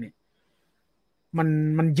ยๆเรื่องเนี่ยมัน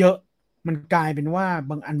มันเยอะมันกลายเป็นว่า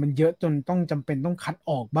บางอันมันเยอะจนต้องจำเป็นต้องคัด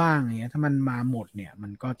ออกบ้างอย่างเงี้ยถ้ามันมาหมดเนี่ยมั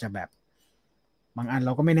นก็จะแบบบางอันเร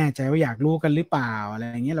าก็ไม่แน่ใจว่าอยากรู้กันหรือเปล่าอะไร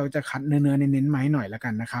อย่างเงี้ยเราจะคัดเนื้อเน้นๆมาให้หน่อยแล้วกั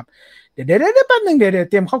นนะครับเดี๋ยวแป๊บหนึ่งเดี๋ยว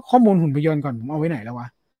เตรียมข้อมูลหุ่นพยนต์ก่อนผมเอาไว้ไหนแล้ววะ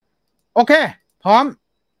โอเคพร้อม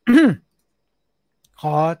ข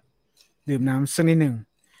อดื่มน้ำสักนิดหนึ่ง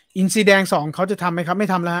อินซีแดงสองเขาจะทำไหมครับไม่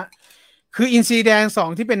ทำแล้วฮะคืออินซีแดงสอง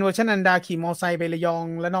ที่เป็นเวอร์ชันอันดาขี่มอไซค์ไประยอง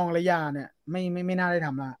และนองระยาเนี่ยไม่น่าได้ท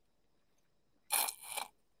ำละ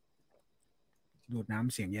ดูดน้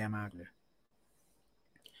ำเสียงแย่มากเลย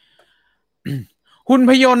หุ่น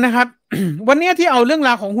พยนต์นะครับ วันนี้ที่เอาเรื่องร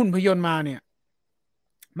าวของหุ่นพยนต์มาเนี่ย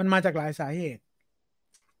มันมาจากหลายสาเ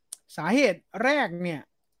หตุแรกเนี่ย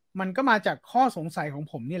มันก็มาจากข้อสงสัยของ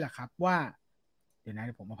ผมนี่แหละครับว่าเดี๋ย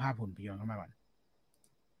วผมเอาภาพหุ่นพยนต์เข้ามาก่อน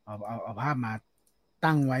เอาภาพมา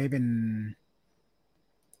ตั้งไว้เป็น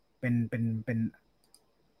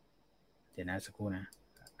เดี๋ยวสักครู่นะ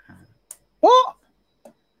โอ้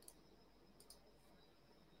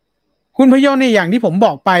คุณพยนต์เนี่ยอย่างที่ผมบ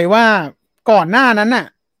อกไปว่าก่อนหน้านั้นน่ะ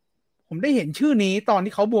ผมได้เห็นชื่อนี้ตอน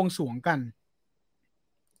ที่เขาบวงสรวงกัน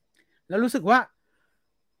แล้วรู้สึกว่า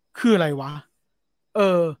คืออะไรวะเอ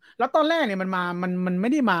อแล้วตอนแรกเนี่ยมันไม่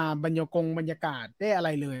ได้มาบรรยากาศได้อะไร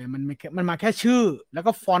เลยมันมาแค่ชื่อแล้ว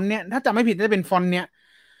ก็ฟอนต์เนี่ยถ้าจำไม่ผิดจะเป็นฟอนต์เนี่ย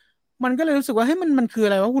มันก็เลยรู้สึกว่าเฮ้ยมันคืออ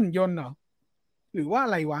ะไรวะหุ่นยนต์เหรอหรือว่าอ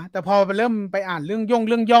ะไรวะแต่พอไปเริ่มไปอ่านเรื่อง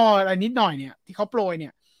ย่ออะไรนิดหน่อยเนี่ยที่เขาโปรยเนี่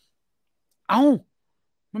ยเอ้า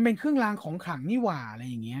มันเป็นเครื่องรางของขลังนี่หว่าอะไร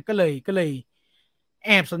อย่างเงี้ยก็เลยแอ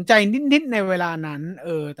บสนใจนิดๆในเวลานั้น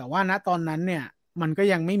แต่ว่าณตอนนั้นเนี่ยมันก็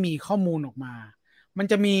ยังไม่มีข้อมูลออกมา มัน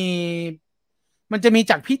จะมี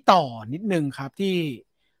จากพี่ต่อนิดนึงครับที่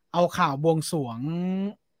เอาข่าวบวงสรวง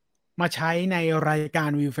มาใช้ในรายการ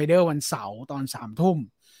วิวไฟเดอร์วันเสาร์ตอน3 ทุ่ม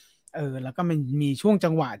แล้วก็มันมีช่วงจั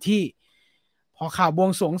งหวะที่พอข่าวบว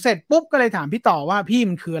งสรวงเสร็จปุ๊บก็เลยถามพี่ต่อว่าพี่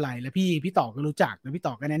มันคืออะไรแล้วพี่ต่อก็รู้จักแล้วพี่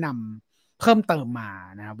ต่อก็แนะนำเพิ่มเติมมา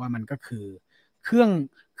นะครับว่ามันก็คือเค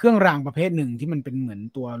รื่องรางประเภทหนึ่งที่มันเป็นเหมือน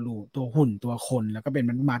ตัวหุ่นตัวคนแล้วก็เป็น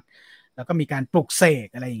มัดแล้วก็มีการปลุกเสก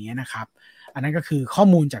อะไรอย่างเงี้ยนะครับ อันนั้นก็คือข้อ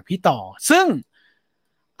มูลจากพี่ต่อ ซึ่ง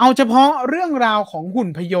เอาเฉพาะเรื่องราวของหุ่น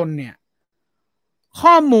พยนต์เนี่ย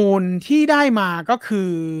ข้อมูลที่ได้มาก็คื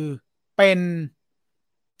อเป็น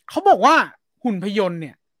เขาบอกว่าหุ่นพยนต์เ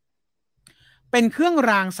นี่ยเป็นเครื่อง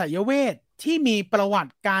รางไสยเวทที่มีประวั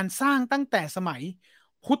ติการสร้างตั้งแต่สมัย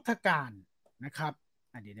พุทธกาลนะครับ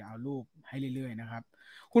เดี๋ยวเอารูปให้เรื่อยๆนะครับ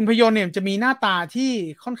หุ่นพยนต์เนี่ยจะมีหน้าตาที่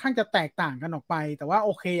ค่อนข้างจะแตกต่างกันออกไปแต่ว่าโอ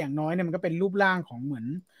เคอย่างน้อยเนี่ยมันก็เป็นรูปร่างของเหมือน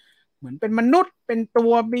เป็นมนุษย์เป็นตั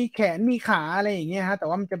วมีแขนมีขาอะไรอย่างเงี้ยฮะแต่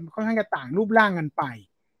ว่ามันจะค่อนข้างจะต่างรูปร่างกันไป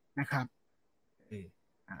นะครับเออ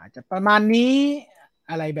อาจจะประมาณนี้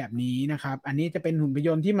อะไรแบบนี้นะครับอันนี้จะเป็นหุ่นพย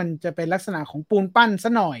นต์ที่มันจะเป็นลักษณะของปูนปั้นซะ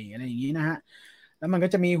หน่อยอะไรอย่างนี้นะฮะแล้วมันก็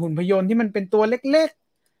จะมีหุ่นพยนต์ที่มันเป็นตัวเล็ก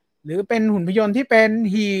ๆหรือเป็นหุ่นพยนต์ที่เป็น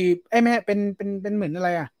หีบไม่เป็นเหมือนอะไร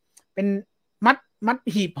อ่ะเป็นมัด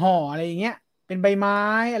หีบห่ออะไรอย่างเงี้ยเป็นใบไม้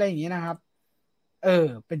อะไรอย่างเงี้ยนะครับเออ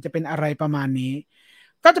จะเป็นอะไรประมาณนี้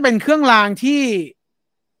ก็จะเป็นเครื่องรางที่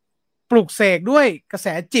ปลุกเสกด้วยกระแส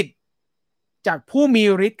จิตจากผู้มี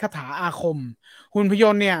ฤทธิ์คาถาอาคมหุ่นพย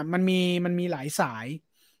นต์เนี่ยมันมีหลายสาย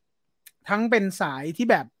ทั้งเป็นสายที่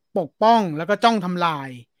แบบปกป้องแล้วก็จ้องทำลาย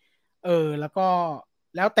แล้วก็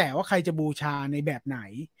แล้วแต่ว่าใครจะบูชาในแบบไหน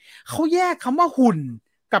เขาแยกคำว่าหุ่น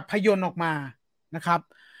กับพยนต์ออกมานะครับ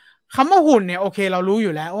คำว่าหุ่นเนี่ยโอเคเรารู้อ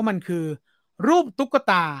ยู่แล้วว่ามันคือรูปตุ๊ก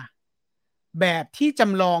ตาแบบที่จ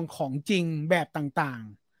ำลองของจริงแบบต่าง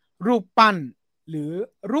ๆรูปปั้นหรือ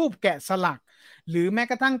รูปแกะสลักหรือแม้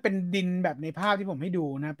กระทั่งเป็นดินแบบในภาพที่ผมให้ดู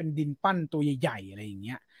นะเป็นดินปั้นตัวใหญ่ๆอะไรอย่างเ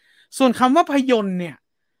งี้ยส่วนคำว่าพยนต์เนี่ย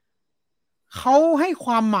เขาให้ค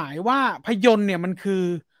วามหมายว่าพยนต์เนี่ยมันคือ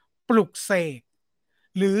ปลุกเสก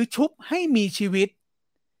หรือชุบให้มีชีวิต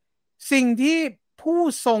สิ่งที่ผู้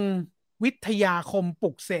ทรงวิทยาคมปลุ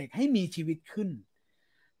กเสกให้มีชีวิตขึ้น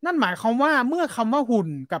นั่นหมายความว่าเมื่อคำว่าหุ่น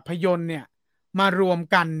กับพยนต์เนี่ยมารวม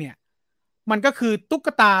กันเนี่ยมันก็คือตุ๊ก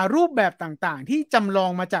ตารูปแบบต่างๆที่จำลอ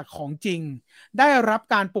งมาจากของจริงได้รับ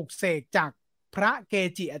การปลุกเสกจากพระเก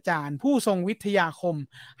จิอาจารย์ผู้ทรงวิทยาคม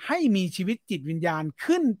ให้มีชีวิตจิตวิญญาณ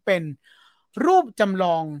ขึ้นเป็นรูปจำล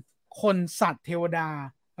องคนสัตว์เทวดา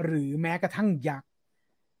หรือแม้กระทั่งยักษ์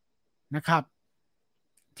นะครับ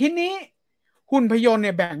ทีนี้หุ่นพยนต์เ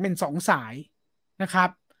นี่ยแบ่งเป็น2สายนะครับ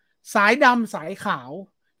สายดำสายขาว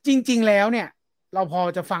จริงๆแล้วเนี่ยเราพอ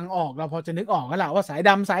จะฟังออกเราพอจะนึกออกกันแหละว่าสายด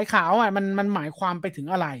ำสายขาวอ่ะมันหมายความไปถึง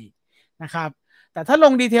อะไรนะครับแต่ถ้าล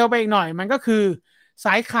งดีเทลไปอีกหน่อยมันก็คือส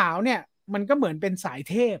ายขาวเนี่ยมันก็เหมือนเป็นสาย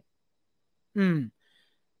เทพ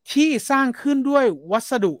ที่สร้างขึ้นด้วยวั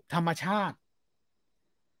สดุธรรมชาติ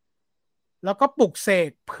แล้วก็ปลุกเสก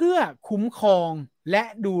เพื่อคุ้มครองและ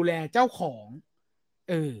ดูแลเจ้าของ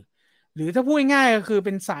หรือถ้าพูดง่ายๆก็คือเ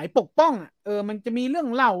ป็นสายปกป้องมันจะมีเรื่อง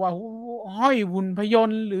เล่าว่าห้อยหุ่นพย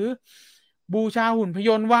นต์หรือบูชาหุ่นพย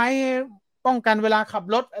นต์ไว้ป้องกันเวลาขับ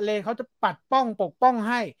รถอะไรเขาจะปัดป้องปกป้อง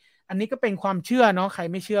ให้อันนี้ก็เป็นความเชื่อเนาะใคร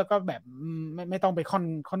ไม่เชื่อก็แบบไม่ต้องไป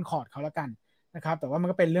ค่อนขอดเขาแล้วกันนะครับแต่ว่ามัน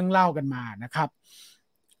ก็เป็นเรื่องเล่ากันมานะครับ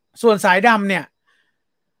ส่วนสายดำเนี่ย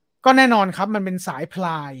ก็แน่นอนครับมันเป็นสายพล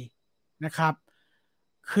ายนะครับ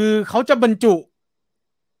คือเขาจะบรรจุ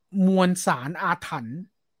มวลสารอาถรรพ์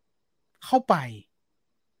เข้าไป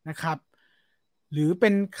นะครับหรือเป็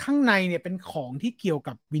นข้างในเนี่ยเป็นของที่เกี่ยว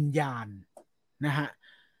กับวิญญาณนะฮะ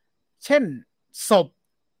เช่นศพ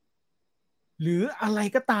หรืออะไร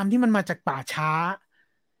ก็ตามที่มันมาจากป่าช้า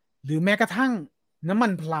หรือแม้กระทั่งน้ำมั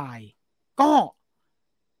นพลายก็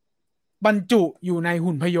บรรจุอยู่ใน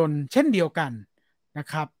หุ่นพยนต์เช่นเดียวกันนะ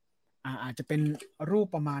ครับอาจจะเป็นรูป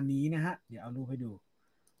ประมาณนี้นะฮะเดี๋ยวเอารูปให้ดู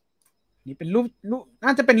นี่เป็นรูปน่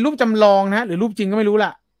าจะเป็นรูปจำลองนะหรือรูปจริงก็ไม่รู้ล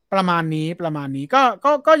ะประมาณนี้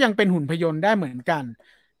ก็ยังเป็นหุ่นพยนต์ได้เหมือนกัน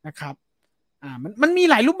นะครับมันมี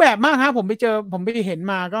หลายรูปแบบมากครับผมไปเห็น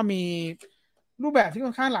มาก็มีรูปแบบที่ค่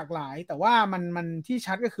อนข้างหลากหลายแต่ว่ามันที่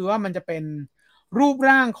ชัดก็คือว่ามันจะเป็นรูป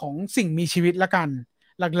ร่างของสิ่งมีชีวิตละกัน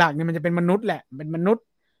หลักๆเนี่ยมันจะเป็นมนุษย์แหละเป็นมนุษย์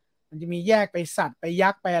มันจะมีแยกไปสัตว์ไปยั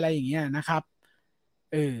กษ์ไปอะไรอย่างเงี้ยนะครับ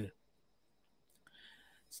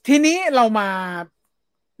ทีนี้เรามา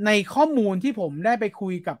ในข้อมูลที่ผมได้ไปคุ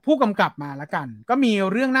ยกับผู้กำกับมาแล้วกันก็มี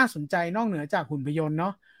เรื่องน่าสนใจนอกเหนือจากหุ่นพยนต์เนา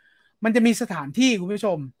ะมันจะมีสถานที่คุณผู้ช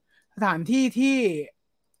มสถานที่ที่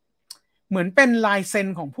เหมือนเป็นลายเซ็น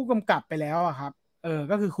ของผู้กำกับไปแล้วอะครับ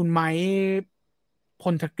ก็คือคุณไม้พ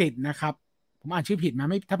ลธกฤษนะครับผมอ่านชื่อผิดนะ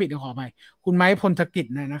ไม่ถ้าผิดต้องขออภัยคุณไม้พลธกฤษ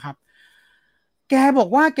นะครับแกบอก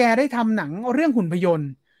ว่าแกได้ทำหนังเรื่องหุ่นพยนต์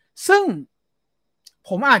ซึ่ง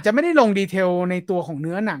ผมอาจจะไม่ได้ลงดีเทลในตัวของเ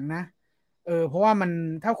นื้อหนังนะเพราะว่ามัน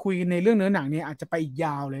ถ้าคุยในเรื่องเนื้อหนังเนี่ยอาจจะไปอีกย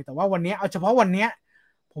าวเลยแต่ว่าวันนี้เอาเฉพาะวันนี้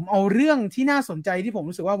ผมเอาเรื่องที่น่าสนใจที่ผม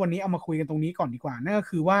รู้สึกว่าวันนี้เอามาคุยกันตรงนี้ก่อนดีกว่านั่นก็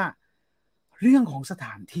คือว่าเรื่องของสถ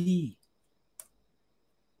านที่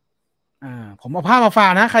ผมเอาภาพมาฝา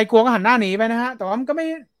กนะใครกลัวก็หันหน้าหนีไปนะฮะแต่ว่ามันก็ไม่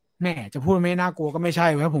แหมจะพูดไม่น่ากลัวก็ไม่ใช่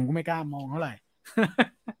เพราะผมก็ไม่กล้ามองเท่าไหร่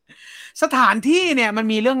สถานที่เนี่ยมัน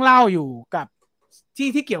มีเรื่องเล่าอยู่กับ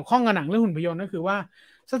ที่เกี่ยวข้องกับหนังเรื่องหุ่นพยนต์ก็คือว่า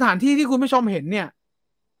สถานที่ที่คุณผู้ชมเห็นเนี่ย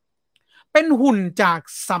เป็นหุ่นจาก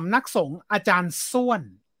สำนักสงฆ์อาจารย์ส้วน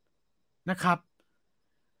นะครับ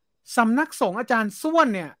สำนักสงฆ์อาจารย์ส้วน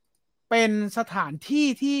เนี่ยเป็นสถานที่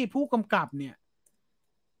ที่ผู้กำกับเนี่ย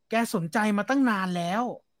แกสนใจมาตั้งนานแล้ว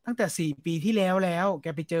ตั้งแต่4 ปีที่แล้วแก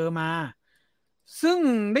ไปเจอมาซึ่ง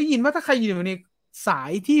ได้ยินว่าถ้าใครอยู่ในสา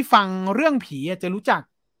ยที่ฟังเรื่องผีจะรู้จัก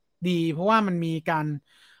ดีเพราะว่ามันมีการ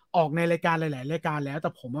ออกในรายการหลายๆรายการแล้วแต่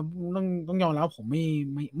ผมต้องยอมแล้วผม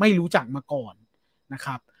ไม่รู้จักมาก่อนนะค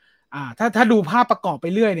รับถ้าดูภาพประกอบไป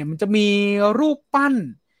เรื่อยเนี่ยมันจะมีรูปปั้น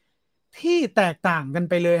ที่แตกต่างกัน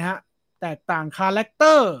ไปเลยฮะแตกต่างคาแรคเต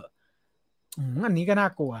อร์อันนี้ก็น่า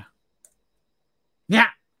กลัวเนี่ย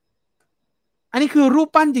อันนี้คือรูป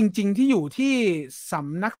ปั้นจริงๆที่อยู่ที่ส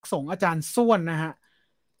ำนักสงฆ์อาจารย์ส้วนนะฮะ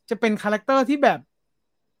จะเป็นคาแรคเตอร์ที่แบบ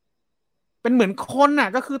เป็นเหมือนคนน่ะ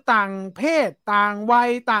ก็คือต่างเพศต่างวัย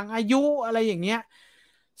ต่างอายุอะไรอย่างเงี้ย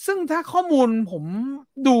ซึ่งถ้าข้อมูลผม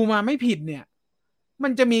ดูมาไม่ผิดเนี่ยมั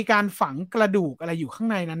นจะมีการฝังกระดูกอะไรอยู่ข้าง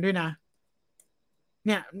ในนั้นด้วยนะเ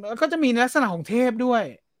นี่ยก็จะมีลักษณะของเทพด้วย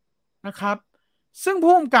นะครับซึ่ง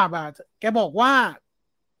ผู้กำกับแกบอกว่า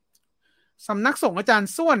สำนักสงฆ์อาจารย์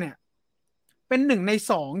ส้วนเนี่ยเป็น1 ใน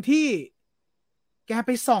 2ที่แกไป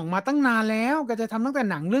ส่องมาตั้งนานแล้วแกจะทำตั้งแต่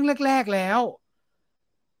หนังเรื่องแรกๆแล้ว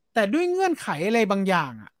แต่ด้วยเงื่อนไขอะไรบางอย่า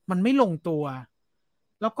งมันไม่ลงตัว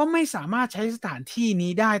แล้วก็ไม่สามารถใช้สถานที่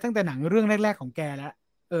นี้ได้ตั้งแต่หนังเรื่องแรกๆของแกแล้ว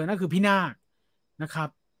นั่นคือพี่นาคนะครับ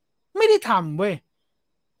ไม่ได้ทำเว้ย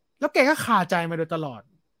แล้วแกก็คาใจมาโดยตลอด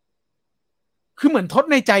คือเหมือนทด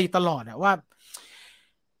ในใจตลอดว่า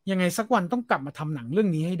ยังไงสักวันต้องกลับมาทำหนังเรื่อง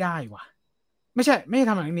นี้ให้ได้วะไม่ใช่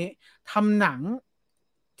ทำหนังนี้ทำหนัง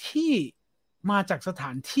ที่มาจากสถ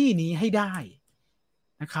านที่นี้ให้ได้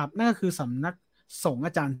นะครับนั่นก็คือสำนักสงฆ์อ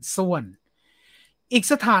าจารย์ส้วนอีก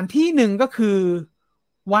สถานที่หนึ่งก็คือ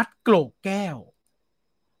วัดโกรกแก้ว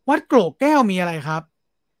วัดโกรกแก้วมีอะไรครับ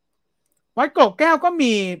วัดโกรกแก้วก็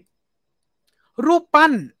มี รูปปั้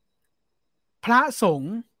นพระสง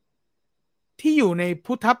ฆ์ที่อยู่ใน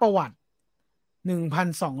พุทธประวัติ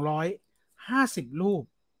1,250รูป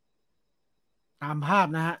ตามภาพ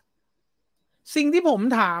นะฮะสิ่งที่ผม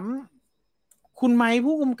ถามคุณไม้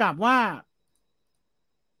ผู้กำกับว่า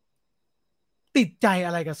ติดใจอ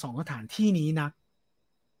ะไรกับสองสถานที่นี้นัก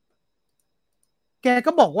แก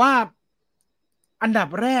ก็บอกว่าอันดับ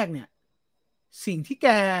แรกเนี่ยสิ่งที่แก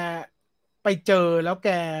ไปเจอแล้วแก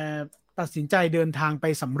ตัดสินใจเดินทางไป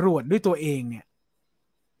สำรวจด้วยตัวเองเนี่ย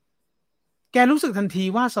แกรู้สึกทันที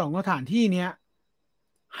ว่าสองสถานที่เนี้ย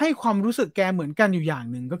ให้ความรู้สึกแกเหมือนกันอยู่อย่าง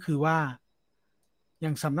หนึ่งก็คือว่าอย่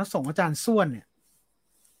างสำนักสงฆ์อาจารย์ส้วนเนี่ย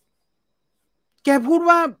แกพูด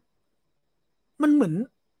ว่ามันเหมื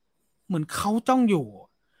อนเขาจ้องอยู่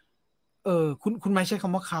คุณไม่ใช่ค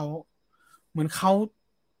ำว่าเขาเหมือนเขา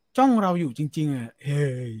จ้องเราอยู่จริงๆอ่ะเฮ้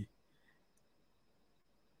ย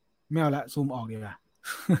ไม่เอาละซูมออกดีกว่า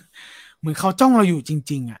เหมือนเขาจ้องเราอยู่จ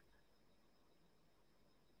ริงๆอ่ะ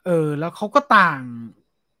แล้วเขาก็ต่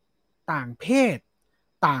างเพศ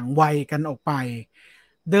ต่างวัยกันออกไป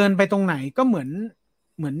เดินไปตรงไหนก็เหมือน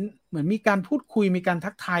มีการพูดคุยมีการทั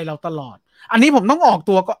กทายเราตลอดอันนี้ผมต้องออก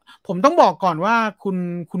ตัวก็ผมต้องบอกก่อนว่า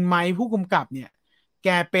คุณไม้ผู้กำกับเนี่ยแก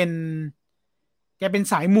เป็นแกเป็น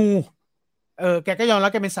สายมูแกก็ยอมรั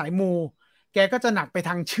บแกเป็นสายมูแกก็จะหนักไปท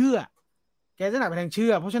างเชื่อแกจะหนักไปทางเชื่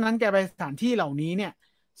อเพราะฉะนั้นแกไปสถานที่เหล่านี้เนี่ย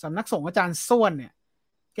สำนักสงฆ์อาจารย์ส้วนเนี่ย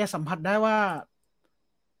แกสัมผัสได้ว่า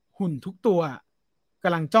หุ่นทุกตัวก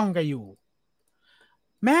ำลังจ้องแกอยู่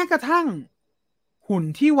แม้กระทั่งหุ่น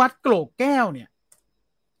ที่วัดโกรกแก้วเนี่ย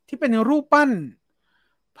ที่เป็นรูปปั้น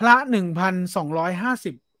พระ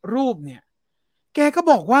1,250รูปเนี่ยแกก็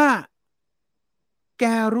บอกว่าแก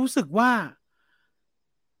รู้สึกว่า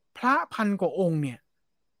พระพันกว่าองค์เนี่ย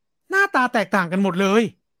หน้าตาแตกต่างกันหมดเลย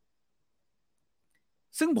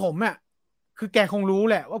ซึ่งผมอ่ะคือแกคงรู้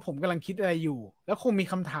แหละว่าผมกำลังคิดอะไรอยู่แล้วคงมี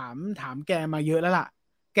คำถามแกมาเยอะแล้วล่ะ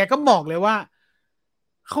แกก็บอกเลยว่า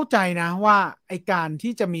เข้าใจนะว่าไอการ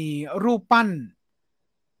ที่จะมีรูปปั้น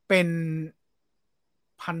เป็น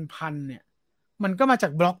พันเนี่ยมันก็มาจา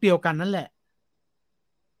กบล็อกเดียวกันนั่นแหละ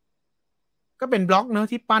ก็เป็นบล็อกเนอะ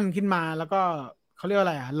ที่ปั้นขึ้นมาแล้วก็เขาเรียกว่าอะ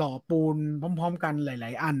ไรหล่อปูนพร้อมๆกันหล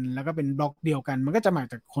ายๆอันแล้วก็เป็นบล็อกเดียวกันมันก็จะมา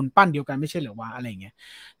จากคนปั้นเดียวกันไม่ใช่เหรอวะอะไรเงี้ย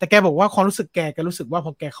แต่แกบอกว่าความรู้สึกแกรู้สึกว่าพ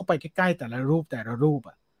อแกเข้าไปใกล้ๆแต่ละรูป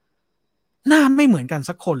อะหน้าไม่เหมือนกัน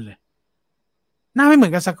สักคนเลยหน้าไม่เหมือ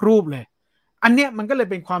นกันสักรูปเลยอันเนี้ยมันก็เลย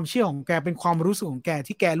เป็นความเชื่อของแกเป็นความรู้สึกของแก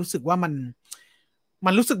ที่แกรู้สึกว่ามั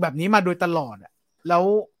นรู้สึกแบบนี้มาโดยตลอดอะแ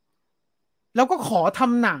ล้วก็ขอท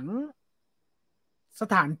ำหนังส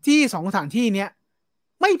ถานที่2 สถานที่เนี้ย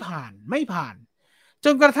ไม่ผ่านจ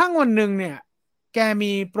นกระทั่งวันหนึ่งเนี่ยแก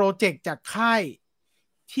มีโปรเจกต์จากค่าย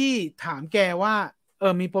ที่ถามแกว่า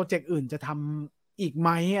มีโปรเจกต์อื่นจะทำอีกไหม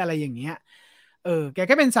อะไรอย่างเงี้ยแก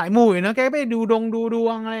ก็เป็นสายมูอยู่เนอะแกก็ไปดูดว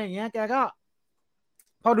งอะไรอย่างเงี้ยแกก็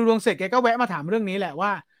พอดูดวงเสร็จแกก็แวะมาถามเรื่องนี้แหละว่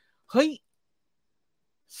าเฮ้ย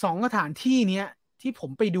2 สถานที่เนี้ยที่ผม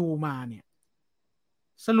ไปดูมาเนี่ย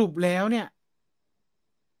สรุปแล้วเนี่ย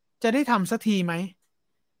จะได้ทำสักทีไหม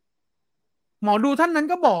หมอดูท่านนั้น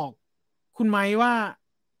ก็บอกคุณไม้ว่า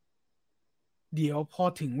เดี๋ยวพอ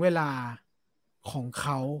ถึงเวลาของเข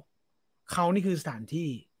านี่คือสถานที่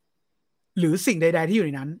หรือสิ่งใดๆที่อยู่ใ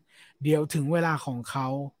นนั้นเดี๋ยวถึงเวลาของเขา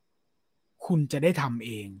คุณจะได้ทำเ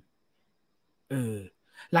องเออ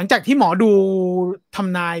หลังจากที่หมอดูท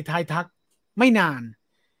ำนายทายทักไม่นาน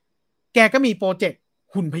แกก็มีโปรเจกต์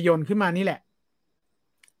หุ่นพยนต์ขึ้นมานี่แหละ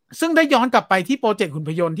ซึ่งได้ย้อนกลับไปที่โปรเจกต์หุ่น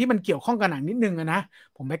พยนต์ที่มันเกี่ยวข้องกับหนังนิดนึงนะ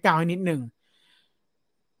ผมแบ็กกราวด์ให้นิดนึง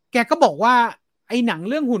แกก็บอกว่าไอ้หนัง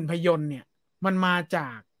เรื่องหุ่นพยนต์เนี่ยมันมาจา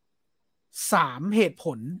ก3 เหตุผ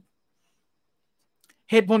ล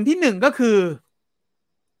ที่1ก็คือ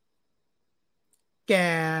แก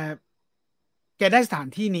ได้สถาน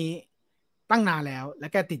ที่นี้ตั้งนานแล้วและ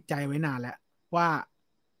แกติดใจไว้นานแล้วว่า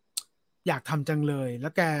อยากทำจังเลยแล้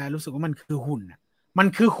วแกรู้สึกว่ามันคือหุ่นน่ะมัน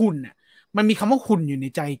คือหุ่นน่ะมันมีคำว่าหุ่นอยู่ใน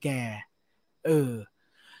ใจแกเออ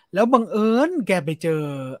แล้วบังเอิญแกไปเจอ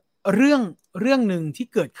เรื่องเรื่องหนึ่งที่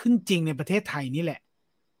เกิดขึ้นจริงในประเทศไทยนี่แหละ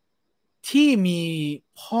ที่มี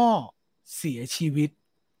พ่อเสียชีวิต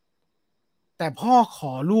แต่พ่อข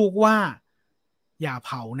อลูกว่าอย่าเ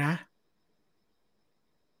ผานะ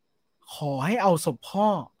ขอให้เอาศพพ่อ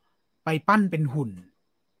ไปปั้นเป็นหุ่น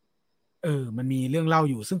มันมีเรื่องเล่า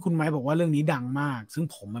อยู่ซึ่งคุณไม้บอกว่าเรื่องนี้ดังมากซึ่ง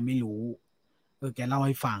ผมมันไม่รู้แกเล่าใ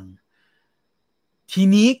ห้ฟังที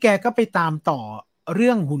นี้แกก็ไปตามต่อเ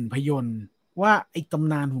รื่องหุ่นพยนต์ว่าไอ้ต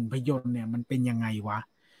ำนานหุ่นพยนต์เนี่ยมันเป็นยังไงวะ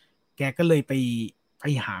แกก็เลยไป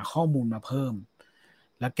หาข้อมูลมาเพิ่ม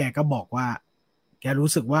แล้วแกก็บอกว่าแกรู้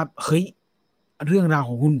สึกว่าเฮ้ยเรื่องราวข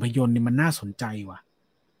องหุ่นพยนต์เนี่ยมันน่าสนใจว่ะ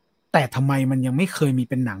แต่ทำไมมันยังไม่เคยมี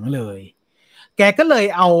เป็นหนังเลย แกก็เลย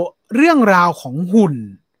เอาเรื่องราวของหุ่น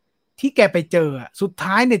ที่แกไปเจอสุด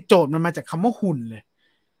ท้ายเนี่ยโจทย์มันมาจากคำว่าหุ่นเลย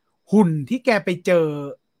หุ่นที่แกไปเจอ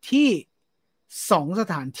ที่2 ส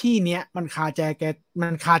ถานที่เนี้ยมันคาใจ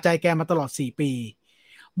แกมาตลอด4 ปี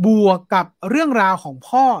บวกกับเรื่องราวของ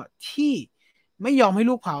พ่อที่ไม่ยอมให้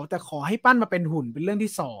ลูกเผาแต่ขอให้ปั้นมาเป็นหุ่นเป็นเรื่อง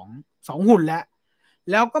ที่สองหุ่น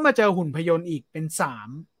แล้วก็มาเจอหุ่นพยนต์อีกเป็น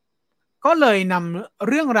3ก็เลยนำ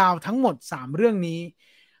เรื่องราวทั้งหมด3เรื่องนี้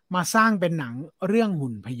มาสร้างเป็นหนังเรื่อง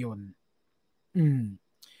หุ่นพยนต์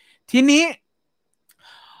ทีนี้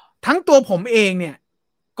ทั้งตัวผมเองเนี่ย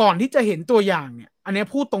ก่อนที่จะเห็นตัวอย่างเนี่ยอันนี้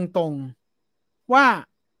พูดตรงๆว่า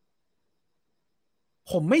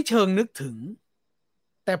ผมไม่เชิงนึกถึง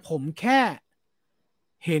แต่ผมแค่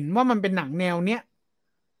เห็นว่ามันเป็นหนังแนวเนี้ย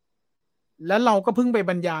แล้วเราก็เพิ่งไป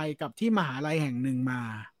บรรยายกับที่มหาลัยแห่งหนึ่งมา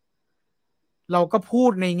เราก็พู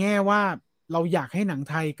ดในแง่ว่าเราอยากให้หนัง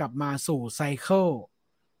ไทยกลับมาสู่ไซเคิล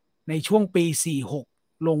ในช่วงปี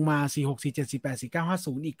46ลงมา46 47 48 49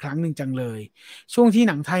 50อีกครั้งหนึ่งจังเลยช่วงที่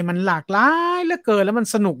หนังไทยมันหลากหลายเหลือเกินแล้วมัน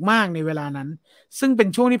สนุกมากในเวลานั้นซึ่งเป็น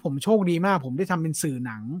ช่วงที่ผมโชคดีมากผมได้ทำเป็นสื่อ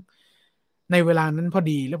หนังในเวลานั้นพอ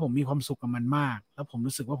ดีแล้วผมมีความสุขกับมันมากแล้วผม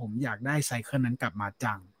รู้สึกว่าผมอยากได้ไซเคิลนั้นกลับมา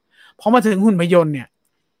จังพอมาถึงหุ่นพยนต์เนี่ย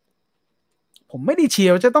ผมไม่ได้เชีย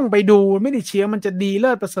ร์จะต้องไปดูไม่ได้เชียร์มันจะดีเ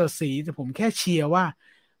ลิศประเสริฐศรีแต่ผมแค่เชียร์ว่า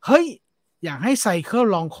เฮ้ยอยากให้ไซเคิล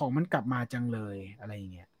ลองของมันกลับมาจังเลยอะไรอย่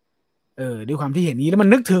างเงี้ยด้วยความที่เห็นนี้แล้วมัน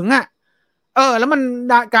นึกถึงแล้วมัน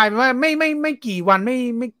กลายเป็นว่าไม่กี่วันไ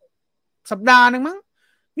ม่สัปดาห์นึงมั้ง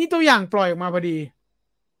มีตัวอย่างปล่อยออกมาพอดี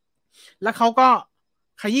แล้วเขาก็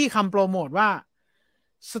ขยี้คำโปรโมทว่า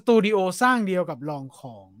สตูดิโอสร้างเดียวกับลองข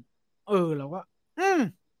องเราก็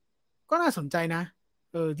ก็น่าสนใจนะ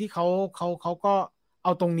ที่เขาก็เอ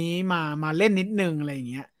าตรงนี้มาเล่นนิดนึงอะไรอย่าง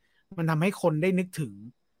เงี้ยมันทำให้คนได้นึกถึง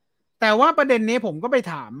แต่ว่าประเด็นนี้ผมก็ไป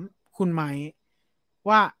ถามคุณไม้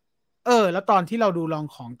ว่าแล้วตอนที่เราดูลอง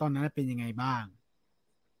ของตอนนั้นเป็นยังไงบ้าง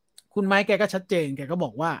คุณไม้แกก็ชัดเจนแกก็บ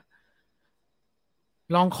อกว่า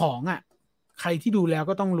ลองของใครที่ดูแล้ว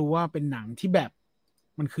ก็ต้องรู้ว่าเป็นหนังที่แบบ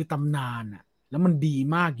มันคือตำนานแล้วมันดี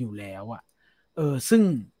มากอยู่แล้วซึ่ง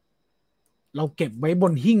เราเก็บไว้บ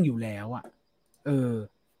นหิ้งอยู่แล้ว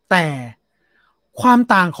แต่ความ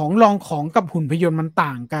ต่างของลองของกับหุ่นพยนต์มัน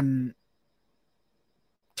ต่างกัน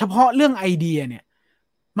เฉพาะเรื่องไอเดียเนี่ย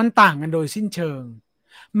มันต่างกันโดยสิ้นเชิง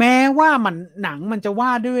แม้ว่าหนังมันจะว่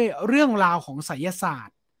าด้วยเรื่องราวของไสยศาสต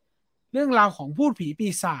ร์เรื่องราวของพูดผีปี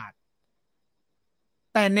ศาจ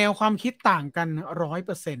แต่แนวความคิดต่างกัน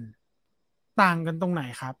100%ต่างกันตรงไหน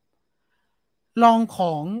ครับลองข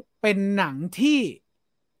องเป็นหนังที่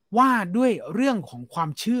ว่าด้วยเรื่องของความ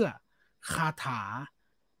เชื่อคาถา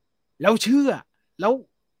แล้วเชื่อแล้ว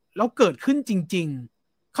แล้วเกิดขึ้นจริง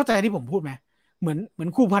ๆเข้าใจที่ผมพูดไหมเหมือน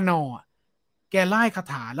ครูพนอแกไล่คา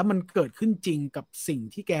ถาแล้วมันเกิดขึ้นจริงกับสิ่ง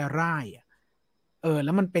ที่แกไล่แ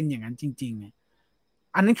ล้วมันเป็นอย่างนั้นจริง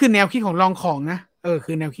ๆอันนั้นคือแนวคิดของลองของนะ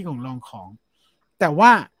คือแนวคิดของลองของแต่ว่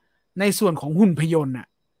าในส่วนของหุ่นพยนต์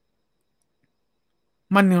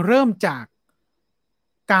มันเริ่มจาก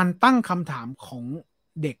การตั้งคำถามของ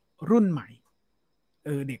เด็กรุ่นใหม่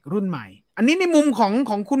เด็กรุ่นใหม่อันนี้ในมุม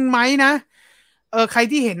ของคุณไม้นะใคร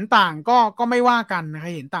ที่เห็นต่างก็ไม่ว่ากันนะใคร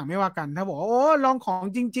เห็นต่างไม่ว่ากันถ้าบอกว่าโอ้ลองของ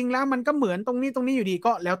จริงๆแล้วมันก็เหมือนตรงนี้อยู่ดี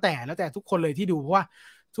ก็แล้วแต่ทุกคนเลยที่ดูเพราะว่า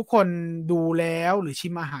ทุกคนดูแล้วหรือชิ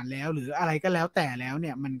มอาหารแล้วหรืออะไรก็แล้วแต่แล้วเ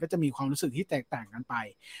นี่ยมันก็จะมีความรู้สึกที่แตกต่างกันไป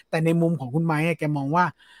แต่ในมุมของคุณไม้แกมองว่า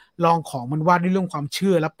ลองของมันว่าด้วยเรื่องความเ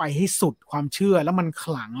ชื่อแล้วไปให้สุดความเชื่อแล้วมันข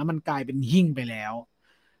ลังแล้วมันกลายเป็นหิ้งไปแล้ว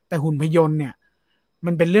แต่หุ่นพยนต์เนี่ย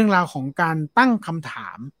มันเป็นเรื่องราวของการตั้งคำถา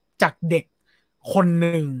มจากเด็กคนห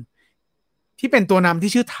นึ่งที่เป็นตัวนำ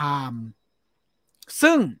ที่ชื่อไทม์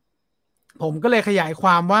ซึ่งผมก็เลยขยายคว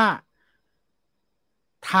ามว่า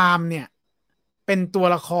ไทม์เนี่ยเป็นตัว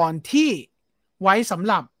ละครที่ไว้สำ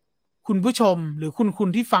หรับคุณผู้ชมหรือคุณ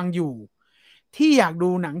ที่ฟังอยู่ที่อยากดู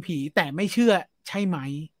หนังผีแต่ไม่เชื่อใช่ไหม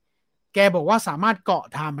แกบอกว่าสามารถเกาะ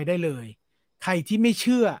ไทม์ไปได้เลยใครที่ไม่เ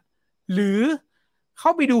ชื่อหรือเข้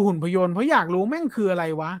าไปดูหุ่นพยนต์เพราะอยากรู้แม่งคืออะไร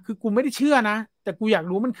วะคือกูไม่ได้เชื่อนะแต่กูอยาก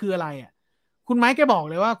รู้มันคืออะไรคุณไม้แกบอก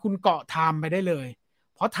เลยว่าคุณเกาะไทม์ไปได้เลย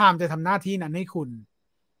เพราะไทม์จะทำหน้าที่นั้นให้คุณ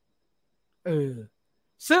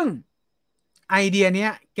ซึ่งไอเดียเนี้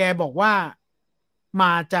ยแกบอกว่าม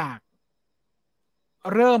าจาก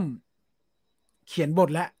เริ่มเขียนบท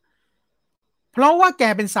แล้วเพราะว่าแก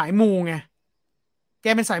เป็นสายมูไงแก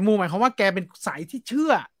เป็นสายมูหมายความว่าแกเป็นสายที่เชื่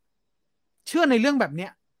อในเรื่องแบบเนี้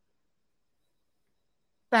ย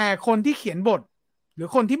แต่คนที่เขียนบทหรือ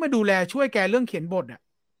คนที่มาดูแลช่วยแกเรื่องเขียนบท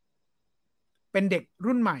เป็นเด็ก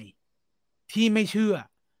รุ่นใหม่ที่ไม่เชื่อ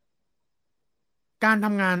การท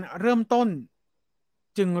ำงานเริ่มต้น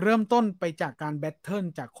จึงเริ่มต้นไปจากการแบทเทิล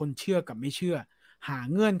จากคนเชื่อกับไม่เชื่อหา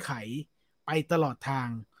เงื่อนไขไป ตลอดทาง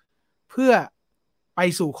เพื่อไป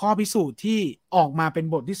สู่ข้อพิสูจน์ที่ออกมาเป็น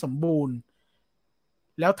บทที่สมบูรณ์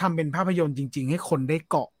แล้วทำเป็นภาพยนตร์จริงๆให้คนได้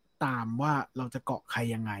เกาะตามว่าเราจะเกาะใคร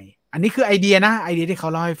ยังไงอันนี้คือไอเดียนะไอเดียที่เขา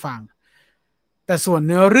เล่าให้ฟังแต่ส่วนเ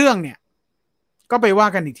นื้อเรื่องเนี่ยก็ไปว่า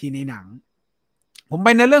กันอีกทีในหนังผมไป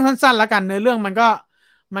เนื้อเรื่องสั้นๆแล้วกันเนื้อเรื่องมัน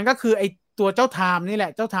ก็คือไอตัวเจ้าไทม์นี่แหล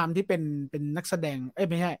ะเจ้าไทม์ที่เป็นนักแสดง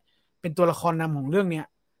ไม่ใช่เป็นตัวละครนำของเรื่องเนี้ย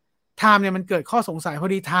ไทม์เนี่ยมันเกิดข้อสงสัยพอ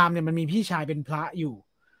ดีไทม์เนี่ยมันมีพี่ชายเป็นพระอยู่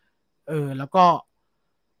แล้วก็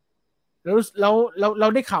เรา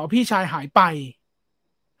ได้ข่าวว่าพี่ชายหาย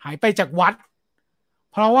ไปจากวัด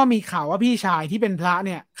เพราะว่ามีข่าวว่าพี่ชายที่เป็นพระเ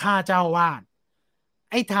นี่ยฆ่าเจ้าวาด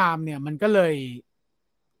ไอ้ไทม์เนี่ยมันก็เลย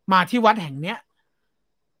มาที่วัดแห่งเนี้ย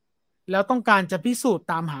แล้วต้องการจะพิสูจน์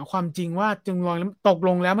ตามหาความจริงว่าจึงลองตกล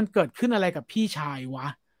งแล้วมันเกิดขึ้นอะไรกับพี่ชายวะ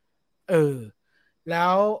เออแล้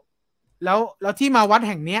วแล้วที่มาวัด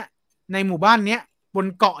แห่งเนี้ยในหมู่บ้านเนี้ยบน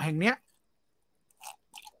เกาะแห่งเนี้ย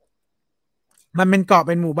มันเป็นเกาะเ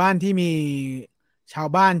ป็นหมู่บ้านที่มีชาว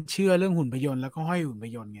บ้านเชื่อเรื่องหุ่นพยนต์แล้วก็ห้อยหุ่นพ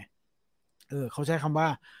ยนต์ไงเขาใช้คำว่า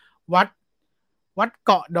วัดวัดเ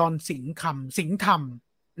กาะดอนสิงห์ธรรม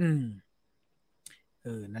อืม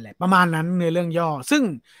นั่นแหละประมาณนั้นในเรื่องย่อซึ่ง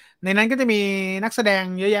ในนั้นก็จะมีนักแสดง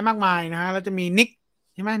เยอะแยะมากมายนะฮะแล้วจะมีนิก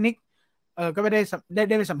ใช่ไหมนิกก็ไม่ไ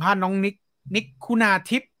ด้ไปสัมภาษณ์น้องนิกคุณา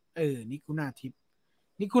ทิพย์นิกคุณาทิพย์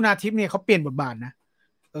นิกคุณาทิพย์เนี่ยเขาเปลี่ยนบทบาทนะ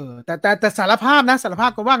แต่สารภา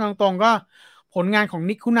พก็ว่ากันตรงๆก็ผลงานของ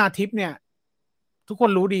นิกคุณาทิพย์เนี่ยทุกคน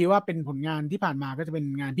รู้ดีว่าเป็นผลงานที่ผ่านมาก็จะเป็น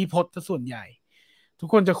งานพี่พศซะส่วนใหญ่ทุก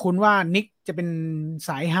คนจะคุ้นว่านิกจะเป็นส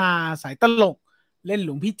ายฮาสายตลกเล่นหล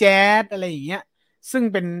วงพี่แจ๊ดอะไรอย่างเงี้ยซึ่ง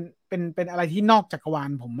เป็นอะไรที่นอกจักรวาล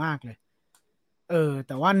ผมมากเลยแ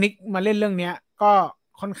ต่ว่านิกมาเล่นเรื่องเนี้ยก็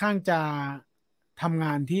ค่อนข้างจะทำง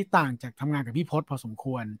านที่ต่างจากทำงานกับพี่พศพอสมค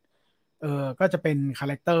วรก็จะเป็นคา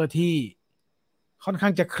แรคเตอร์ที่ค่อนข้า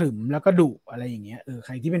งจะขรึมแล้วก็ดุอะไรอย่างเงี้ยใค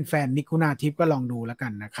รที่เป็นแฟนนิกคุณาทิพย์ก็ลองดูแล้วกั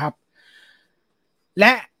นนะครับแล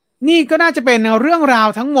ะนี่ก็น่าจะเป็นเรื่องราว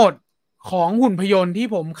ทั้งหมดของหุ่นพยนต์ที่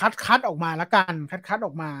ผมคัดออกมาแล้วกันคัดอ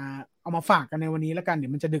อกมาเอามาฝากกันในวันนี้แล้วกันเดี๋ย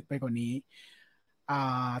วมันจะดึกไปกว่านี้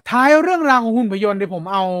ท้ายเรื่องราวของหุ่นพยนต์เดี๋ยวผม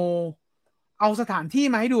เอาสถานที่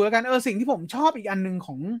มาให้ดูแล้วกันสิ่งที่ผมชอบอีกอันหนึ่งข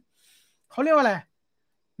องเขาเรียกว่าอะไร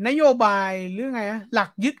นโยบายหรือไงหลัก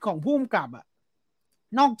ยึดของผู้กำกับอะ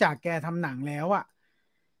นอกจากแกทำหนังแล้วอะ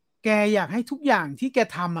แกอยากให้ทุกอย่างที่แก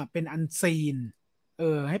ทำอะเป็นอันซีน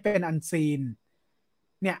ให้เป็นอันซีน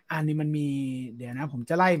เนี่ยอันนี้มันมีเดี๋ยวนะผม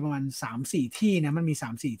จะไล่ประมาณ3-4ที่นะมันมี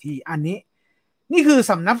3-4ที่อันนี้นี่คือ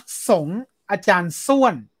สำนักสงฆ์อาจารย์ส้ว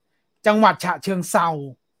นจังหวัดฉะเชิงเทรา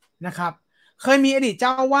นะครับเคยมีอดีตเจ้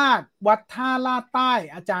าวาดวัดท่าลาดใต้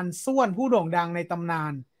อาจารย์ส้วนผู้โด่งดังในตำนา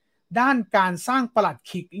นด้านการสร้างปลัด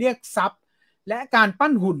ขิกเรียกทรัพย์และการปั้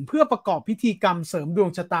นหุ่นเพื่อประกอบพิธีกรรมเสริมดวง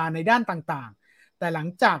ชะตาในด้านต่างๆแต่หลัง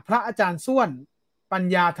จากพระอาจารย์ส้วนปัญ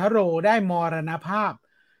ญาทโรได้มรณภาพ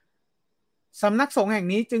สำนักสงฆ์แห่ง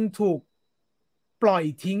นี้จึงถูกปล่อย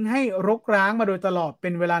ทิ้งให้รกร้างมาโดยตลอดเป็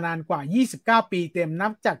นเวลานานกว่า29 ปีเต็มนั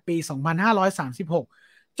บจากปี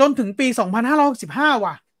2536จนถึงปี2565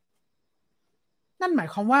ว่ะนั่นหมาย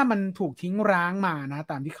ความว่ามันถูกทิ้งร้างมานะ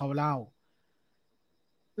ตามที่เขาเล่า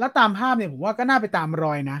แล้วตามภาพเนี่ยผมว่าก็น่าไปตามร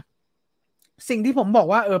อยนะสิ่งที่ผมบอก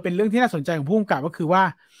ว่าเป็นเรื่องที่น่าสนใจของผู้กำกับก็คือว่า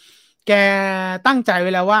แกตั้งใจไ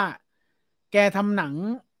ว้แล้วว่าแกทำหนัง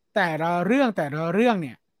แต่ละเรื่องเ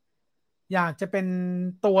นี่ยอยากจะเป็น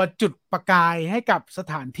ตัวจุดประกายให้กับส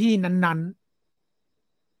ถานที่นั้น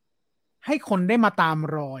ๆให้คนได้มาตาม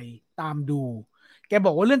รอยตามดูแกบ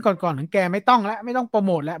อกว่าเรื่องก่อนๆของแกไม่ต้องแล้วไม่ต้องโปรโ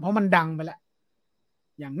มทแล้วเพราะมันดังไปแล้ว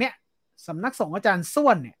อย่างเนี้ยสำนักสงฆ์อาจารย์ส้ว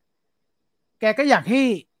นเนี่ยแกก็อยากให้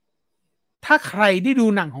ถ้าใครได้ดู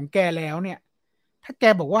หนังของแกแล้วเนี่ยถ้าแก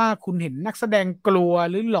บอกว่าคุณเห็นนักแสดงกลัว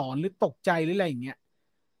หรือหลอนหรือตกใจหรืออะไรอย่างเงี้ย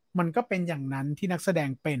มันก็เป็นอย่างนั้นที่นักแสดง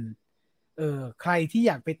เป็นใครที่อ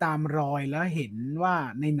ยากไปตามรอยแล้วเห็นว่า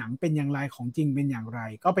ในหนังเป็นอย่างไรของจริงเป็นอย่างไร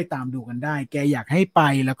ก็ไปตามดูกันได้แกอยากให้ไป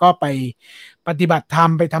แล้วก็ไปปฏิบัติธรร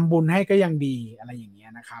มไปทำบุญให้ก็ยังดีอะไรอย่างเงี้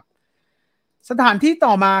ยนะครับสถานที่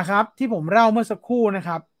ต่อมาครับที่ผมเล่าเมื่อสักครู่นะค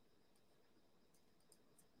รับ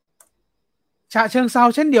ฉะเชิงเทรา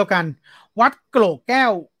เช่นเดียวกันวัดโกรกแก้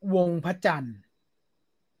ววงพระจันทร์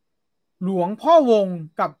หลวงพ่อวง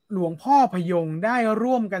กับหลวงพ่อพยงได้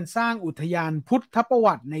ร่วมกันสร้างอุทยานพุทธประ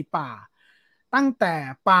วัติในป่าตั้งแต่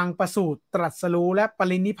ปางประสูติตรัสรู้และป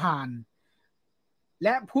รินิพพานแล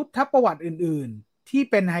ะพุทธประวัติอื่นๆที่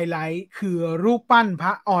เป็นไฮไลท์คือรูปปั้นพร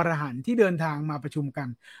ะอรหันต์ที่เดินทางมาประชุมกัน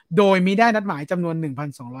โดยมีได้นัดหมายจำนวน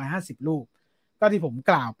 1,250 รูปก็ที่ผม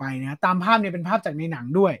กล่าวไปนะตามภาพเนี่ยเป็นภาพจากในหนัง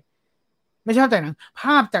ด้วยไม่ใช่ภาพจากหนังภ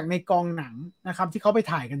าพจากในกองหนังนะครับที่เขาไป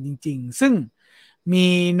ถ่ายกันจริงๆซึ่งมี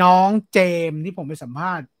น้องเจมที่ผมไปสัมภ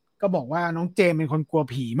าษณ์ก็บอกว่าน้องเจมเป็นคนกลัว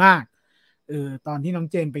ผีมาก ตอนที่น้อง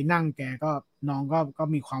เจนไปนั่งแกก็น้องก็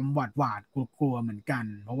มีความหวาดกลัวเหมือนกัน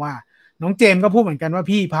เพราะว่าน้องเจมก็พูดเหมือนกันว่า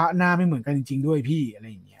พี่พระหน้าไม่เหมือนกันจริงๆด้วยพี่อะไร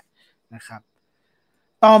อย่างเงี้ยนะครับ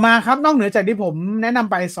ต่อมาครับนอกเหนือจากที่ผมแนะน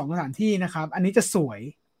ำไป2สถานที่นะครับอันนี้จะสวย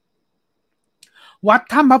วัด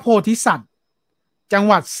ถ้ำพระโพธิสัตว์จัง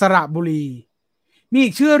หวัดสระบุรีมีอี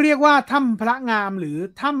กชื่อเรียกว่าถ้ำพระงามหรือ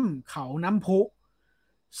ถ้ำเขาน้ำพุ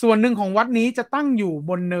ส่วนหนึ่งของวัดนี้จะตั้งอยู่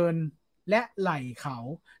บนเนินและไหล่เขา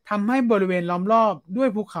ทำให้บริเวณล้อมรอบด้วย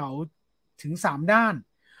ภูเขาถึง3ด้าน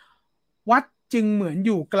วัดจึงเหมือนอ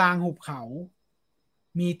ยู่กลางหุบเขา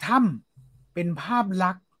มีถ้ำเป็นภาพห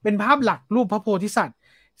ลักรูปพระโพธิสัตว์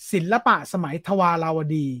ศิลปะสมัยทวาราว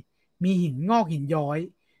ดีมีหินงอกหินย้อย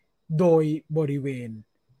โดยบริเวณ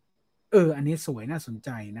อันนี้สวยน่าสนใจ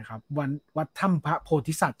นะครับวัดถ้ำพระโพ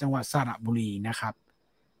ธิสัตว์จังหวัดสระบุรีนะครับ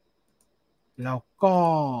แล้วก็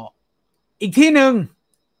อีกที่หนึ่ง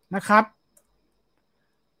นะครับ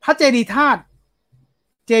พระเจดีย์ธาตุ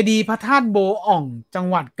เจดีย์พระธาตุโบอ่องจัง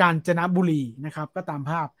หวัดกาญจนบุรีนะครับก็ตาม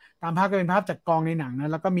ภาพก็เป็นภาพจากกองในหนังน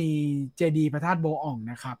ะแล้วก็มีเจดีย์พระธาตุโบอ่อง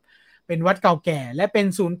นะครับเป็นวัดเก่าแก่และเป็น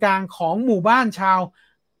ศูนย์กลางของหมู่บ้านชาว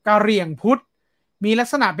กะเหรี่ยงพุทธมีลัก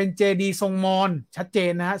ษณะเป็นเจดีย์ทรงมอญชัดเจ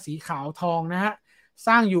นนะฮะสีขาวทองนะฮะส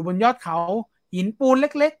ร้างอยู่บนยอดเขาหินปูน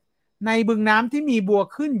เล็กๆในบึงน้ำที่มีบัว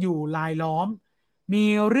ขึ้นอยู่รายล้อมมี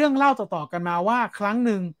เรื่องเล่าต่อๆกันมาว่าครั้งห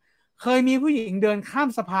นึ่งเคยมีผู้หญิงเดินข้าม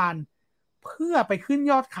สะพานเพื่อไปขึ้น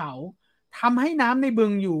ยอดเขาทำให้น้ำในบึ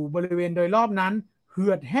งอยู่บริเวณโดยรอบนั้นเหื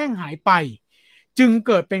อดแห้งหายไปจึงเ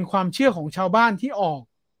กิดเป็นความเชื่อของชาวบ้านที่ออก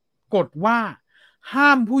กฎว่าห้า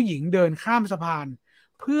มผู้หญิงเดินข้ามสะพาน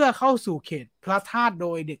เพื่อเข้าสู่เขตพระธาตุโด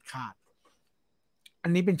ยเด็ดขาดอั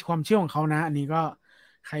นนี้เป็นความเชื่อของเขานะอันนี้ก็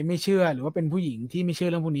ใครไม่เชื่อหรือว่าเป็นผู้หญิงที่ไม่เชื่อ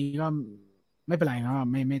เรื่องพวกนี้ก็ไม่เป็นไรนะ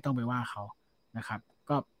ไม่ต้องไปว่าเขานะครับ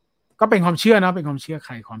ก็เป็นความเชื่อนะเป็นความเชื่อใค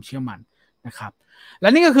รความเชื่อมันนะครับและ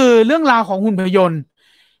นี่ก็คือเรื่องราวของหุ่นพยนต์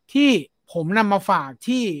ที่ผมนำมาฝาก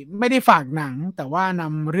ที่ไม่ได้ฝากหนังแต่ว่าน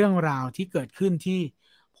ำเรื่องราวที่เกิดขึ้นที่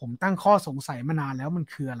ผมตั้งข้อสงสัยมานานแล้วมัน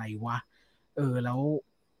คืออะไรวะแล้ว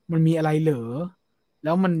มันมีอะไรเหรอแ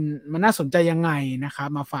ล้วมันน่าสนใจยังไงนะครับ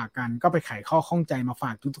มาฝากกันก็ไปไขข้อข้องใจมาฝ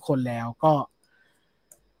ากทุกๆคนแล้วก็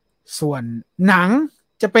ส่วนหนัง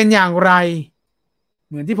จะเป็นอย่างไรเ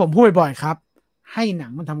หมือนที่ผมพูดบ่อยๆครับให้หนั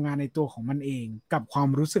งมันทำงานในตัวของมันเองกับความ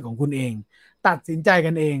รู้สึกของคุณเองตัดสินใจ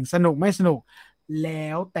กันเองสนุกไม่สนุกแล้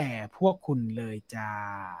วแต่พวกคุณเลยจ้า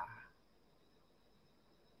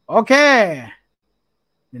โอเค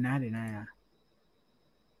เดี๋ยวนะ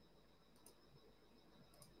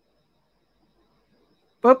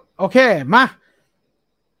ปุ๊บโอเคมา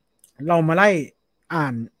เรามาไล่อ่า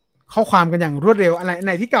นข้อความกันอย่างรวดเร็วอะไรไห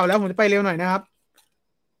นที่เก่าแล้วผมจะไปเร็วหน่อยนะครับ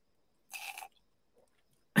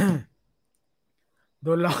โด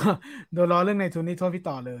นล้อเรื่องในทุนนี่โทษพี่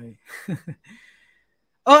ต่อเลย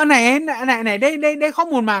ไหนได้ข้อ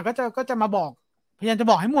มูลมาก็จะมาบอกพยายามจะ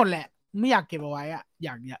บอกให้หมดแหละไม่อยากเก็บเอาไว้อะอ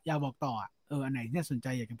ยากบอกต่ออะอันไหนเนี่ยสนใจ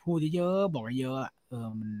อยากจะพูดเยอะๆบอกเยอะ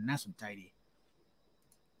มันน่าสนใจดี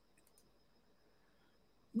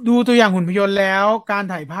ดูตัวอย่างหุ่นพยนต์แล้วการ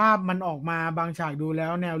ถ่ายภาพมันออกมาบางฉากดูแล้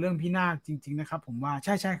วแนวเรื่องพินาศจริงๆนะครับผมว่าใ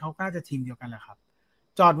ช่เขาก็จะทีมเดียวกันแหละครับ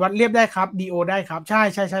จอดวัดเรียบได้ครับดีโอได้ครับใช่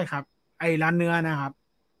ครับไอ้ร้านเนื้อนะครับ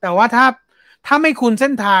แต่ว่าถ้าไม่คุ้นเส้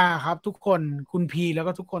นทางครับทุกคนคุณพีแล้ว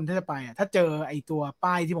ก็ทุกคนที่จะไปถ้าเจอไอ้ตัว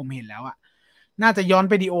ป้ายที่ผมเห็นแล้วน่าจะย้อน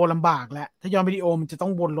ไปดีโอลำบากแล้วถ้าย้อนไปดีโอมันจะต้อ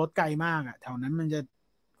งวนรถไกลมากแถวนั้นมันจะ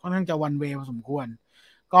ค่อนข้างจะวันเวย์พอสมควร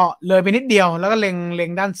ก็เลยไปนิดเดียวแล้วก็เล็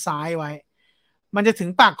งด้านซ้ายไว้มันจะถึง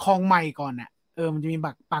ปากคลองใหม่ก่อนมันจะมี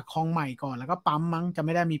ปากคลองใหม่ก่อนแล้วก็ปั๊มมั้งจะไ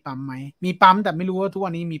ม่ได้มีปั๊มไหมมีปั๊มแต่ไม่รู้ว่าทุกวั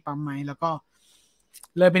นนี้มีปั๊มไหมแล้วก็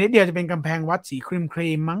เลยไปนิดเดียวจะเป็นกำแพงวัดสีค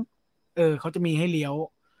รีมมั้งเขาจะมีให้เลี้ยว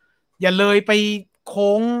อย่าเลยไปโ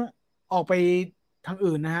ค้งออกไปทาง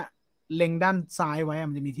อื่นนะฮะเล็งด้านซ้ายไว้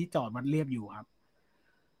มันจะมีที่จอดวัดเรียบอยู่ครับ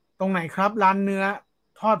ตรงไหนครับร้านเนื้อ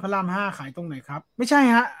ทอดพระราม5ขายตรงไหนครับไม่ใช่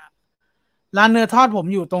ฮะร้านเนื้อทอดผม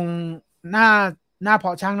อยู่ตรงหน้าเพา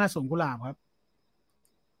ะช่างหน้าสวนกุหลาบครับ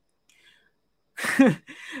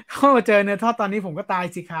เข้ามาเจอเนื้อทอดตอนนี้ผมก็ตาย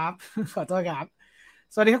สิครับขอโทษครับ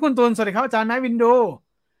สวัสดีครับคุณตุลสวัสดีครับอาจารย์แมวินโด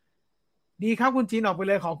ดีครับคุณจีนออกไปเ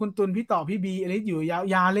ลยขอคุณตุลพี่ต่อพี่บีอลิสอยู่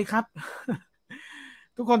ยาวๆเลยครับ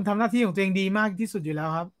ทุกคนทำหน้าที่ของตัวเองดีมากที่สุดอยู่แล้ว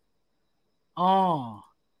ครับอ๋อ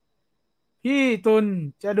พี่ตุล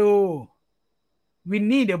จะดูวิน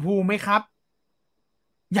นี่เดอะพูไหมครับ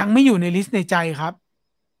ยังไม่อยู่ในลิสต์ในใจครับ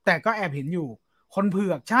แต่ก็แอบเห็นอยู่คนเผื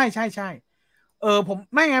อกใช่ผม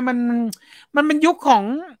ไม่ไงมันเป็นยุคขอ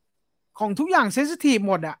งทุกอย่างเซนซิทีฟ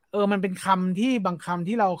หมดมันเป็นคำที่บางคำ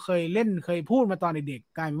ที่เราเคยเล่นเคยพูดมาตอนเด็ก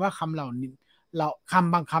ๆกลายเป็นว่าคำเหล่านี้ค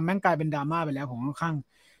ำบางคำแม่งกลายเป็นดราม่าไปแล้วผมค่อนข้าง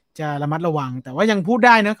จะระมัดระวังแต่ว่ายังพูดไ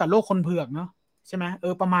ด้นะกับโลกคนเผือกเนาะใช่ไหม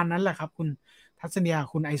ประมาณนั้นแหละครับ ทัศนียา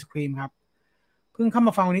คุณไอศครีมครับเพิ่งเข้าม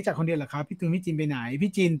าฟังวันนี้จากคนเดียวเหรอครับพี่ตูนพี่จีนไปไหน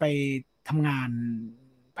พี่จีนไปทำงาน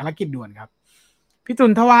ภารกิจด่วนครับพี่ตู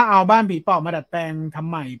นถ้าว่าเอาบ้านผีปอบมาดัดแปลงทำ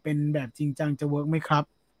ใหม่เป็นแบบจริงจังจะเวิร์กไหมครับ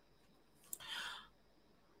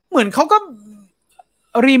เหมือนเขาก็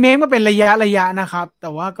รีเมคมาเป็นระยะนะครับแต่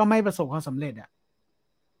ว่าก็ไม่ประสบความสำเร็จอ่ะ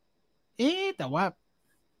แต่ว่า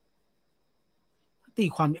ตี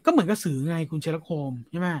ความก็เหมือนกระสือไงคุณเชลโคม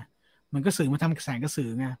ใช่ไหมเหมือนกระสือมาทำแสงกระสือ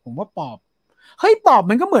ไงผมว่าปอบเฮ้ยปอบ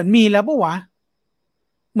มันก็เหมือนมีแล้วปะวะ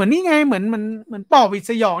เหมือนนี่ไงเหมือนปอบอิ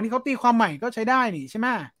สยองที่เขาตีความใหม่ก็ใช้ได้นี่ใช่ไหม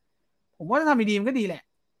ผมว่าถ้าทำดีๆมันก็ดีแหละ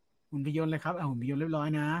หุ่นพยนต์เลยครับหุ่นพยนต์เรียบร้อย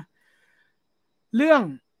นะเรื่อง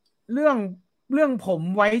เรื่องเรื่องผม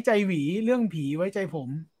ไว้ใจหวีเรื่องผีไว้ใจผม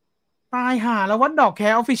ตายห่าแล้ววัดดอกแค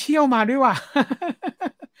ร์ออฟฟิเชียลมาด้วยว่ะ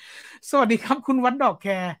สวัสดีครับคุณวัดดอกแค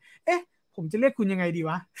ร์ผมจะเรียกคุณยังไงดี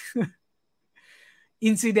วะอิ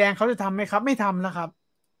นซีแดงเขาจะทำไหมครับไม่ทำแล้วครับ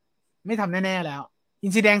ไม่ทำแน่ๆแล้วอิ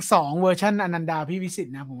นซีแดง2เวอร์ชันอนันดาพี่วิสิต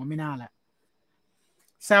นะผมว่าไม่น่าแหละ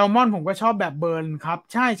แซลมอนผมก็ชอบแบบเบิร์นครับ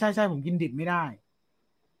ใช่ผมกินดิบไม่ได้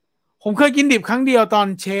ผมเคยกินดิบครั้งเดียวตอน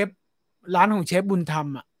เชฟร้านของเชฟบุญธรรม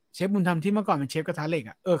อ่ะเชฟบุญธรรมที่เมื่อก่อนเป็นเชฟกระทะเหล็ก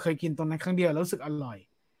อ่ะเคยกินตรงนั้นครั้งเดียวแล้วรู้สึกอร่อย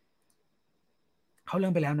เขาเรื่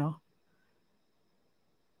องไปแล้วเนาะ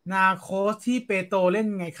นาโคสที่เปโตรเล่น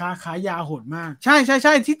ไงคะขายาโหดมากใ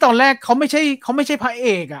ช่ที่ตอนแรกเขาไม่ใช่พระเอ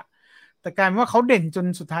กอะแต่กลายเป็นว่าเขาเด่นจน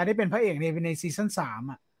สุดท้ายได้เป็นพระเอกในซีซั่น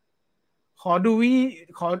3อะขอดูวิ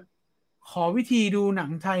ขอขอวิธีดูหนั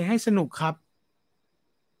งไทยให้สนุกครับ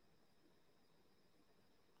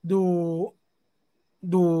ดู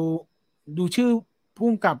ดูดูชื่อผู้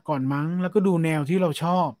กำกับก่อนมั้งแล้วก็ดูแนวที่เราช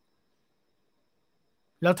อบ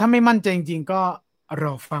แล้วถ้าไม่มั่นใจจริงๆก็ร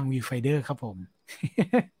อฟังวิวไฟเดอร์ครับผม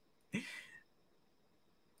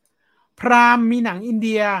พรามมีหนังอินเ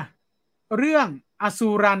ดียเรื่องอสู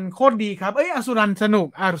รันโคตรดีครับอสูรันสนุก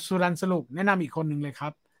อสูรันสนุกแนะนำอีกคนหนึ่งเลยครั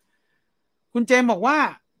บคุณเจมบอกว่า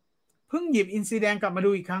เพิ่งหยิบอินซีแดงกลับมาดู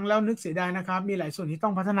อีกครั้งแล้วนึกเสียดายนะครับมีหลายส่วนที่ต้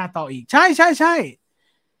องพัฒนาต่ออีกใช่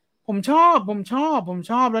ผมชอบ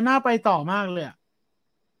แล้วน่าไปต่อมากเลย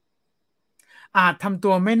อาจทำตั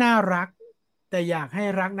วไม่น่ารักแต่อยากให้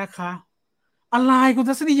รักนะคะอะไรคุณ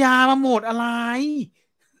ทัศนียามาโหมดอะไร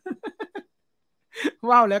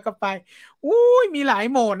ว้าวแล้วก็ไปอุ้ยมีหลาย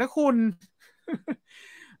โหมดนะคุณ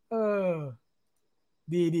เออ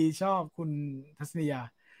ดีชอบคุณทัศนียา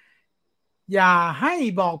อย่าให้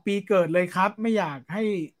บอกปีเกิดเลยครับไม่อยากให้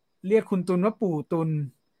เรียกคุณตุลว่าปู่ตุล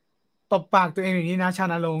ตบปากตัวเองอย่างนี้นะชา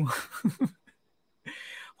นาลงค์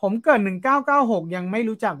ผมเกิด1996ยังไม่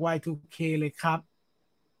รู้จัก Y2K เลยครับ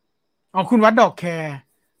อ๋อคุณวัดดอกแคร์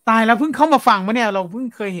ตายแล้วเพิ่งเข้ามาฟังมาเนี่ยเราเพิ่ง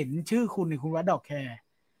เคยเห็นชื่อคุณในคุณวัดดอกแคร์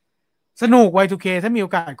สนุก Y2K ถ้ามีโอ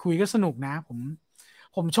กาสคุยก็สนุกนะ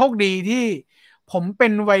ผมโชคดีที่ผมเป็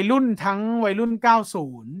นวัยรุ่นทั้งวัยรุ่น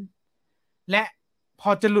90และพอ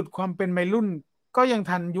จะหลุดความเป็นวัยรุ่นก็ยัง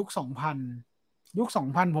ทันยุค2000ยุค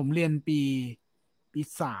2000ผมเรียนปี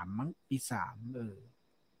 3มั้งปี 3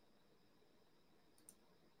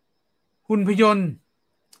หุ่นพยนต์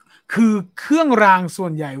คือเครื่องรางส่ว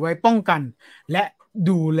นใหญ่ไว้ป้องกันและ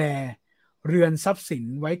ดูแลเรือนทรัพย์สิน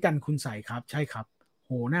ไว้กันคุณใส่ครับใช่ครับโ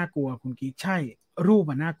หน่ากลัวคุณกิ๊กใช่รูป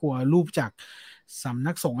มันน่ากลัวรูปจากสำ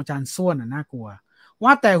นักสงฆ์อาจารย์ส้วนน่ากลัว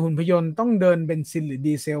ว่าแต่หุ่นพยนต์ต้องเดินเบนซินหรือ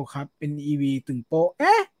ดีเซลครับเป็นอีวีตึงโป๊ะ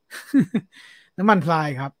น้ำมันพลาย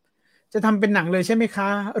ครับจะทำเป็นหนังเลยใช่ไหมคะ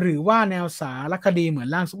หรือว่าแนวสารคดีเหมือน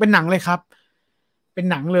ล่างสุดเป็นหนังเลยครับเป็น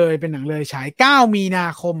หนังเลยฉาย9 มีนา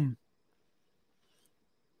คม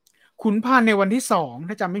ขุนพันธ์ในวันที่2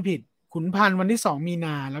ถ้าจำไม่ผิดขุนพันธ์วันที่2 มีน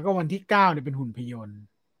าแล้วก็วันที่9เนี่ยเป็นหุ่นพยนต์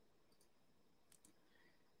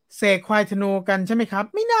เสกควายธนูกันใช่ไหมครับ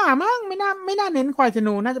ไม่น่ามั้งไม่น่าเน้นควายธ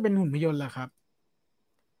นูน่าจะเป็นหุ่นพยนต์แหละครับ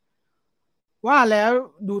ว่าแล้ว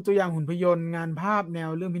ดูตัวอย่างหุ่นพยนต์งานภาพแนว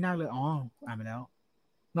เรื่องพี่นาคเลยอ่านไปแล้ว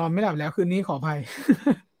นอนไม่หลับแล้วคืนนี้ขออภัย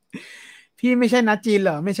พี่ไม่ใช่นัดจีนเห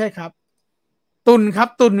รอไม่ใช่ครับตุนครับ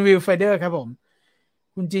ตุนวิวไฟเดอร์ครับผม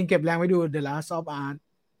คุณจีนเก็บแรงไว้ดู The Last of Art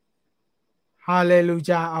ฮาเลลู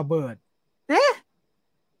จาอัลเบิร์ตเอ๊ะ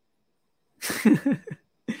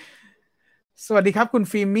สวัสดีครับคุณ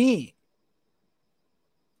ฟิล์มมี่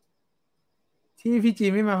ที่พี่จี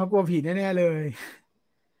ไม่มาเพราะกลัวผีแน่ๆเลย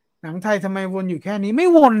หนังไทยทำไมวนอยู่แค่นี้ไม่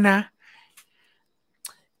วนนะ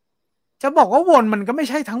จะบอกว่าวนมันก็ไม่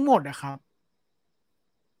ใช่ทั้งหมดอะครับ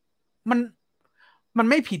มันมัน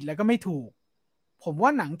ไม่ผิดแล้วก็ไม่ถูกผมว่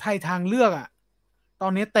าหนังไทยทางเลือกอะตอ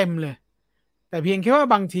นนี้เต็มเลยแต่เพียงแค่ว่า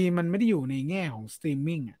บางทีมันไม่ได้อยู่ในแง่ของสตรีม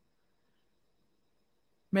มิ่งอะ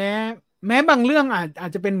แม้บางเรื่องอา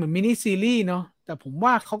จจะเป็นเหมือนมินิซีรีส์เนาะแต่ผม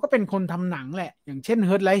ว่าเขาก็เป็นคนทำหนังแหละอย่างเช่นเ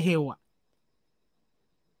ฮิร์ l ไลท์เฮลอะ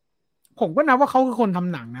ผมก็นับว่าเขาคือคนท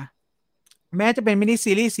ำหนังนะ แม้จะเป็นมินิ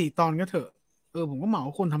ซีรีส์4 ตอนก็เถอะ ผมก็เหมา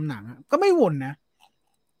คนทำหนังก็ไม่วนนะ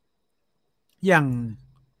อย่าง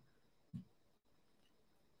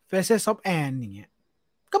Faces of Anne อย่างเงี้ย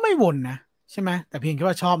ก็ไม่วนนะใช่ไหมแต่เพียงแค่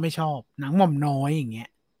ว่าชอบไม่ชอบหนังหม่อมน้อยอย่างเงี้ย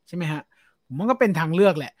ใช่ไหมฮะผมมันก็เป็นทางเลื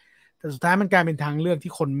อกแหละแต่สุดท้ายมันกลายเป็นทางเลือก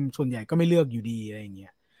ที่คนส่วนใหญ่ก็ไม่เลือกอยู่ดีอะไรอย่างเงี้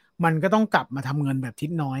ยมันก็ต้องกลับมาทำเงินแบบทิ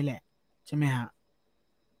ศน้อยแหละใช่ไหมฮะ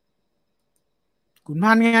ขุน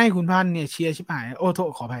พันธ์ไงขุนพันธ์เนี่ยเชียร์ชิบหายโอ้โทษ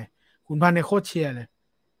ขออภัยขุนพันธ์เนี่ยโคตรเชียร์เลย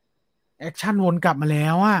แอคชั่นวนกลับมาแล้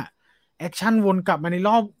วอะแอคชั่นวนกลับมาในร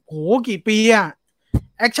อบโหกี่ปีอะ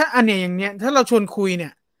แอคชั่นอันเนี้ยอย่างเนี้ยถ้าเราชวนคุยเนี่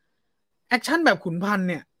ยแอคชั่นแบบขุนพันธ์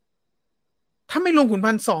เนี่ยถ้าไม่รวมขุน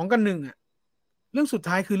พันธ์2 กับ 1อะเรื่องสุด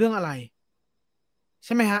ท้ายคือเรื่องอะไรใ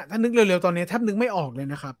ช่ไหมฮะถ้านึกเร็วๆตอนนี้แทบนึกไม่ออกเลย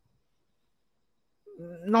นะครับ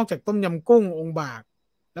นอกจากต้มยำกุ้งองค์บาก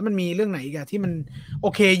แล้วมันมีเรื่องไหนอีกอะที่มันโอ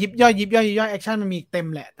เคยิบย่อยยิบย่อยยิบย่อยแอคชั่นมันมีเต็ม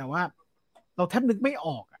แหละแต่ว่าเราแทบนึกไม่อ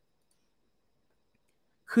อกอะ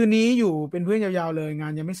คืนนี้อยู่เป็นเพื่อนยาวๆเลยงา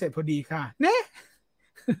นยังไม่เสร็จพอดีค่ะเนี่ย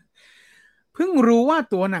เพิ่งรู้ว่า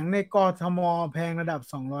ตั๋วหนังในกทมแพงระดับ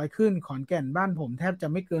200ขึ้นขอนแก่นบ้านผมแทบจะ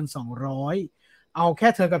ไม่เกิน200เอาแค่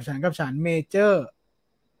เธอกับฉันกับฉันเมเจอร์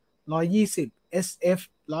120 SF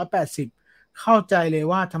 180เข้าใจเลย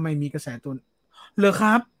ว่าทำไมมีกระแสตัวเหรอค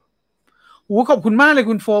รับโอ้ขอบคุณมากเลย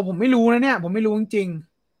คุณโฟผมไม่รู้นะเนี่ยผมไม่รู้จริง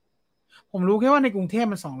ๆผมรู้แค่ว่าในกรุงเทพ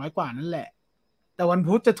มัน200 กว่านั่นแหละแต่วัน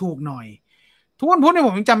พุธจะถูกหน่อยทุกวันพุธเนี่ยผ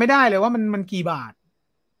มยังจำไม่ได้เลยว่ามันกี่บาท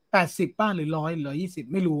80ป้าหรือ100 หรือ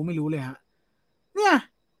 120ไม่รู้เลยฮะเนี่ย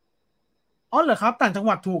อ๋อเหรอครับต่างจังห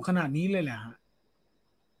วัดถูกขนาดนี้เลยแหละฮะ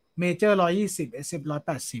เมเจอร์120SF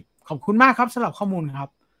 180ขอบคุณมากครับสำหรับข้อมูลครับ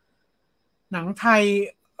หนังไทย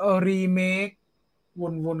รีเมค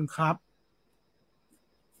วนๆครับ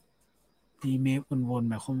รีเมควนๆ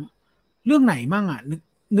แบบเขาเรื่องไหนมั่งอ่ะ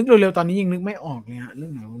นึกเร็วๆตอนนี้ยังนึกไม่ออกเลยฮะเรื่อ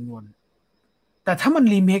งไหนวนๆแต่ถ้ามัน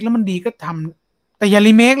รีเมคแล้วมันดีก็ทำแต่อย่า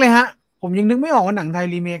รีเมคเลยฮะผมยังนึกไม่ออกว่าหนังไทย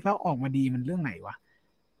รีเมคแล้วออกมาดีมันเรื่องไหนวะ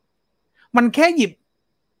มันแค่หยิบ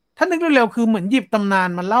ถ้านึกเร็วๆคือเหมือนหยิบตำนาน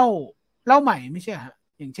มาเล่าใหม่ไม่ใช่ฮะ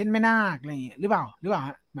อย่างเช่นแม่นาคอะไรอย่างเงี้ยหรือเปล่าฮ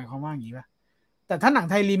ะหมายความว่าอย่างนี้ป่ะแต่ถ้าหนัง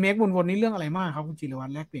ไทยรีเมควนๆนี่เรื่องอะไรมากครับคุณจิรวัต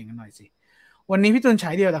รแลกเปลี่ยนกันหน่อยสิวันนี้พี่ตุลฉ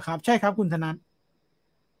ายเดียวเหรอครับใช่ครับคุณธนัท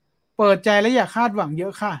เปิดใจและอย่าคาดหวังเยอ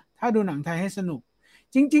ะค่ะ ถ้าดูหนังไทยให้สนุก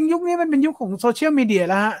จริงๆยุคนี้มันเป็นยุคของโซเชียลมีเดีย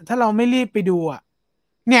แล้วฮะ ถ้าเราไม่รีบไปดูอ่ะ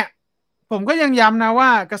เนี่ยผมก็ยังย้ำนะว่า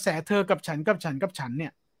กระแสเธอกับฉันกับฉันกับฉันเนี่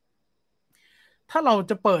ย ถ้าเรา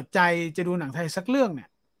จะเปิดใจจะดูหนังไทยสักเรื่องเนี่ย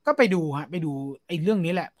ก็ไปดูฮะไปดูไอ้เรื่อง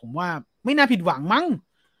นี้แหละผมว่าไม่น่าผิดหวังมั้ง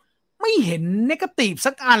ไม่เห็นเนกาทีฟ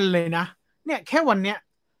สักอันเลยนะเนี่ยแค่วันเนี้ย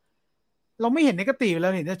เราไม่เห็นเนกาทีฟเรา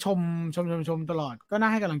เห็นจะชมตลอดก็น่า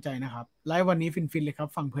ให้กำลังใจนะครับไลฟ์วันนี้ฟินๆเลยครับ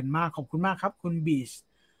ฟังเพลินมากขอบคุณมากครับคุณบีช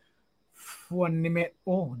ฟวนนิเมตโ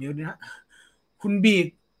อ้เดี๋ยวนะคุณบีด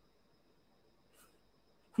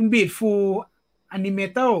คุณบีดฟูอนิเม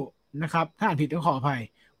เตอร์นะครับถ้าอ่านผิดต้องขออภัย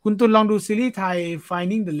คุณตุลลองดูซีรีส์ไทย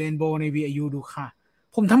Finding the Rainbow ใน VIU ดูค่ะ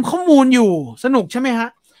ผมทำข้อมูลอยู่สนุกใช่ไหมฮะ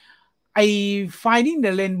ไอ Finding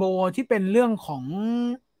the Rainbow ที่เป็นเรื่องของ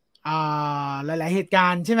อ่หลายๆเหตุกา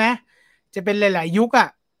รณ์ใช่ไหมจะเป็นหลายๆยุคอ่ะ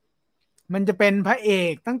มันจะเป็นพระเอ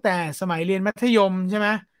กตั้งแต่สมัยเรียนมัธยมใช่ไหม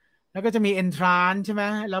แล้วก็จะมีเอนทรานใช่ไหม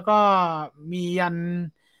แล้วก็มียัน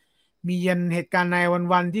มียันเหตุการณ์ใน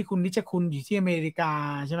วันๆที่คุณนิชคุณอยู่ที่อเมริกา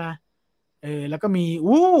ใช่ไหมแล้วก็มี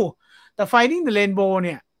แต่ Finding the Rainbow เ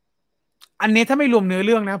นี่ยอันนี้ถ้าไม่รวมเนื้อเ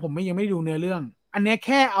รื่องนะผมยังไม่ดูเนื้อเรื่อง อันเนี้ยแ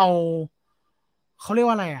ค่เอาเขาเรียก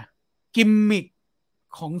ว่าอะไรอะกิมมิค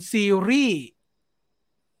ของซีรีส์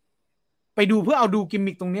ไปดูเพื่อเอาดูกิม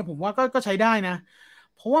มิคตรงเนี้ยผมว่าก็ใช้ได้นะ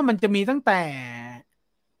เพราะว่ามันจะมีตั้งแต่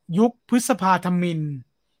ยุคพฤษภาธมิน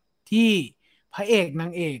ที่พระเอกนา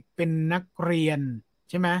งเอกเป็นนักเรียน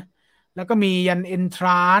ใช่ไหมแล้วก็มียันเอนทร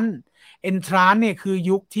านเนี่ยคือ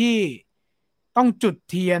ยุคที่ต้องจุด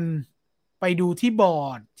เทียนไปดูที่บอ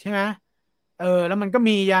ร์ดใช่ไหมแล้วมันก็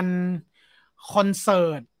มียันคอนเสิ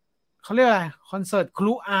ร์ต เขาเรียกอะไรคอนเสิร์ตค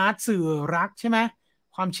รูอาร์ตสื่อรักใช่ไหม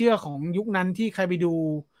ความเชื่อของยุคนั้นที่ใครไปดู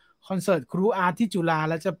คอนเสิร์ตครูอาร์ตที่จุฬา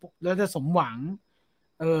แล้วจะสมหวัง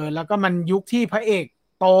แล้วก็มันยุคที่พระเอก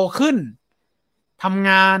โตขึ้นทำ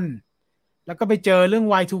งานแล้วก็ไปเจอเรื่อง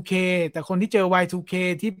Y2K แต่คนที่เจอ Y2K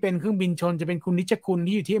ที่เป็นเครื่องบินชนจะเป็นคุณนิชคุณ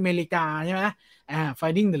ที่อยู่ที่อเมริกาใช่ไหม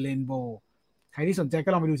Finding the Rainbow ใครที่สนใจก็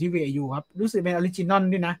ลองไปดูที่ VIU ครับรู้สึกเป็นออริจินอล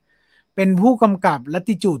ด้วยนะเป็นผู้กำกับลั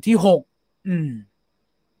ติจูดที่6อืม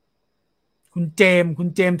คุณเจม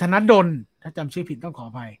ส์ธนดลถ้าจำชื่อผิดต้องขอ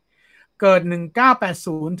อภัยเกิด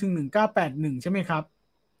1980ถึง1981ใช่ไหมครับ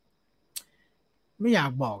ไม่อยา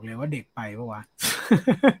กบอกเลยว่าเด็กไปปะวะ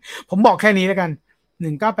ผมบอกแค่นี้แล้วกัน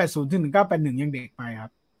1980ถึง1981ยังเด็กไปครั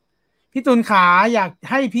บพี่ตุลขาอยาก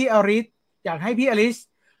ให้พี่อลิส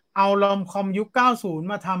เอาลอมคอมยุค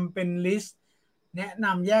90มาทำเป็นลิสต์ แนะน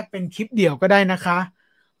ำแยกเป็นคลิปเดี่ยวก็ได้นะคะ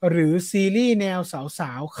หรือซีรีส์แนวส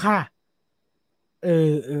าวๆค่ะเอ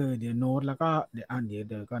อเดี๋ยวโน้ตแล้วก็เดี๋ย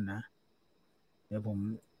วก่อนนะเดี๋ยวผม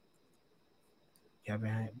แคปไป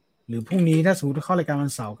ให้หรือพรุ่งนี้ถ้าสมมติเข้ารายการวั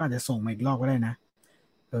นเสาร์ก็อาจจะส่งมาอีกรอบก็ได้นะ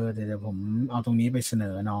เดี๋ยวผมเอาตรงนี้ไปเสน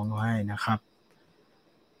อน้องเขาให้นะครับ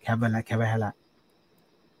แคปไว้ให้ละ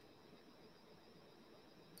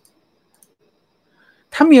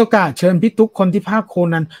ถ้ามีโอกาสเชิญพี่ตุ๊กคนที่ภาคโค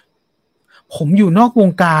นันผมอยู่นอกว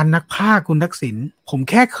งการนักพากย์คุณทักษิณผม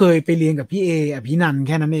แค่เคยไปเรียนกับพี่เออภินันท์แ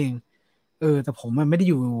ค่นั้นเองแต่ผมมันไม่ได้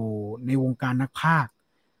อยู่ในวงการนักพากย์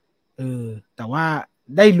เออแต่ว่า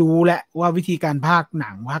ได้รู้แหละว่าวิธีการพากย์หนั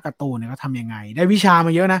งพากย์การ์ตูนเนี่ยเขาทำยังไงได้วิชาม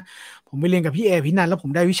าเยอะนะผมไปเรียนกับพี่เออภินันท์แล้วผ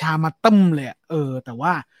มได้วิชามาตึ้มเลยอะแต่ว่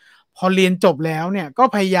าพอเรียนจบแล้วเนี่ยก็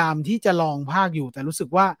พยายามที่จะลองพากย์อยู่แต่รู้สึก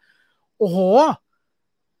ว่าโอ้โห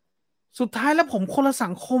สุดท้ายแล้วผมคนละสั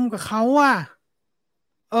งคมกับเขาอะ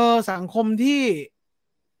สังคมที่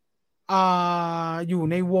อ่าอยู่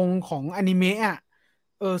ในวงของอนิเมะอ่ะ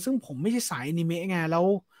ซึ่งผมไม่ใช่สายอนิเมะไงแ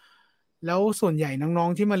ล้วส่วนใหญ่น้อง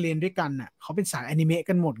ๆที่มาเรียนด้วยกันน่ะเขาเป็นสายอนิเมะ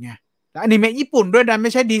กันหมดไงแล้วอนิเมะญี่ปุ่นด้วยดันไ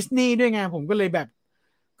ม่ใช่ดิสนีย์ด้วยไงผมก็เลยแบบ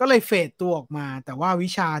ก็เลยเฟดตัวออกมาแต่ว่าวิ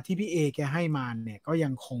ชาที่พี่เอแกให้มาเนี่ยก็ยั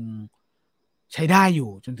งคงใช้ได้อยู่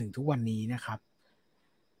จนถึงทุกวันนี้นะครับ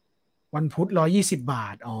วันพุธ120 บา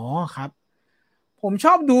ทอ๋อครับ ผมช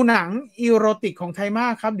อบดูหนังอีโรติกของไทยมา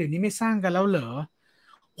กครับเดี๋ยวนี้ไม่สร้างกันแล้วเหรอ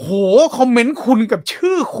โหคอมเมนต์คุณกับ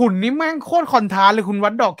ชื่อคุณนี่แม่งโคตรคอนทราสต์เลยคุณวั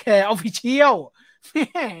ดดอกแคร์ออฟฟิเชียลแหม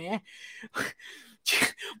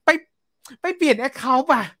ไปเปลี่ยนแอคเคาท์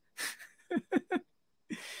ป่ะ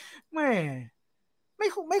แม่ไ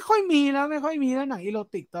ม่ค่อยมีแล้วไม่ค่อยมีแล้วหนังอีโร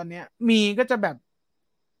ติกตอนเนี้ยมีก็จะแบบ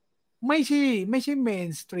ไม่ใช่เมน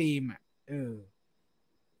สตรีมอ่ะ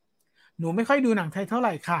หนูไม่ค่อยดูหนังไทยเท่าไห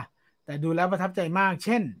ร่ค่ะแต่ดูแล้วประทับใจมากเ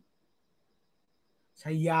ช่น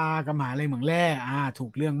ชัยยากับมหาลัยเหมืองแร่ถู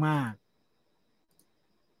กเรื่องมาก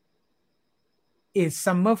It's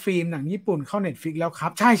Summer Film หนังญี่ปุ่นเข้า Netflix แล้วครั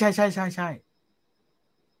บ ใช่ใช่ใช่ใช่ใช่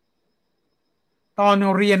ตอน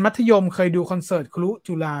เรียนมัธยมเคยดูคอนเสิร์ตครุ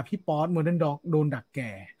จุฬาพี่ป๊อตโมเดิร์นด็อกโดนดักแ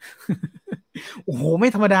ก่โอ้โหไม่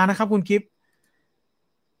ธรรมดานะครับคุณกิฟต์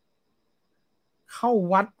เข้า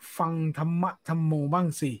วัดฟังธรรมะธรรมโมบ้าง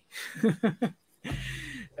สิ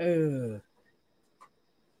เออ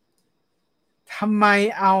ทำไม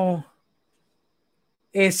เอา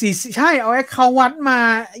ซีใช่เอาแอคเคาท์วัดมา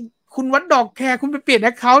คุณวัดดอกแคร์คุณไปเปลี่ยนแอ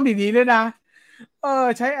คเคาท์ดีๆเลยนะ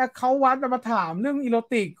ใช้แอคเคาท์วัดมาถามเรื่องอีโร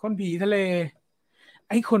ติกคนผีทะเล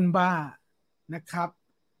ไอ้คนบ้านะครับ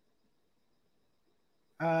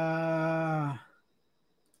เอ่อ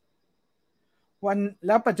วันแ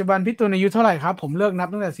ล้วปัจจุบันพี่ตูนอายุเท่าไหร่ครับผมเลิกนับ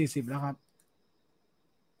ตั้งแต่40แล้วครับ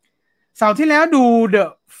เสาร์ที่แล้วดู The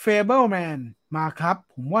Fableman มาครับ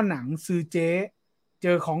ผมว่าหนังซื้อเจ๊เจ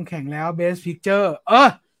อของแข็งแล้ว Best Picture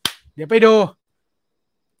เดี๋ยวไปดู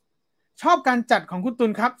ชอบการจัดของคุณตุ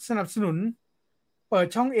ลครับสนับสนุนเปิด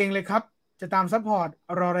ช่องเองเลยครับจะตามซัพพอร์ต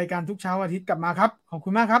รอรายการทุกเช้าอาทิตย์กลับมาครับขอบคุ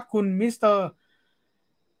ณมากครับคุณมิสเตอร์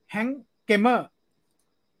แฮงเกมเมอร์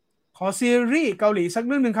ขอซีรีส์เกาหลีสักเ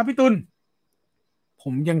รื่องหนึ่งครับพี่ตุลผ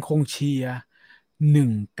มยังคงเชียร์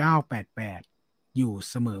1988อยู่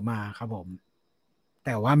เสมอมาครับผมแ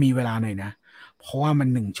ต่ว่ามีเวลาหน่อยนะเพราะว่ามัน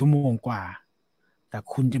1 ชั่วโมงกว่าแต่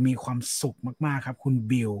คุณจะมีความสุขมากๆครับคุณ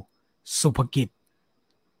บิลสุภกิจ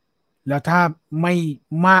แล้วถ้าไม่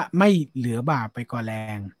ไม่เหลือบาปไปกว่าแร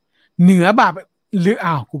งเหนือบาปหรือ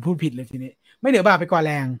กูพูดผิดเลยทีนี้ไม่เหนือบาปไปกว่าแ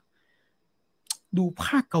รงดูภ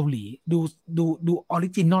าคเกาหลีดูออริ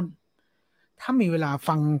จินอล ถ้ามีเวลา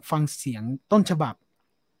ฟังเสียงต้นฉบับ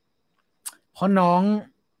เพราะน้อง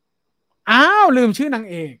ลืมชื่อนาง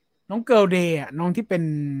เอกน้องเกิร์ลเดย์น้องที่เป็น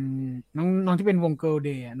น้องที่เป็นวงเกิร์ลเด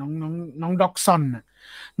ย์น้องด็อกซอน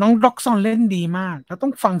น้องด็อกซอนเล่นดีมากแล้วต้อ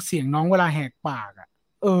งฟังเสียงน้องเวลาแหกปาก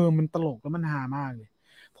มันตลกแล้วมันฮามากเลย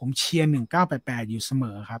ผมเชียร์1988อยู่เสม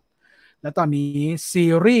อครับแล้วตอนนี้ซี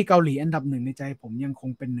รีส์เกาหลีอันดับหนึ่งในใจผมยังคง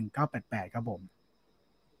เป็น1988ครับผม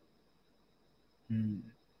อืม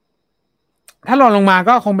ถ้าหล่นลงมา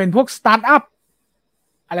ก็คงเป็นพวกสตาร์ทอัพ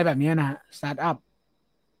อะไรแบบนี้นะฮะสตาร์ทอัพ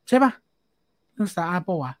ใช่ปะเรื่องสตาร์ทอัพ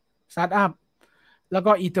ปะวะสตาร์ทอัพแล้ว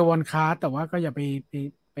ก็อีเทวอนคาร์แต่ว่าก็อย่าไ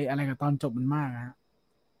ปอะไรกับตอนจบมันมากนะฮะ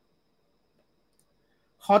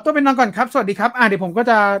ขอตัวไปนอนก่อนครับสวัสดีครับเดี๋ยวผมก็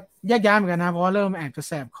จะแยกย้ายเหมือนกันนะเพราะว่าเริ่มแอบจะแ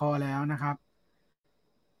สบคอแล้วนะครับ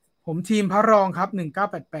ผมทีมพระรองครับ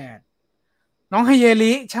1988น้องไฮเย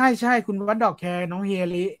ริใช่ใช่คุณวัดดอกแคร์น้องไฮเย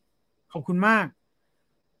ริขอบคุณมาก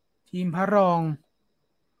ทีมพระรอง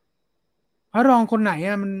พระรองคนไหน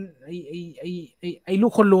มันไอลู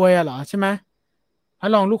กคนรวยเหรอใช่ไหมพระ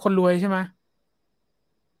รองลูกคนรวยใช่ไหม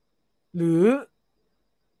หรือ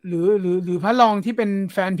หรือพระรองที่เป็น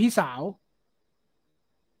แฟนพี่สาว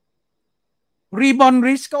รีบอน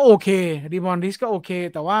ริสก็โอเครีบอนริสก็โอเค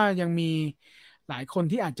แต่ว่ายังมีหลายคน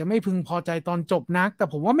ที่อาจจะไม่พึงพอใจตอนจบนักแต่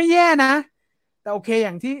ผมว่าไม่แย่นะแต่โอเคอ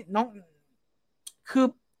ย่างที่น้องคือ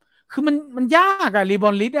คือมันยากอะรีบอ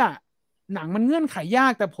นริสอะหนังมันเงื่อนไขยา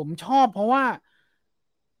กแต่ผมชอบเพราะว่า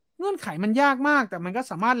เงื่อนไขมันยากมากแต่มันก็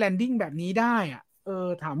สามารถแลนดิ้งแบบนี้ได้อะ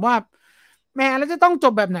ถามว่าแม่แล้วจะต้องจ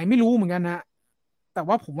บแบบไหนไม่รู้เหมือนกันนะแต่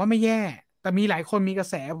ว่าผมว่าไม่แย่แต่มีหลายคนมีกระ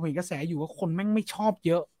แสผมเห็นกระแสอยู่ว่าคนแม่งไม่ชอบเ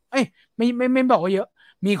ยอะ เอ้ยไม่บอกว่าเยอะ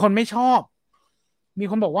มีคนไม่ชอบมี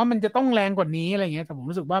คนบอกว่ามันจะต้องแรงกว่านี้อะไรเงี้ยแต่ผม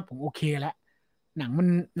รู้สึกว่าผมโอเคแล้วหนังมั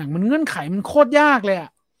นเงื่อนไขมันโคตรยากเลยอ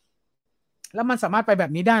ะแล้วมันสามารถไปแบ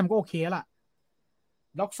บนี้ได้มันก็โอเคละ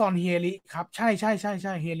ด็อกซอนเฮียริครับใช่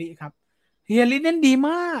เฮียริครับเฮียริเล่นดี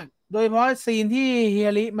มากโดยเฉพาะซีนที่เฮีย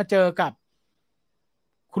ริมาเจอกับ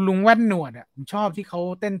คุณลุงแว่นหนวดอ่ะผมชอบที่เขา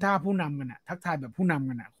เต้นท่าผู้นำกันอ่ะทักทายแบบผู้นำ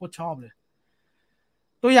กันอ่ะโคตรชอบเลย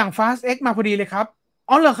ตัวอย่าง Fast X มาพอดีเลยครับ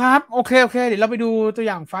อ๋อเหรอครับโอเคเดี๋ยวเราไปดูตัวอ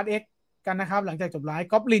ย่าง Fast X กันนะครับหลังจากจบไลฟ์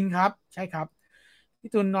กอบลินครับใช่ครับ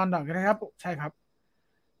พี่ตุนนอนดอกกันนะครับใช่ครับ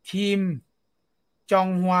ทีมจอง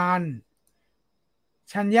ฮวาน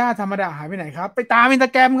ชัญญาธรรมดาหายไปไหนครับไปตามอินสตา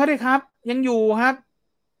แกรมเขาด้วยครับยังอยู่ครับ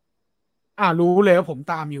รู้เลยว่าผม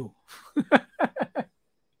ตามอยู่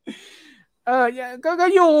ก็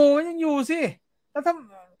อยู่ยังอยู่สิแล้วถ้า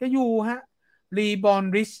ก็อยู่ฮะรีบอ r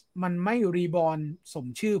ริชมันไม่รีบอ r สม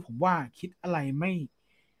ชื่อผมว่าคิดอะไรไ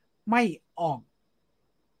ม่ออก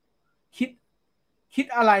คิดคิด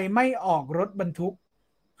อะไรไม่ออกรถบรรทุก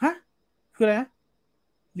ฮะคืออะไรนะ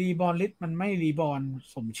รีบอ r ลิสมันไม่รีบอ r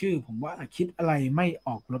สมชื่อผมว่าคิดอะไรไม่อ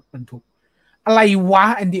อกรถบรรทุกอะไรวะ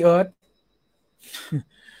แอนดี้เอิร์ธ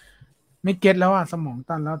ไม่เก็ตแล้วอะสมอง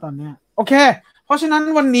ตันแล้วตอนเนี้ยโอเคเพราะฉะนั้น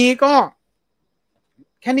วันนี้ก็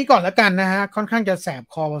แค่นี้ก่อนแล้วกันนะฮะค่อนข้างจะแสบ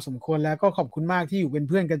คอพอสมควรแล้วก็ขอบคุณมากที่อยู่เป็นเ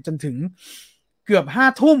พื่อนกันจนถึงเกือบ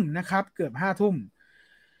5 ทุ่มนะครับเกือบ5 ทุ่ม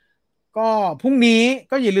ก็พรุ่งนี้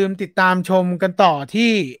ก็อย่าลืมติดตามชมกันต่อ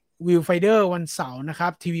ที่วิวไฟเดอร์วันเสาร์นะครั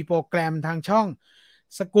บทีวีโปรแกรมทางช่อง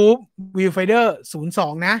สกู๊ปวิวไฟเดอร์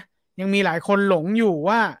02นะยังมีหลายคนหลงอยู่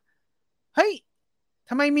ว่าเฮ้ย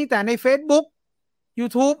ทำไมมีแต่ใน Facebook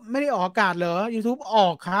YouTube ไม่ได้ออกอากาศเหรอ YouTube ออ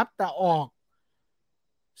กครับแต่ออก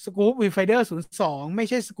สกู๊ปวิวไฟเดอร์02ไม่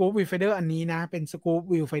ใช่สกู๊ปวิวไฟเดอร์อันนี้นะเป็นสกู๊ป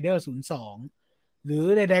วิวไฟเดอร์02หรือ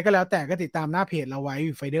ใดๆก็แล้วแต่ก็ติดตามหน้าเพจเราไว้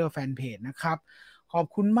วิวไฟเดอร์แฟนเพจนะครับขอบ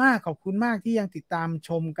คุณมากที่ยังติดตามช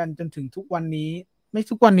มกันจนถึงทุกวันนี้ไม่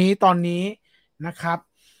ทุกวันนี้ตอนนี้นะครับ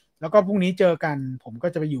แล้วก็พรุ่งนี้เจอกันผมก็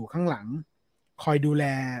จะไปอยู่ข้างหลังคอยดูแล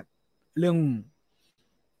เรื่อง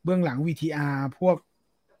เบื้องหลัง VTR พวก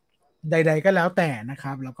ใดๆก็แล้วแต่นะค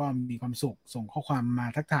รับแล้วก็มีความสุขส่งข้อความมา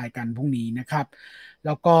ทักทายกันพรุ่งนี้นะครับ แ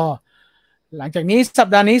ล้วก็หลังจากนี้สัป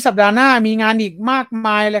ดาห์นี้สัปดาห์หน้ามีงานอีกมากม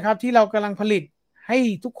ายเลยครับที่เรากำลังผลิตให้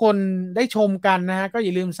ทุกคนได้ชมกันนะฮะก็อย่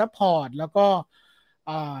าลืมซัพพอร์ตแล้วก็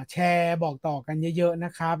แชร์บอกต่อกันเยอะๆน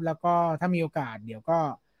ะครับแล้วก็ถ้ามีโอกาสเดี๋ยวก็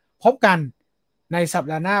พบกันในสัป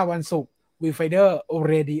ดาห์หน้าวันศุกร์วีไฟเดอร์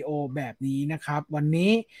เรดิโอแบบนี้นะครับวัน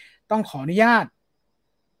นี้ต้องขออนุญาต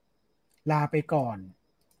ลาไปก่อน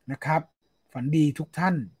นะครับฝันดีทุกท่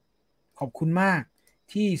านขอบคุณมาก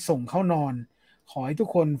ที่ส่งเข้านอน ขอให้ทุก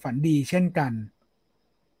คนฝันดีเช่นกัน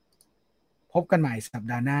พบกันใหม่สัป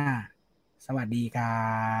ดาห์หน้า สวัสดีครั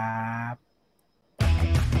บ